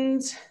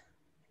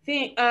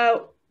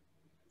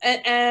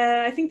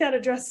I think that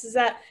addresses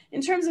that.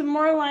 In terms of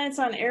more reliance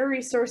on air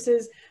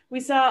resources, we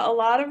saw a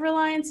lot of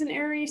reliance in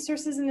air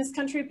resources in this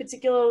country,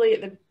 particularly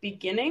at the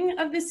beginning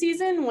of the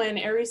season when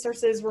air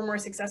resources were more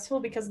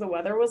successful because the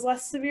weather was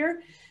less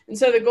severe. And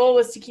so the goal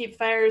was to keep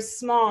fires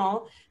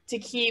small, to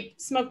keep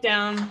smoke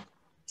down,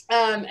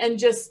 and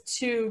just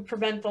to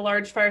prevent the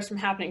large fires from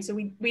happening. So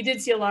we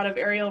did see a lot of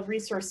aerial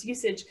resource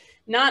usage,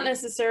 not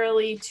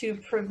necessarily to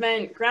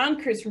prevent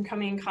ground crews from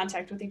coming in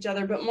contact with each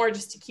other, but more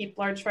just to keep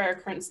large fire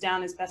currents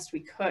down as best we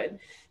could.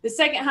 The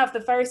second half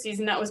of the fire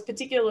season, that was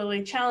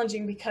particularly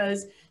challenging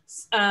because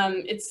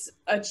it's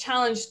a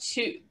challenge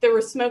there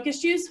were smoke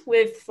issues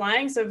with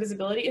flying, so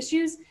visibility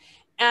issues,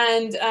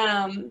 and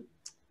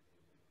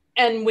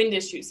wind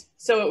issues.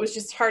 So it was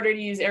just harder to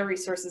use air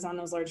resources on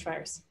those large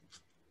fires.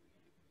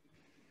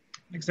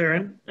 Thanks,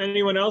 Erin.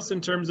 Anyone else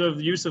in terms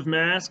of use of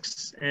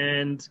masks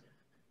and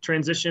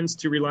transitions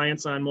to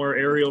reliance on more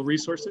aerial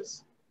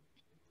resources?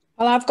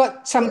 Well, I've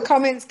got some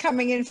comments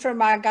coming in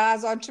from our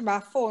guys onto my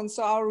phone,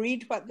 so I'll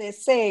read what they're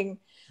saying.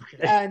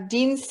 Okay.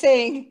 Dean's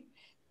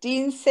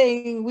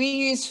saying we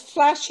use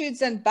flash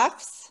hoods and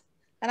buffs.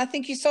 And I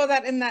think you saw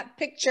that in that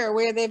picture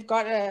where they've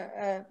got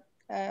a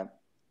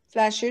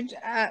flash hood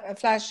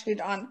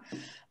on.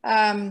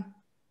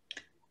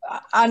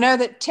 I know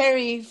that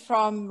Terry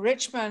from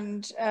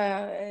Richmond,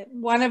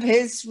 one of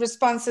his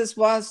responses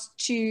was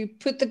to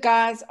put the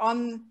guys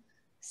on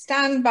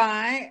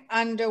standby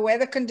under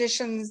weather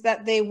conditions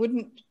that they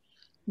wouldn't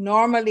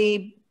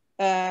normally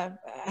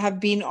have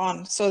been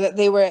on, so that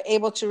they were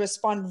able to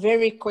respond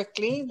very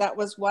quickly. That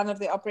was one of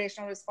the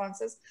operational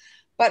responses.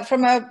 But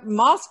from a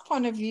mask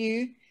point of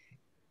view,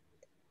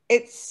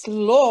 it's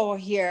law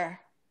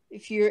here.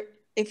 If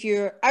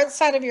you're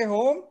outside of your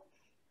home,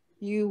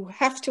 you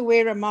have to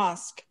wear a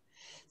mask.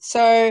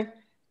 So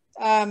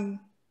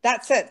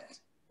that's it.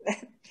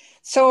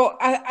 So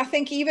I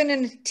think even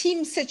in a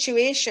team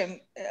situation,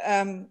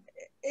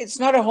 it's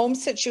not a home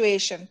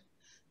situation.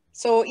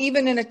 So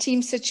even in a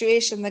team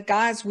situation, the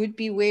guys would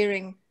be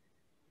wearing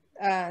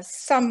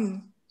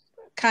some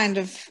kind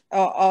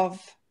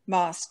of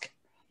mask,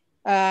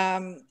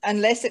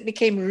 unless it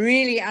became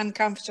really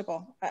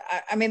uncomfortable.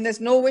 I mean, there's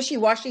no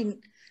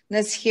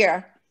wishy-washiness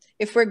here.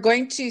 If we're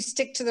going to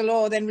stick to the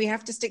law, then we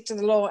have to stick to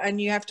the law, and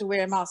you have to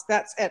wear a mask.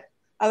 That's it.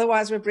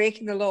 Otherwise, we're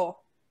breaking the law.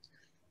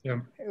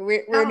 Yeah.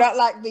 We're not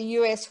like the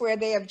US where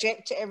they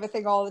object to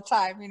everything all the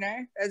time, you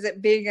know, as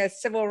it being a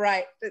civil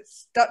right.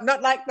 It's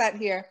not like that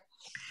here.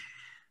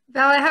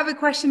 Val, I have a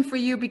question for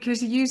you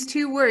because you used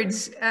two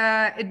words.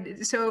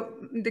 So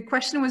the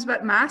question was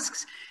about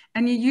masks,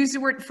 and you used the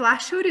word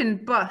flash hood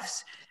and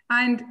buffs.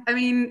 And I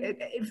mean,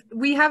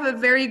 we have a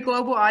very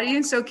global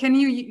audience. So can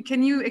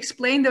you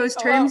explain those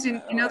terms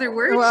in other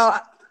words? Well,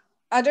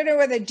 I don't know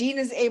whether Dean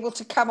is able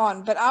to come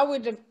on, but I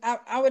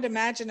would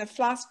imagine a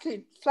flash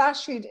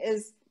hood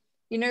is,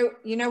 you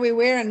know, we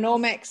wear a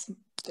Nomex.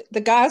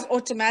 The guys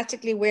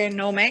automatically wear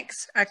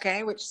Nomex,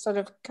 okay, which sort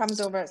of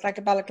comes over. It's like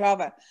a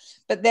balaclava,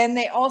 but then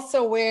they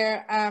also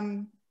wear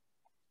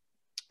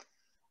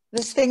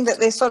this thing that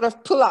they sort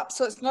of pull up.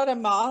 So it's not a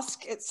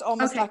mask. It's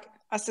almost like,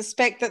 I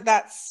suspect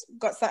that's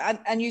got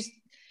that. And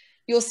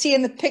you'll see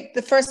in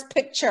the first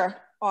picture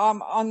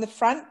on the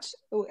front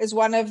is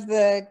one of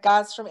the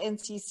guys from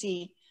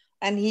NCC,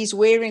 and he's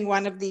wearing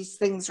one of these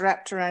things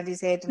wrapped around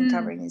his head and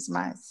covering his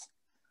mouth.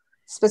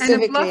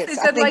 Specifically, and a bluff, is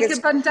it like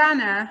a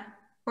bandana?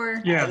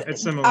 Or yeah,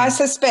 it's similar. I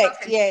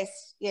suspect,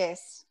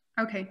 yes.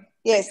 Okay.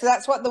 Yes, so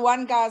that's what the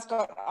one guy's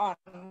got on.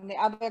 The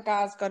other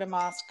guy's got a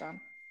mask on.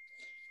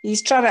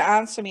 He's trying to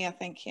answer me, I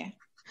think, here.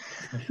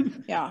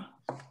 Yeah.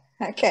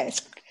 Okay.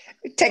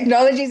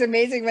 Technology is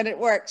amazing when it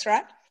works,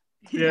 right?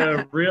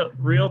 Yeah,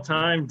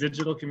 real-time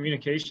digital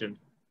communication.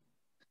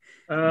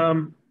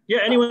 Yeah,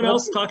 anyone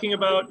else talking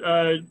about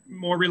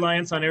more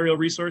reliance on aerial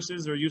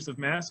resources or use of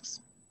masks?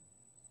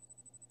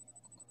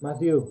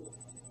 Matthew.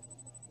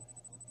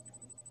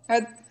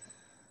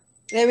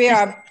 There we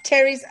are.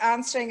 Terry's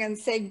answering and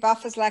saying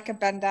buff is like a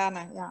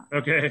bandana. Yeah.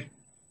 Okay.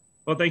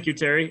 Well, thank you,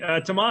 Terry.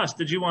 Tomas,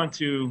 did you want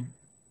to?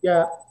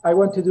 Yeah, I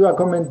want to do a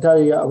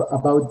commentary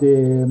about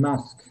the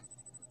mask.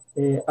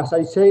 As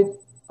I said,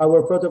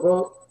 our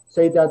protocol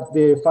say that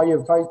the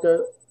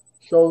firefighter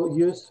should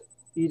use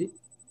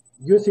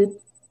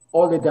it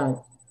all the time,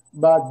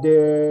 but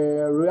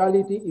the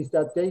reality is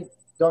that they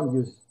don't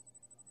use.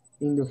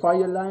 In the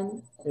fire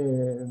line,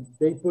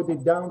 they put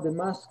it down, the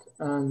mask,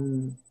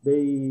 and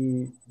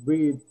they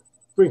breathe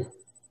free.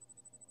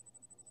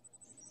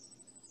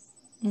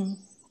 And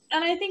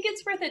I think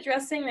it's worth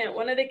addressing that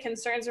one of the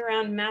concerns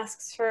around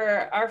masks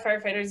for our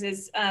firefighters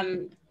is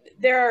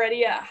they're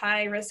already at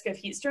high risk of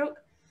heat stroke.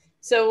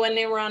 So when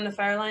they were on the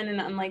fire line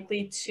and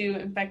unlikely to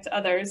infect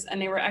others,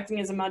 and they were acting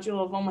as a module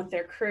of one with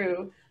their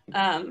crew,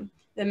 the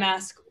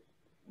mask,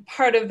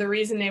 part of the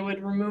reason they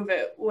would remove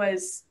it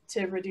was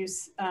to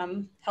reduce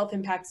health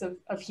impacts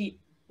of heat,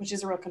 which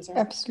is a real concern.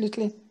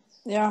 Absolutely,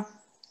 yeah.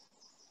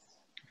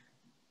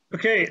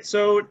 Okay,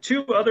 so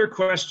two other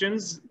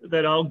questions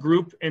that I'll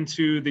group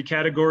into the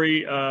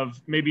category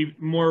of maybe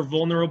more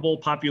vulnerable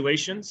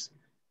populations.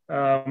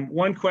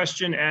 One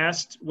question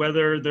asked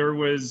whether there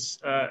was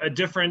a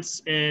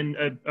difference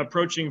in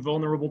approaching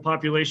vulnerable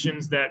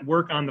populations that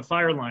work on the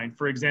fire line.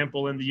 For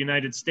example, in the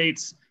United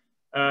States,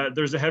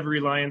 there's a heavy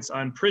reliance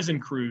on prison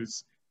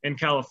crews in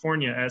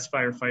California as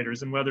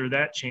firefighters, and whether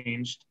that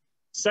changed.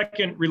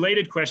 Second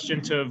related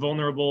question to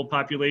vulnerable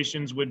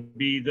populations would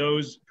be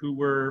those who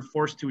were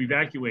forced to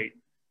evacuate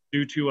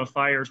due to a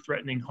fire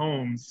threatening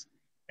homes,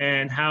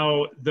 and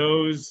how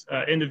those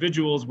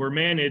individuals were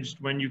managed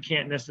when you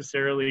can't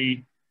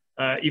necessarily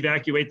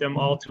evacuate them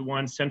all to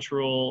one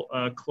central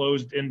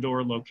closed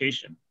indoor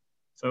location.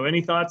 So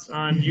any thoughts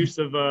on use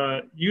of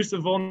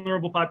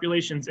vulnerable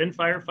populations in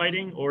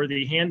firefighting, or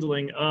the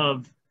handling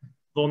of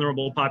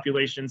vulnerable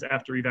populations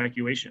after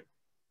evacuation?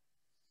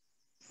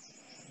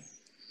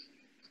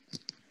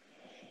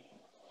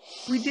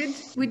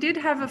 We did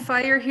have a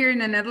fire here in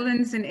the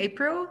Netherlands in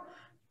April.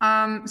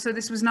 So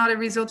this was not a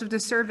result of the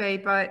survey,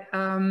 but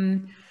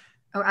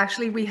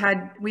actually we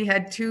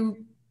had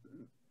two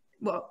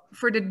well,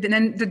 for the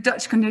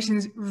Dutch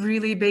conditions,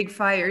 really big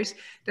fires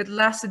that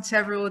lasted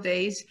several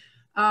days.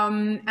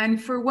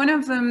 And for one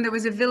of them, there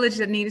was a village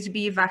that needed to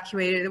be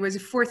evacuated. There was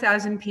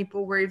 4,000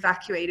 people were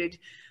evacuated.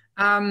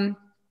 And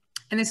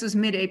this was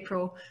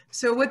mid-April.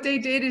 So what they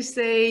did is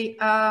they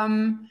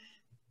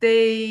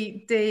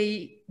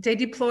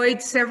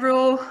deployed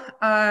several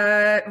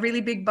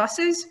really big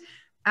buses,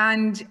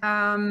 and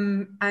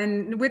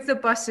with the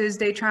buses,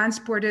 they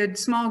transported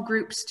small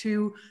groups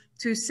to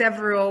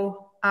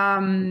several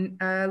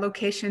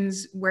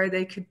locations where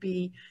they could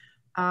be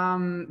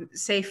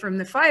safe from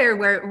the fire,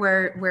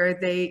 where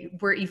they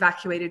were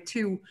evacuated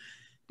to.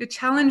 The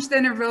challenge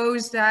then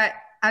arose that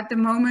at the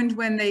moment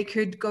when they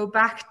could go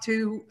back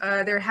to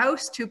their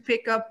house to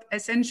pick up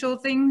essential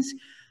things,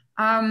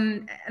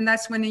 and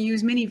that's when they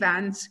use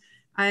minivans,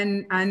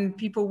 and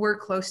people were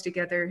close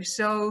together.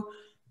 So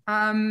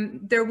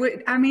there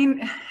would, I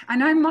mean,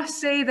 and I must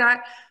say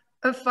that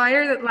a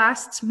fire that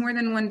lasts more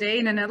than one day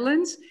in the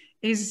Netherlands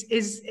is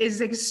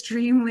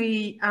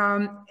extremely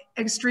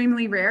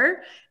extremely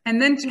rare,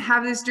 and then to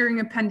have this during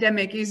a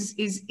pandemic is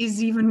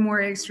even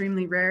more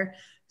extremely rare.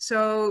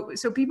 So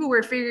people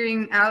were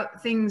figuring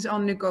out things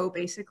on the go,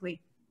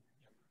 basically.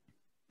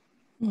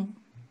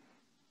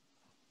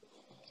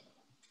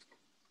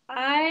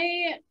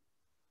 I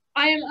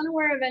am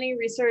unaware of any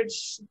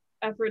research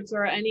efforts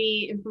or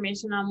any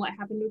information on what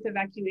happened with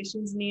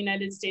evacuations in the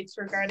United States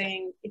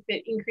regarding if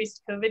it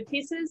increased COVID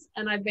cases,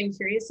 and I've been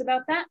curious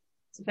about that.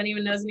 So if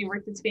anyone knows any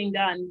work that's being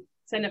done,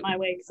 send it my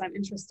way because I'm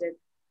interested.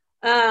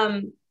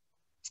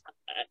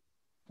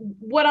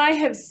 What I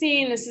have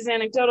seen, this is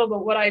anecdotal,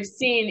 but what I've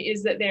seen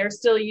is that they are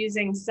still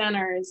using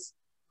centers,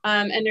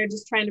 and they're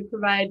just trying to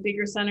provide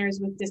bigger centers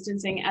with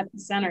distancing at the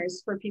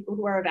centers for people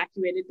who are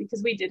evacuated,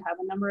 because we did have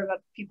a number of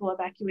people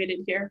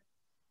evacuated here.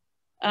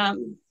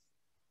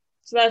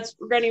 So that's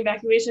regarding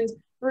evacuations.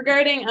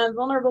 Regarding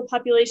vulnerable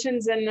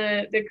populations and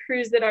the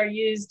crews that are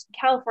used,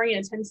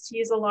 California tends to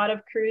use a lot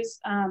of crews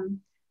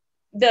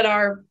that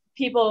are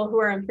people who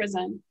are in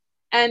prison.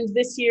 And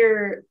this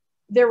year,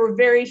 there were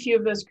very few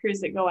of those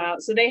crews that go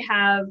out. So they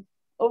have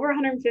over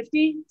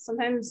 150,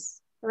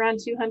 sometimes around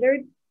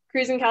 200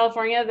 crews in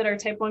California that are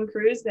type 1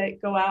 crews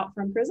that go out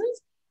from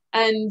prisons.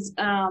 And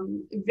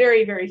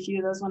very, very few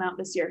of those went out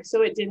this year.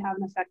 So it did have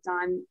an effect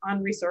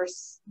on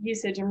resource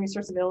usage and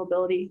resource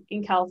availability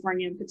in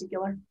California in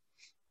particular.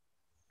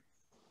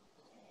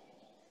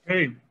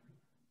 Hey,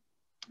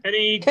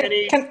 any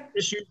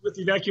issues with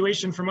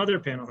evacuation from other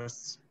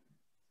panelists?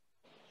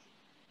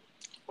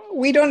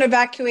 We don't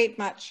evacuate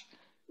much,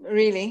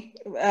 really.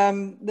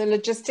 The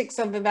logistics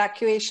of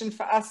evacuation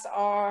for us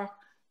are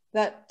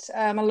that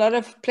a lot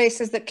of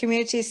places that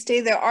communities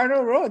stay, there are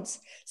no roads.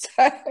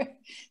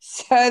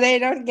 So they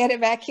don't get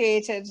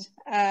evacuated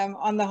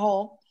on the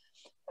whole.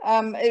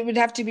 It would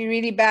have to be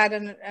really bad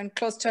and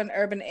close to an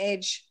urban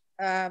edge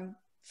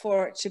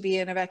for it to be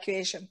an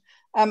evacuation.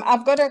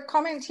 I've got a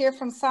comment here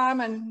from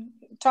Simon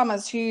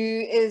Thomas, who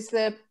is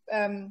the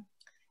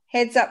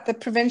heads up the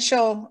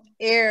provincial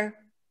air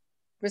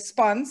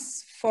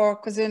response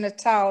for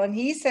KwaZulu-Natal, and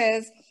he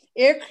says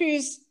air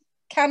crews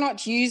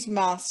cannot use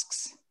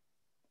masks.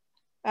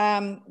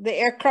 The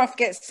aircraft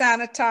gets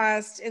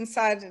sanitized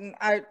inside and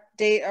out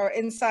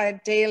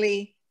inside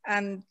daily,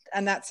 and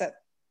that's it.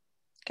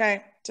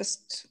 Okay,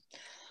 just.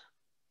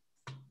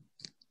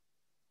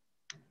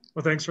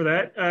 Well, thanks for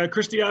that.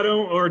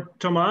 Cristiano or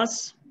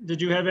Tomas, did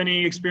you have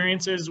any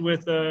experiences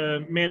with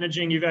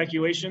managing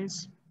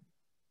evacuations?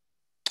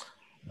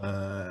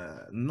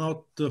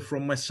 Not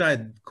from my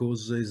side,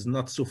 because it's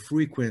not so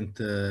frequent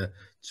to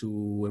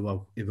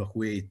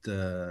evacuate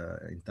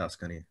in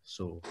Tuscany.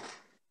 So.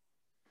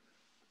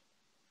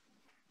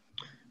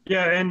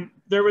 Yeah, and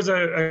there was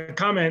a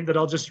comment that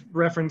I'll just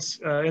reference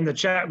in the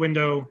chat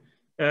window,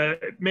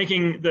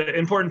 making the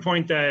important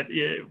point that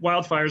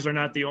wildfires are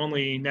not the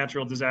only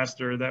natural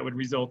disaster that would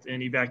result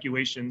in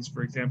evacuations.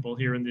 For example,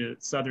 here in the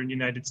southern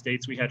United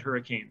States, we had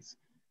hurricanes.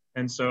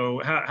 And so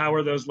how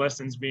are those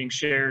lessons being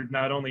shared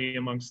not only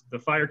amongst the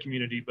fire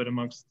community, but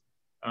amongst,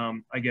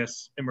 I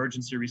guess,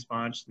 emergency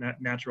response,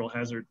 natural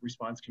hazard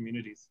response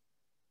communities?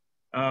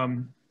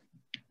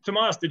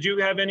 Tomas, did you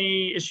have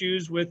any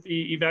issues with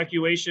the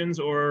evacuations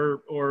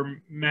or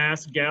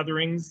mass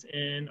gatherings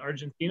in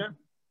Argentina?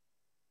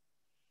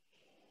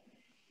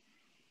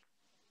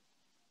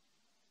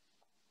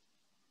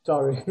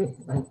 Sorry.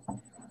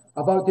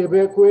 About the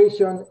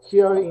evacuation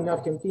here in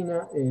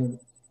Argentina,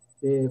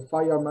 the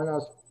fire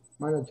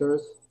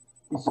managers,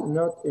 it's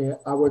not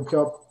our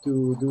job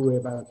to do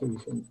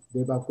evacuation.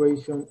 The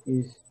evacuation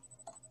is,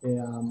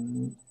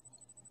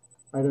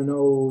 I don't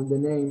know the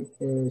name,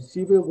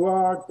 civil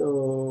guard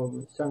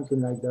or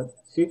something like that.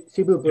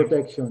 Civil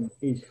protection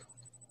issue.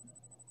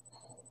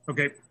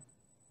 Okay.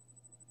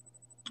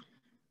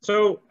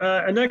 So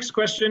a next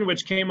question,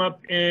 which came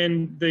up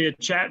in the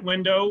chat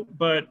window,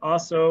 but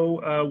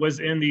also was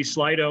in the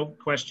Slido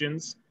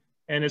questions,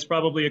 and it's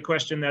probably a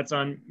question that's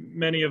on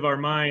many of our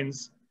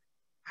minds.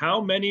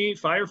 How many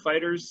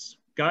firefighters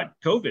got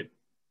COVID?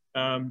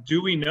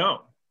 Do we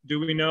know? Do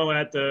we know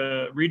at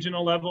the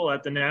regional level,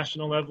 at the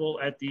national level,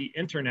 at the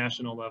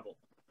international level?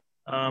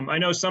 I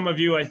know some of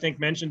you, I think,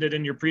 mentioned it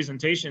in your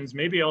presentations.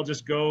 Maybe I'll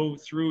just go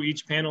through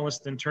each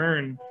panelist in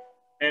turn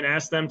and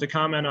ask them to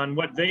comment on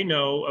what they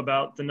know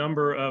about the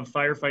number of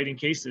firefighting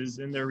cases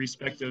in their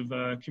respective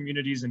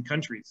communities and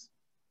countries.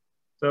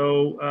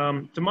 So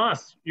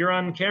Tomas, you're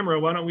on camera.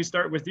 Why don't we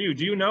start with you?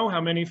 Do you know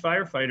how many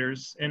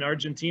firefighters in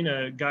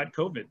Argentina got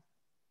COVID?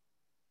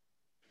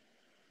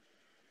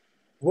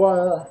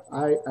 Well,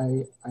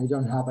 I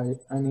don't have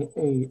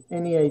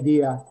any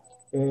idea.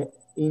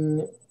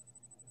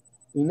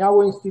 In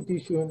our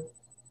institution,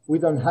 we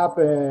don't have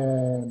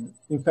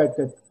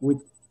infected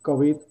with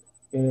COVID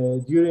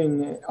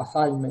during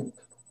assignment,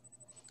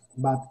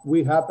 but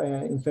we have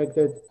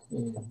infected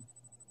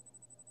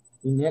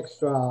in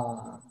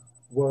extra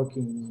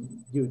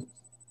working duties.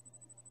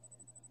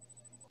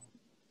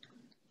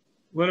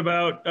 What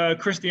about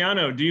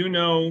Cristiano? Do you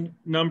know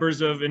numbers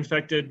of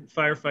infected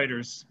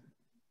firefighters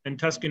in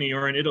Tuscany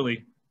or in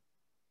Italy?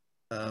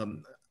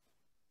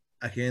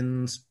 I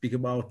can speak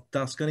about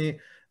Tuscany.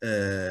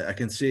 I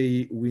can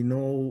say we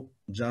know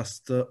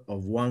just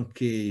of one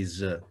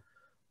case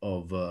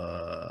of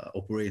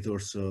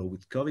operators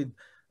with COVID,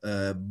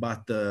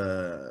 but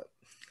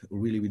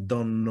really we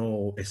don't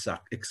know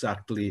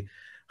exactly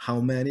how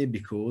many,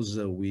 because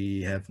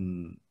we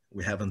haven't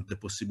the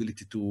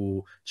possibility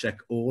to check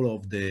all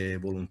of the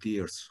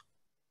volunteers.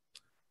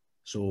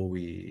 So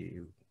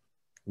we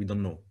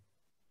don't know.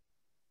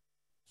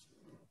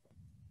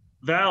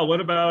 Val, what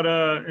about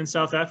in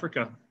South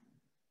Africa?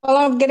 Well,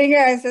 I'm getting,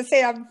 as I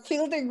say, I'm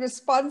fielding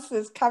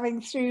responses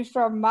coming through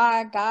from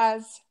my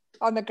guys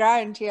on the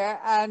ground here.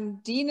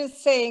 And Dean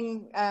is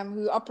saying,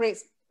 who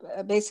operates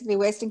basically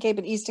Western Cape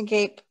and Eastern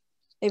Cape,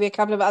 maybe a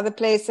couple of other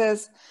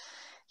places.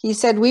 He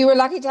said, we were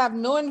lucky to have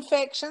no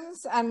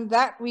infections, and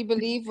that we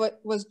believe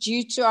was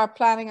due to our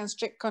planning and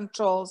strict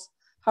controls.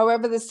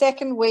 However, the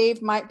second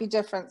wave might be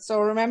different.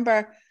 So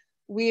remember,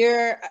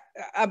 we're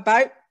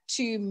about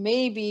to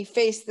maybe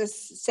face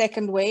this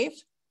second wave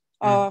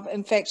of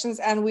infections,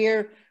 and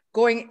we're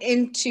going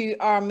into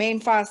our main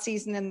fire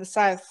season in the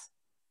south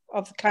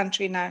of the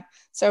country now.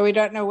 So we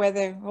don't know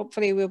whether,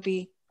 hopefully we'll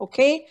be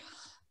okay.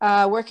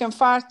 Working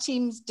fire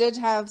teams did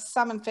have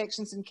some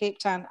infections in Cape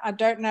Town. I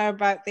don't know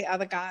about the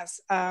other guys,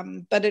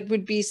 but it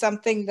would be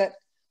something that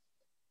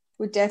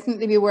would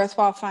definitely be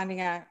worthwhile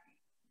finding out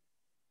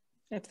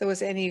if there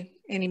was any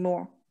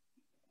more.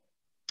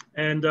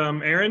 And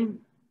Aaron,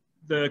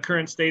 the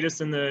current status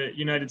in the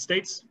United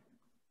States?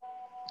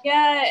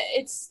 Yeah,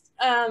 it's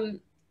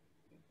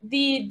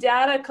the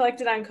data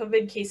collected on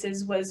COVID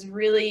cases was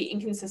really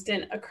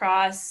inconsistent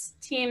across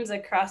teams,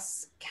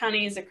 across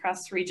counties,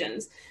 across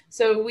regions.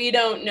 So we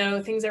don't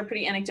know, things are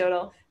pretty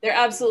anecdotal. There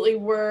absolutely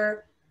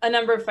were a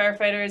number of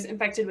firefighters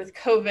infected with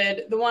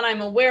COVID. The one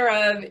I'm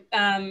aware of,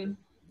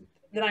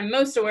 that I'm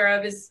most aware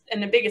of is,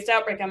 and the biggest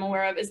outbreak I'm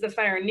aware of, is the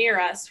fire near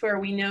us, where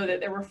we know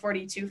that there were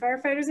 42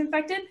 firefighters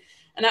infected,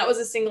 and that was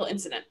a single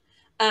incident.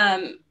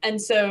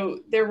 And so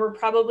there were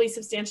probably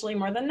substantially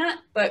more than that,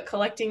 but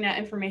collecting that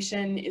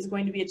information is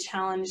going to be a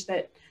challenge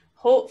that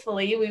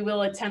hopefully we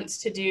will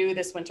attempt to do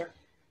this winter.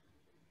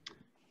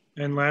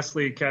 And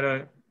lastly,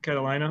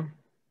 Catalina.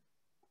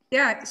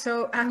 Yeah,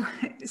 so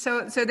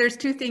there's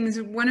two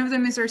things. One of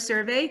them is our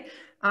survey.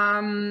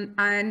 And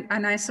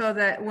I saw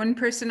that one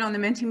person on the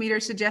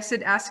Mentimeter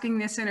suggested asking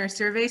this in our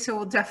survey, so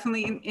we'll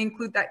definitely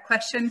include that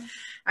question.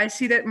 I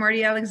see that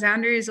Marty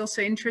Alexander is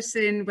also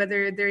interested in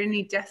whether there are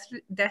any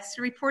deaths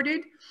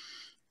reported.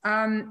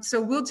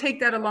 So we'll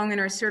take that along in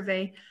our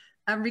survey.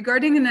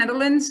 Regarding the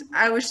Netherlands,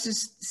 I was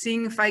just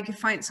seeing if I could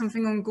find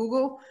something on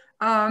Google.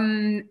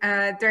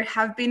 There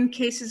have been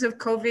cases of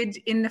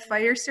COVID in the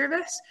fire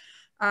service.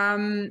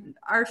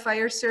 Our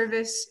fire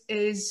service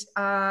is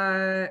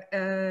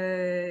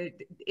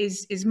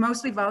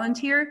mostly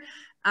volunteer,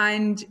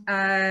 and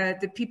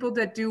the people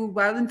that do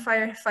wildland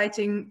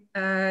firefighting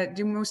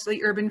do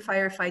mostly urban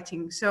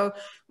firefighting. So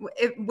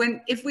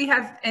if we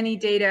have any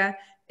data,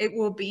 it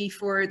will be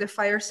for the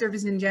fire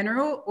service in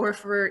general, or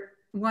for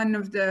one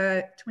of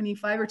the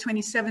 25 or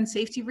 27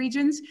 safety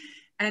regions,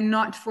 and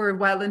not for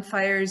wildland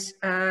fires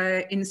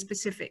in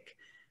specific.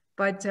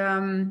 But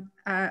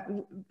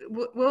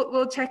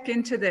we'll check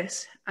into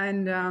this,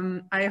 and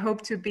I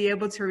hope to be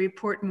able to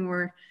report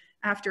more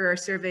after our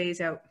survey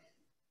is out.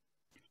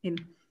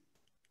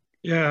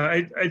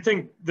 Yeah, I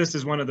think this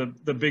is one of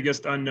the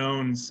biggest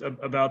unknowns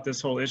about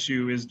this whole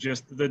issue, is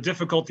just the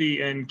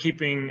difficulty in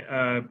keeping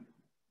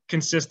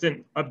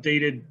consistent,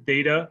 updated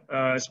data,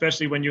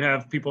 especially when you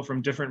have people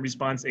from different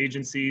response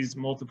agencies,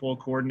 multiple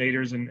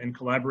coordinators and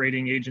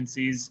collaborating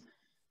agencies.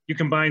 You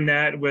combine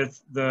that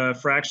with the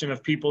fraction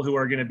of people who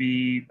are going to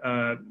be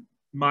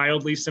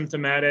mildly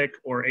symptomatic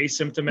or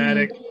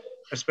asymptomatic,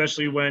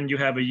 especially when you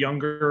have a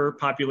younger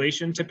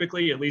population,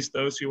 typically, at least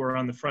those who are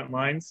on the front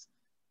lines.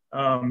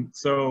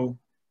 So,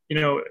 you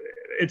know,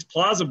 it's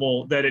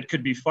plausible that it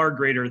could be far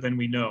greater than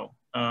we know,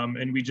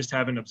 and we just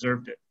haven't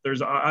observed it.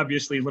 There's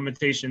obviously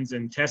limitations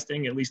in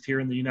testing, at least here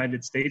in the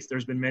United States.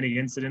 There's been many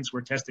incidents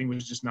where testing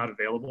was just not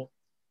available.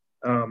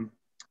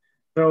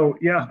 So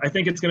yeah, I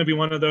think it's going to be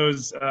one of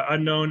those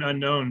unknown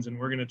unknowns, and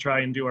we're going to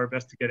try and do our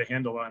best to get a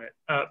handle on it.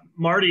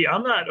 Marty,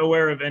 I'm not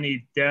aware of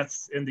any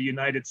deaths in the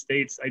United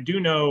States. I do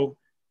know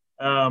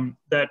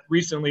that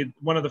recently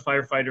one of the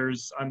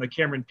firefighters on the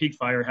Cameron Peak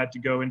fire had to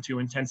go into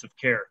intensive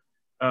care.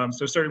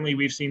 So certainly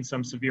we've seen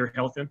some severe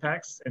health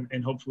impacts,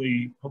 and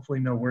hopefully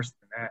no worse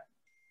than that.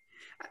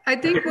 I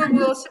think what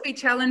will also be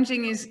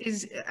challenging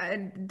is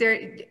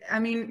there. I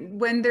mean,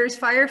 when there's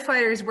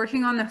firefighters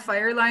working on the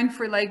fire line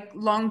for like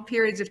long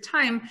periods of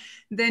time,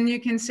 then you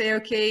can say,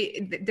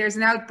 okay, there's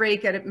an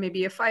outbreak at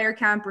maybe a fire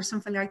camp or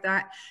something like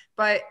that.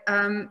 But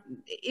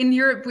in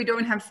Europe, we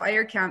don't have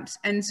fire camps,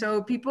 and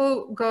so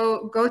people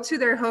go to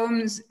their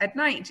homes at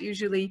night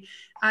usually,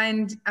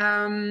 and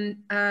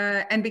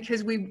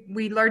because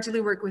we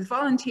largely work with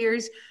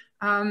volunteers.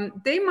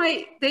 They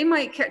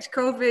might catch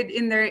COVID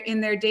in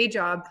their day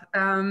job,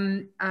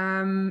 and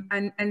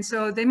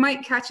so they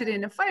might catch it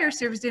in a fire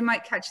service. They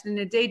might catch it in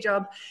a day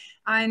job,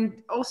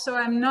 and also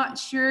I'm not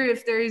sure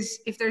if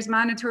there's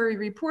mandatory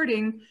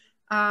reporting.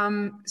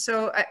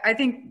 So I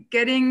think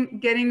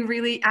getting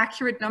really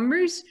accurate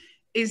numbers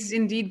is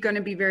indeed going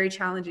to be very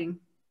challenging.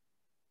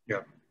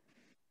 Yeah.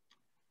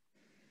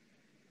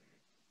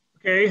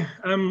 Okay,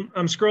 I'm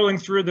scrolling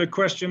through the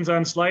questions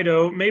on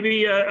Slido.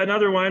 Maybe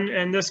another one,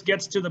 and this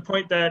gets to the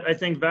point that I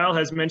think Val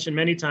has mentioned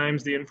many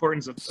times, the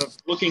importance of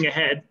looking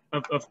ahead,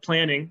 of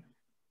planning,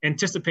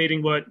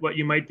 anticipating what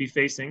you might be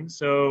facing.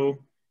 So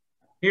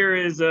here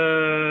is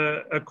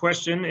a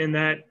question in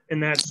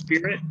that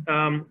spirit.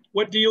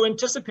 What do you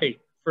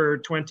anticipate for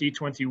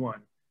 2021?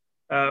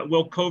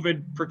 Will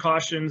COVID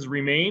precautions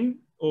remain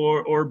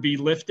or be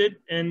lifted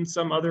in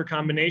some other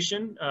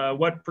combination?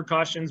 What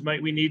precautions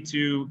might we need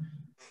to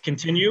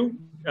continue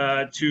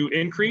to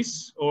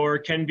increase or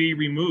can be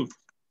removed?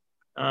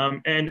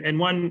 And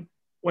one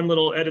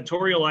little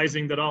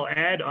editorializing that I'll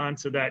add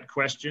onto that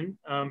question,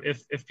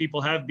 if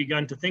people have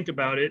begun to think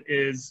about it,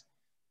 is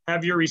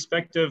have your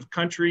respective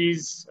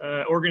countries,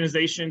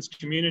 organizations,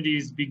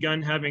 communities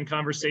begun having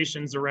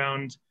conversations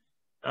around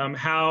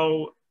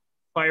how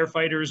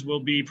firefighters will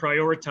be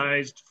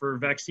prioritized for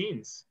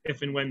vaccines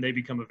if and when they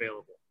become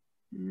available?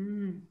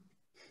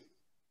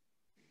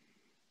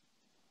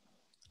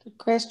 Good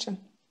question.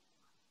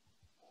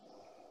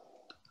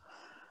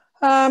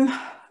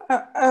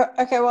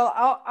 Okay, well,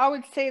 I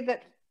would say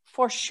that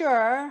for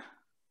sure,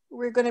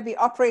 we're going to be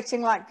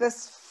operating like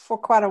this for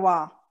quite a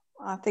while,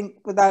 I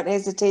think, without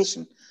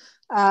hesitation.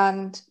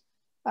 And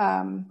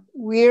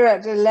we're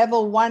at a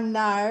level 1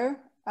 now,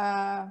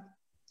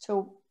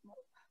 so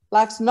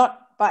life's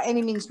not by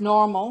any means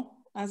normal.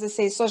 As I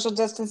say, social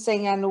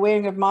distancing and the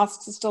wearing of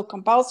masks is still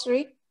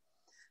compulsory,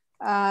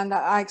 and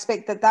I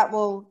expect that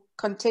will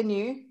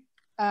continue.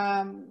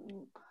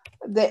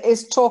 There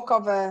is talk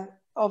of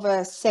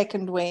a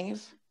second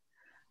wave,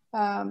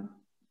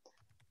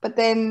 but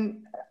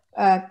then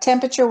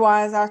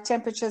temperature-wise, our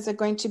temperatures are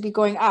going to be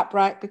going up,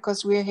 right?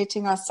 Because we're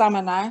hitting our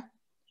summer now,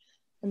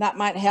 and that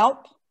might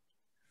help.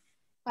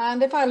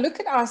 And if I look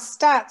at our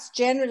stats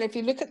generally, if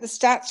you look at the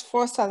stats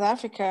for South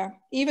Africa,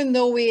 even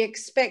though we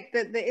expect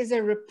that there is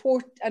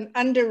an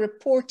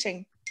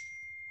under-reporting,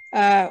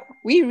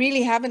 we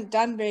really haven't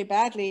done very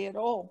badly at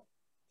all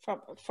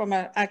from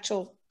an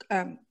actual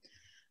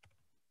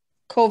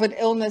COVID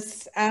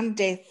illness and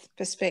death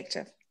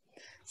perspective.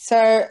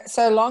 So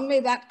long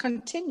may that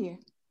continue.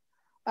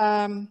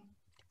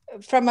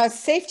 From a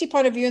safety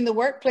point of view in the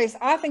workplace,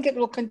 I think it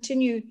will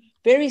continue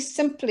very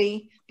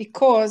simply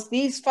because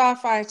these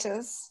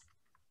firefighters,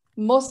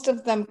 most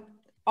of them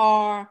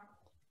are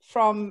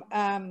from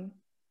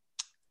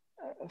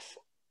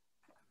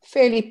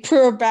fairly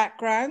poor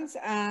backgrounds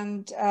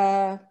and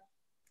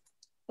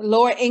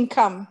lower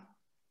income,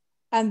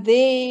 and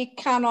they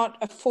cannot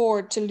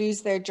afford to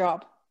lose their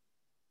job.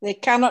 They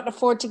cannot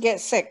afford to get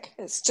sick.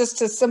 It's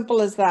just as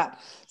simple as that.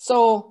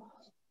 So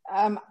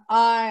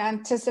I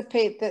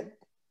anticipate that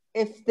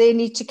if they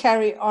need to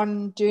carry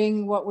on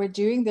doing what we're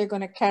doing, they're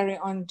going to carry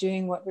on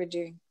doing what we're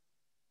doing.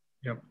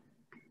 Yep.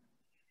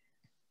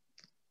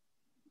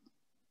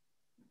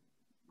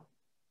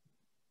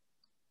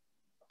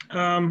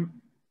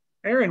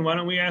 Aaron, why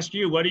don't we ask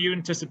you, what do you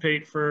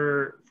anticipate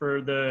for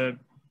the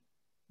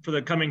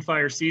coming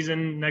fire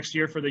season next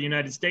year for the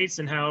United States,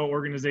 and how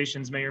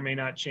organizations may or may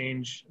not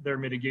change their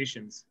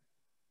mitigations?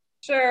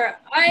 Sure.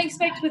 I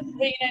expect with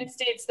the United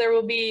States, there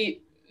will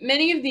be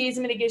many of these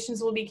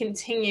mitigations will be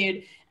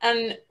continued.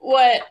 And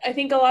what I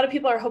think a lot of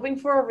people are hoping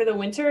for over the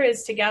winter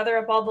is to gather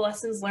up all the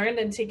lessons learned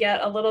and to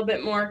get a little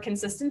bit more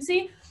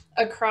consistency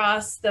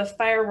across the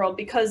fire world,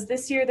 because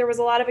this year there was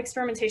a lot of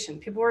experimentation.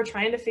 People were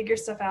trying to figure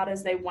stuff out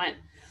as they went.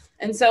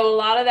 And so a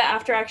lot of the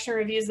after action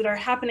reviews that are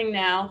happening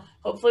now,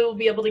 hopefully we'll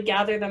be able to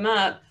gather them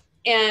up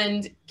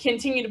and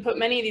continue to put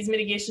many of these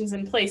mitigations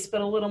in place,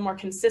 but a little more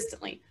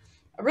consistently.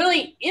 A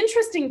really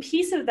interesting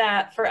piece of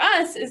that for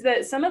us is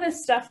that some of the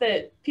stuff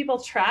that people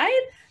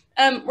tried,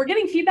 we're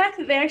getting feedback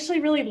that they actually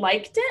really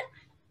liked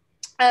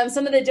it.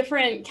 Some of the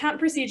different count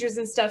procedures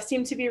and stuff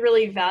seem to be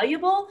really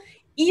valuable,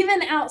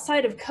 even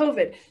outside of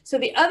COVID. So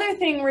the other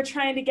thing we're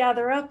trying to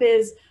gather up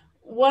is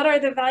what are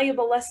the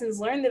valuable lessons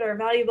learned that are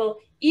valuable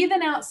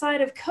even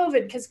outside of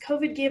COVID? Because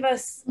COVID gave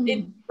us,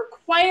 it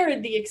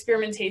required the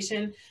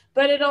experimentation,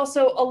 but it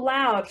also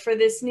allowed for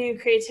this new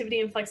creativity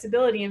and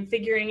flexibility in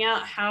figuring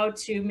out how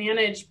to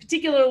manage,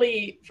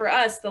 particularly for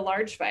us, the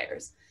large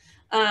fires.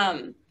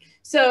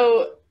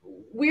 So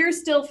we're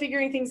still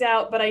figuring things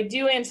out, but I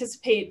do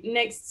anticipate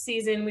next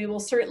season we will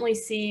certainly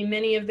see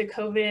many of the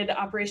COVID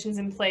operations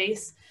in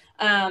place.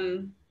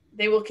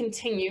 They will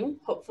continue,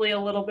 hopefully a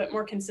little bit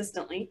more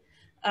consistently.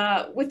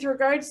 With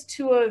regards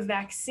to a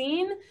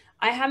vaccine,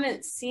 I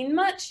haven't seen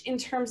much in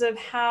terms of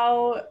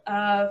how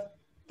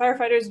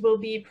firefighters will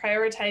be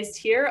prioritized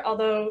here,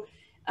 although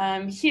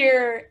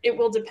here it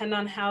will depend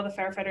on how the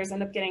firefighters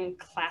end up getting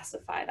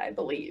classified, I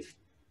believe.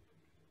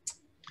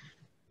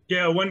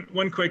 Yeah,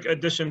 one quick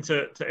addition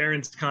to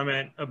Aaron's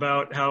comment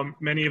about how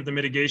many of the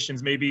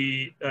mitigations may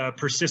be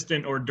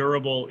persistent or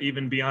durable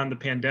even beyond the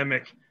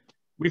pandemic.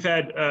 We've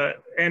had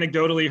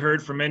anecdotally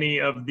heard from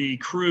many of the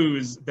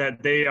crews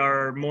that they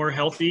are more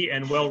healthy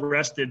and well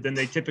rested than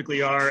they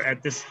typically are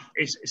at this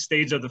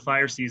stage of the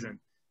fire season.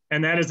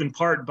 And that is in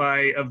part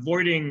by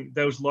avoiding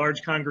those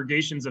large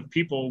congregations of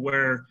people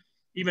where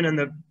even in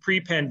the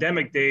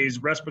pre-pandemic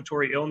days,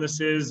 respiratory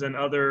illnesses and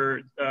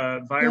other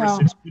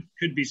viruses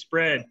could be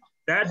spread.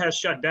 That has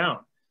shut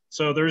down.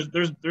 So there's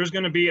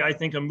going to be, I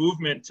think, a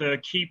movement to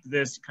keep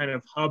this kind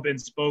of hub and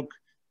spoke,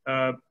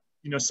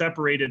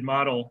 separated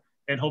model.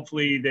 And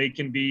hopefully they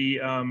can be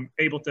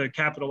able to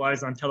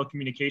capitalize on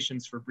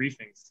telecommunications for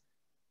briefings.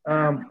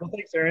 Well,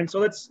 thanks, Aaron. So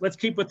let's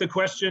keep with the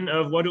question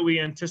of what do we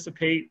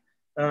anticipate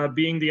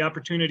being the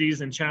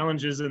opportunities and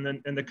challenges in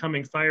the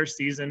coming fire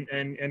season.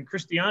 And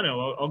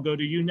Cristiano, I'll go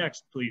to you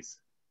next, please.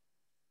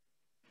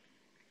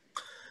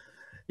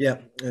 Yeah,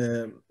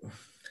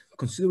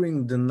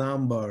 considering the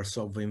numbers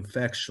of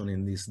infection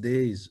in these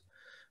days,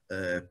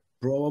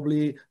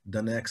 probably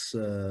the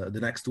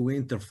next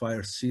winter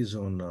fire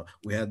season,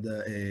 we had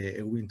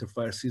a winter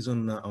fire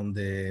season on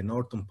the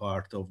northern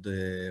part of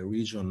the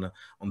region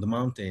on the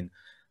mountain.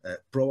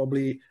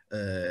 Probably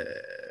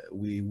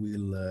we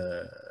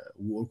will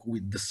work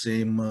with the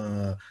same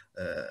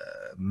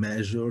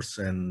measures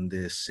and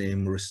the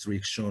same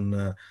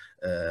restriction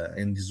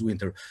in this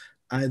winter.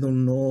 I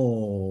don't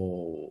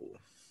know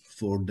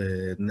for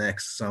the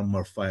next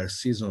summer fire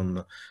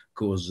season,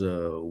 because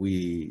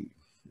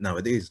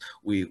nowadays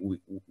we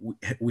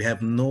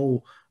have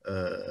no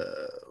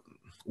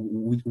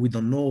we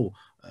don't know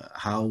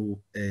how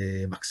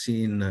a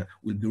vaccine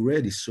will be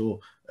ready, so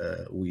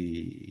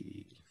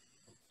we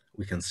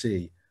can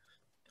say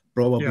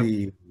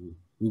probably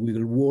we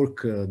will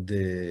work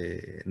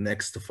the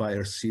next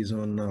fire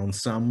season on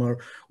summer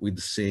with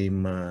the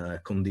same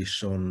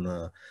condition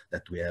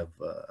that we have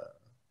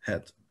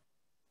had.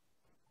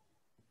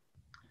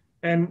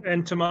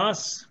 And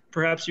Tomas,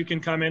 perhaps you can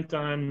comment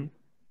on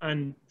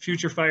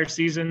future fire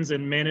seasons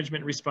and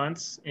management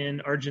response in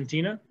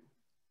Argentina?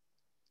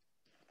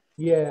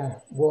 Yeah,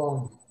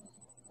 well,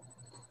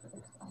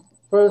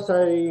 first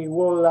I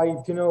would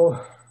like to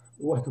know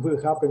what will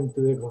happen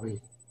to the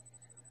COVID.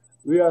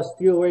 We are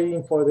still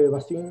waiting for the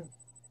vaccine,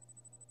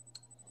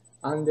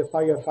 and the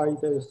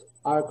firefighters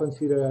are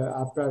considered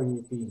a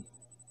priority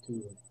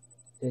to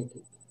take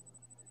it.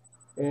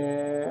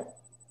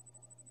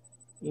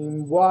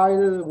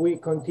 While we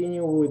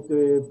continue with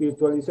the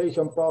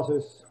virtualization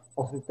process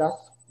of the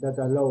tasks that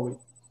allow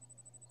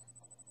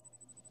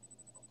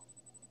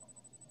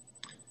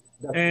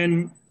it.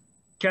 And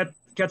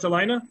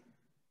Catalina?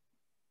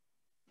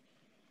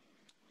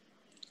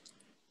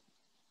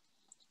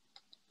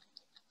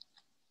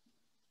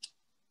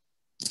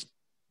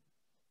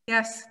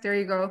 Yes, there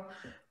you go.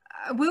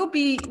 We'll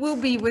be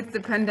with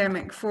the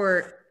pandemic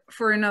for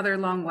another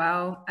long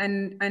while,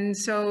 and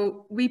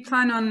so we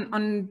plan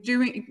on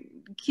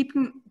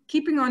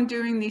keeping on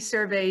doing these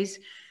surveys.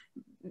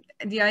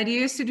 The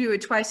idea is to do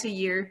it twice a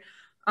year.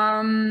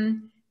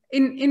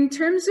 In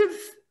terms of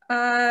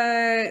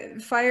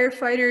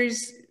firefighters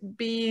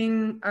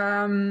being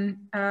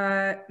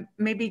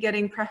maybe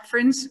getting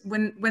preference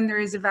when there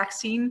is a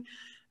vaccine,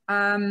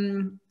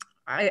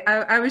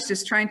 I was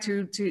just trying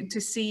to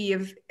see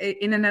if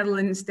in the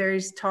Netherlands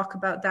there's talk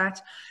about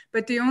that,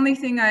 but the only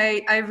thing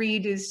I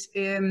read is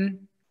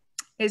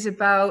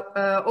about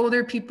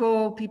older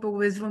people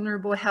with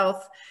vulnerable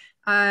health,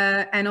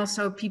 and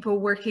also people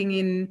working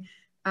in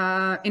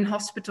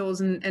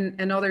hospitals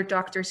and other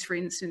doctors, for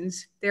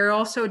instance. They're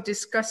also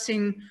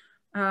discussing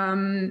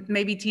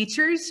maybe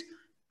teachers,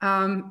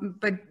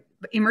 but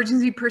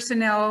emergency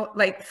personnel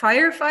like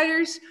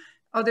firefighters,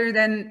 other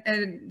than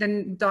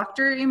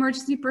doctor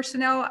emergency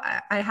personnel,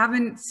 I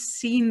haven't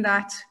seen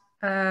that.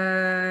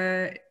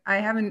 I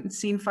haven't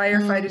seen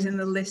firefighters in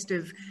the list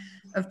of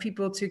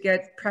people to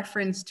get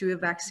preference to a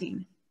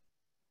vaccine.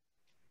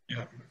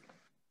 Yeah.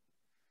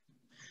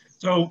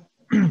 So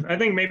I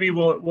think maybe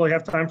we'll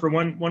have time for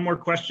one more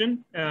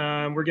question.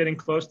 We're getting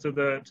close to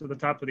the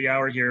top of the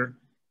hour here,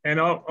 and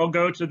I'll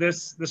go to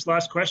this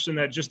last question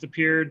that just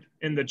appeared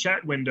in the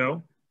chat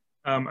window.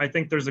 I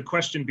think there's a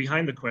question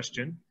behind the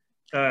question.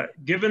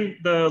 Given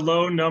the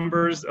low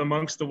numbers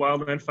amongst the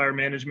wildland fire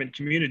management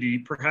community,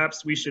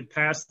 perhaps we should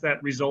pass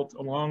that result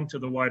along to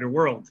the wider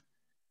world.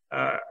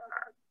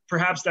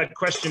 Perhaps that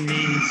question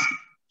means,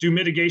 do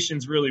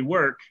mitigations really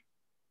work?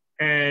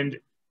 And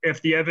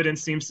if the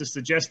evidence seems to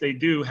suggest they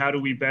do, how do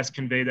we best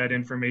convey that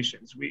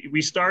information?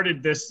 We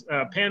started this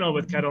panel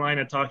with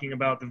Catalina talking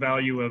about the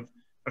value of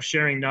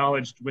sharing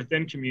knowledge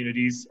within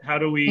communities. How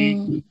do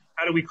we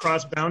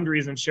cross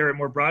boundaries and share it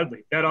more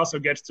broadly? That also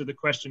gets to the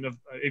question of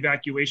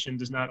evacuation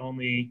does not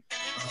only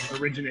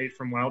originate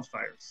from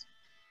wildfires.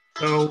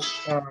 So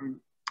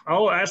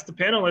I'll ask the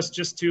panelists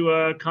just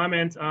to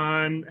comment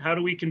on how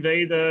do we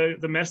convey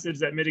the message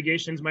that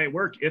mitigations might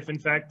work, if in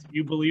fact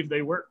you believe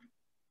they work.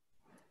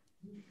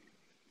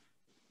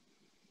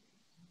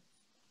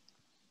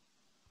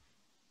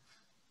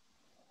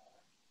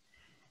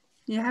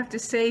 You have to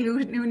say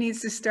who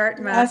needs to start,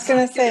 Matt. I was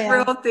going to say,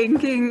 we're all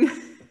thinking.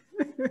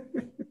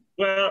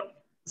 Well,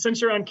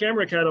 since you're on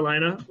camera,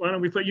 Catalina, why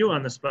don't we put you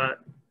on the spot?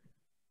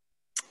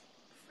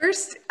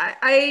 First,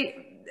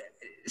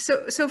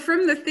 so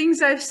from the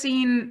things I've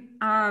seen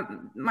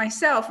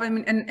myself, I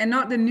mean, and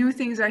not the new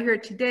things I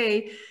heard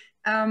today,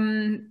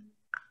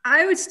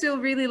 I would still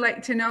really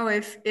like to know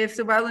if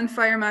the wildland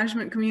fire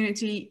management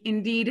community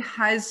indeed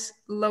has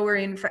lower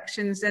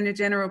infections than the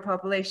general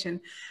population.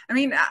 I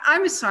mean,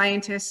 I'm a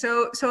scientist,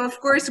 so of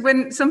course,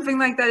 when something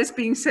like that is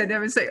being said, I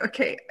would say,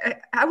 okay,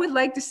 I would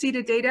like to see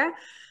the data.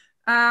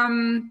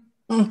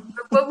 But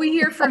what we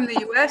hear from the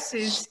US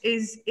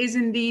is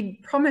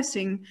indeed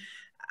promising.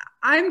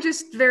 I'm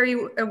just very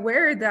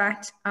aware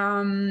that,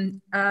 I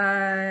mean,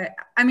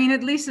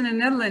 at least in the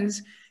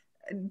Netherlands,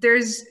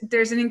 there's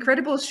an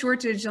incredible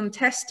shortage on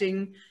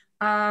testing.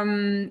 I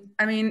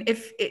mean,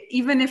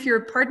 even if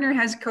your partner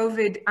has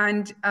COVID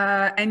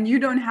and you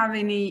don't have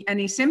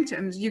any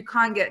symptoms, you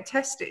can't get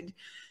tested.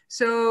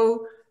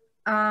 So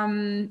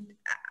I'm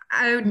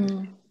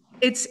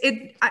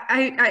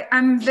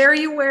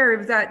very aware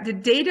of that. The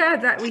data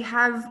that we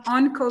have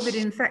on COVID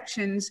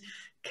infections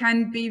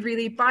can be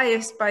really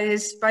biased by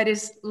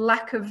this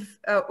lack of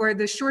or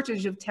the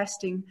shortage of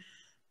testing.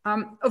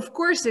 Of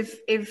course,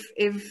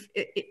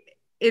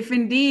 if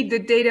indeed the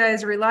data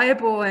is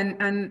reliable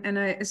and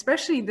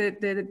especially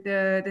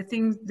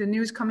the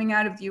news coming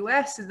out of the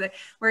US is that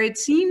where it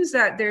seems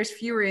that there's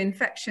fewer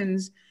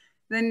infections,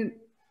 then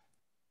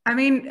I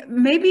mean,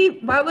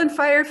 maybe wildland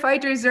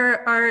firefighters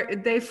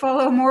they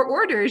follow more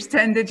orders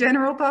than the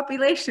general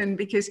population,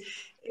 because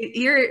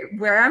here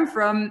where I'm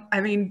from,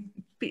 I mean,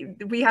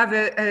 we have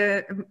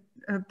a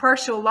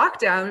partial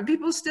lockdown and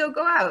people still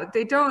go out.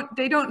 They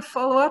don't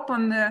follow up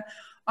on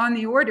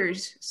the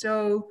orders.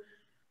 So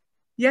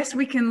yes,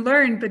 we can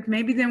learn, but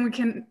maybe then we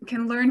can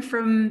learn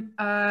from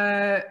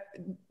the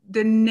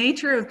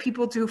nature of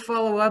people to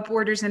follow up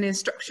orders and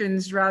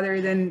instructions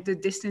rather than the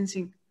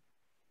distancing.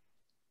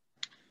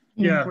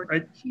 Yeah,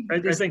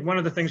 I think one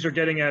of the things you're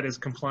getting at is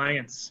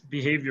compliance.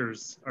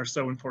 Behaviors are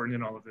so important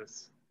in all of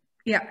this.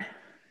 Yeah,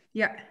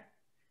 yeah.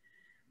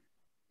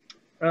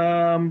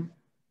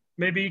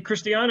 Maybe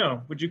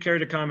Cristiano, would you care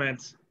to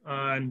comment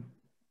on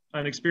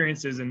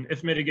experiences and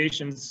if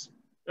mitigations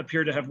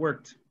appear to have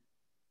worked?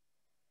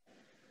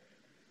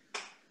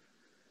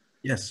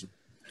 Yes.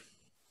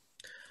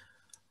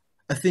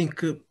 I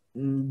think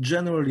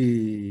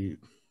generally,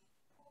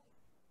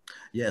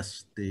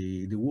 yes,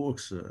 the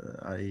works.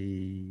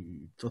 I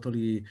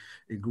totally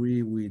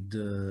agree with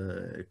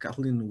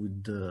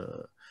Kathleen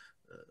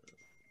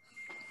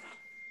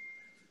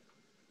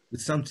with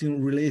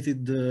something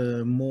related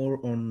more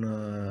on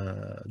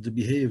the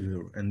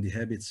behavior and the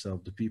habits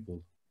of the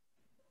people.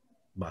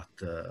 But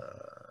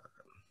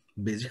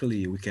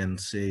basically, we can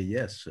say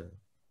yes,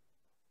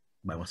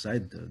 by my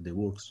side, the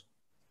works.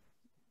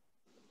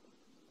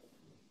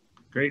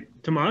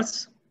 Great.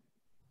 Tomas?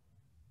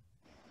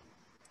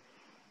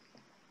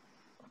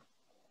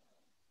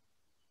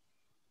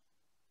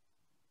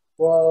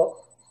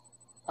 Well,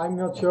 I'm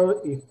not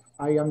sure if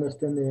I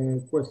understand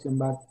the question,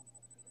 but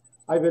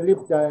I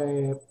believe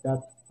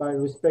that by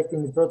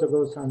respecting the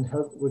protocols and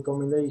health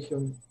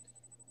recommendations,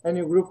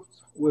 any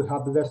groups will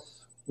have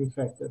less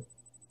infected.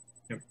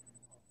 Yep.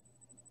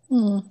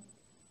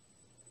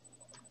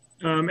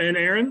 And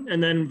Aaron,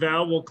 and then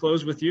Val, will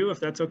close with you if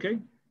that's okay.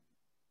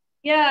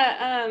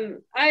 Yeah,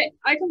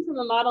 I come from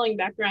a modeling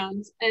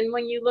background, and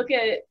when you look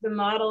at the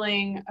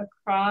modeling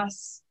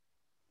across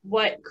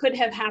what could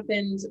have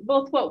happened,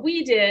 both what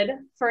we did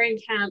for in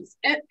camps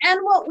and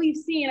what we've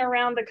seen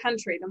around the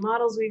country, the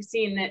models we've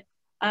seen, that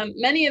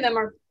many of them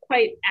are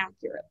quite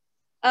accurate.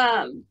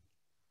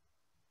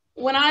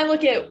 When I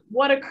look at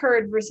what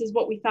occurred versus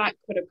what we thought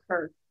could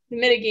occur, the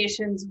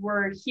mitigations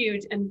were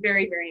huge and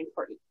very, very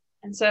important.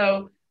 And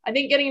so I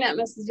think getting that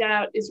message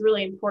out is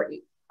really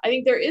important. I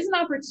think there is an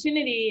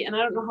opportunity, and I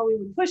don't know how we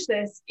would push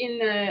this in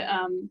the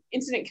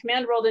incident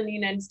command world in the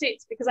United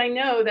States, because I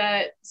know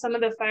that some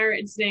of the fire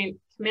incident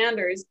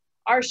commanders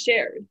are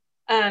shared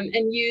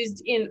and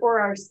used in or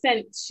are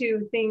sent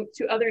to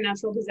other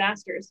natural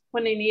disasters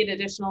when they need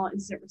additional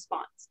incident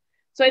response.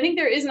 So I think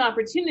there is an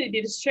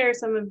opportunity to share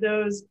some of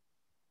those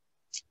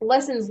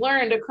lessons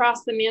learned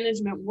across the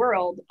management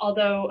world,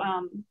 although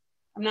I'm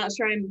not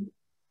sure I'm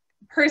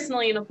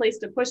personally in a place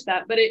to push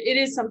that, but it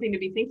is something to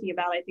be thinking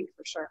about, I think,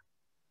 for sure.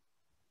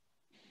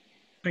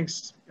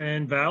 Thanks.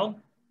 And Val?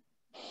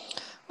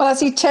 Well, I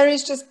see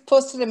Terry's just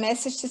posted a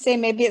message to say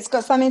maybe it's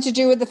got something to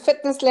do with the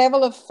fitness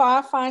level of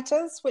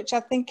firefighters, which I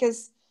think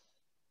is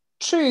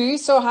true.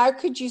 So how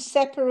could you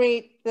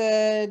separate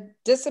the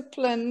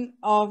discipline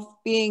of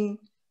being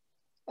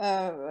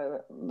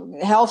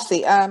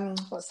healthy,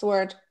 what's the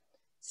word,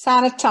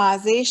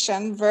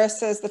 sanitization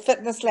versus the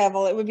fitness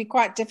level? It would be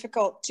quite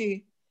difficult to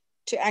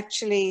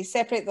actually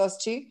separate those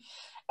two.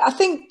 I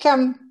think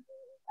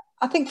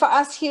for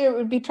us here, it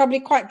would be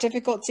probably quite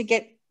difficult to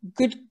get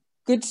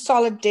good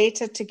solid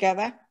data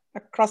together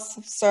across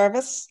the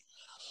service.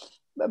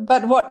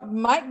 But what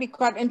might be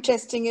quite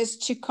interesting is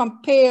to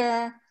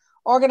compare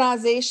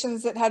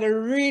organizations that had a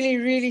really,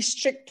 really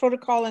strict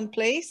protocol in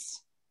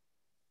place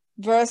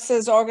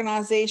versus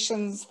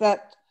organizations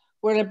that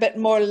were a bit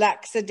more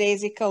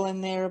lackadaisical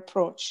in their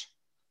approach.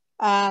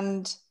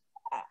 And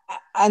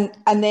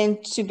then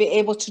to be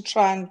able to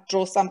try and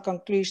draw some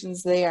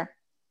conclusions there.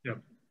 Yeah.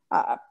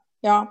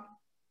 Yeah. I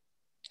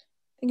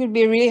think it would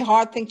be a really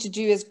hard thing to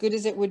do, as good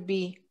as it would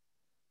be.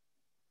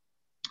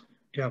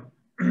 Yeah,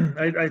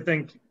 I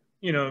think,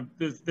 you know,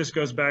 this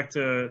goes back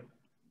to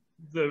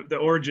the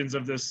origins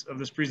of this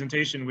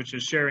presentation, which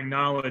is sharing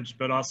knowledge,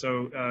 but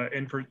also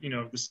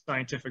the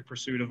scientific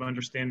pursuit of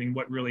understanding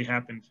what really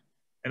happened.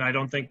 And I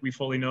don't think we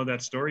fully know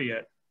that story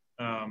yet.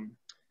 Yeah.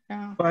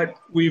 But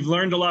we've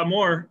learned a lot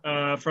more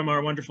from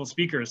our wonderful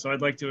speakers. So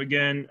I'd like to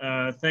again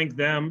thank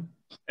them.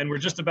 And we're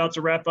just about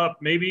to wrap up.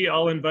 Maybe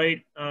I'll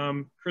invite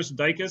Chris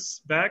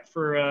Dykes back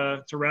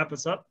to wrap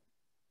us up.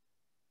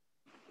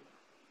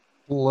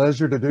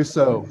 Pleasure to do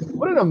so.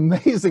 What an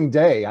amazing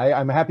day.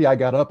 I'm happy I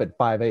got up at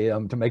 5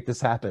 a.m. to make this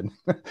happen.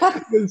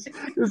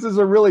 This is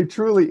a really,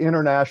 truly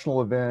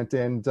international event.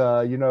 And,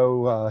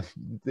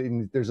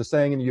 there's a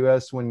saying in the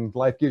U.S., when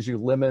life gives you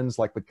lemons,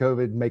 like with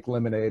COVID, make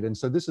lemonade. And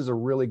so this is a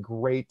really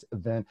great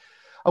event.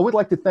 I would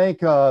like to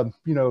thank, the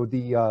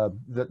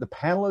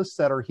panelists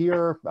that are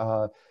here.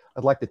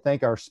 I'd like to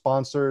thank our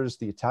sponsors,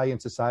 the Italian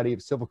Society of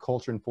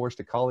Silviculture and Forest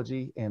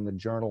Ecology and the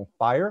journal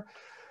Fire.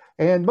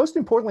 And most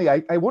importantly,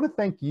 I want to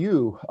thank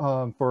you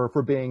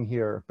for being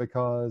here,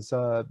 because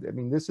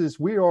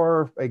we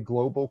are a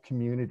global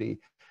community,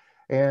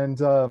 and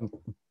I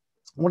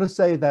want to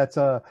say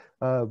that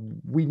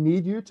we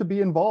need you to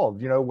be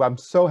involved. You know, I'm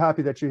so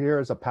happy that you're here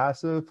as a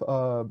passive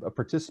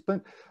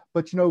participant,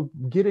 but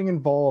getting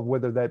involved,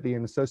 whether that be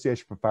an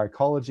Association for Fire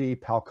Ecology,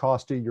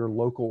 PalCosta, your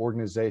local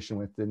organization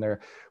within there,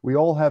 we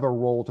all have a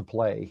role to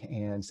play.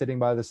 And sitting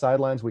by the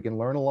sidelines, we can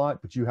learn a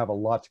lot, but you have a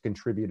lot to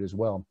contribute as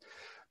well.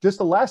 Just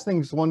the last thing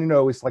I just want to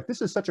know is, like,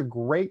 this is such a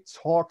great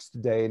talks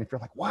today. And if you're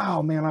like,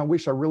 wow, man, I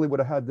wish I really would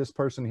have had this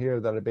person here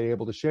that I'd be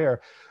able to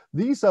share.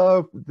 These,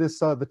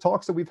 the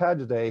talks that we've had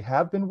today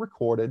have been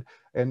recorded,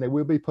 and they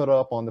will be put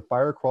up on the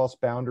Fire Across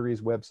Boundaries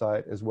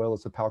website, as well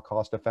as the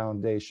PalCosta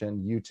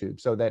Foundation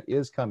YouTube. So that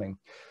is coming.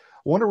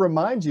 I want to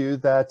remind you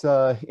that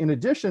in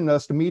addition to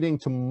us meeting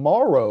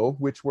tomorrow,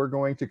 which we're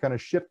going to kind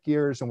of shift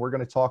gears, and we're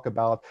going to talk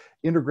about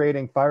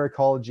integrating fire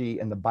ecology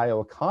and the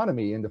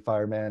bioeconomy into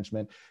fire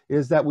management,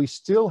 is that we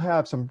still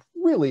have some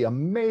really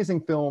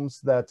amazing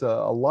films that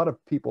a lot of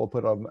people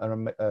put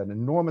an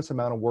enormous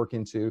amount of work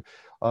into.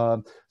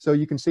 So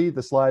you can see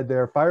the slide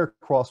there,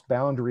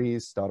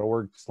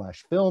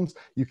 firecrossboundaries.org/films.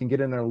 You can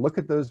get in there and look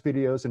at those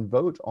videos and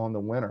vote on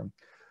the winner.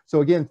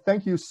 So again,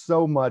 thank you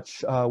so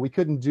much. We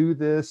couldn't do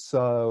this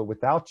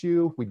without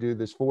you. We do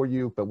this for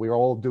you, but we're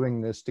all doing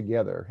this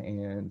together.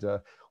 And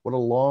what a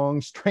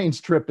long,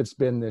 strange trip it's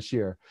been this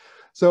year.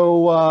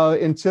 So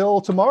until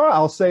tomorrow,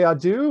 I'll say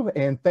adieu,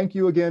 and thank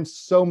you again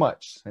so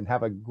much, and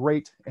have a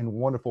great and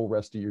wonderful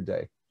rest of your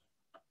day.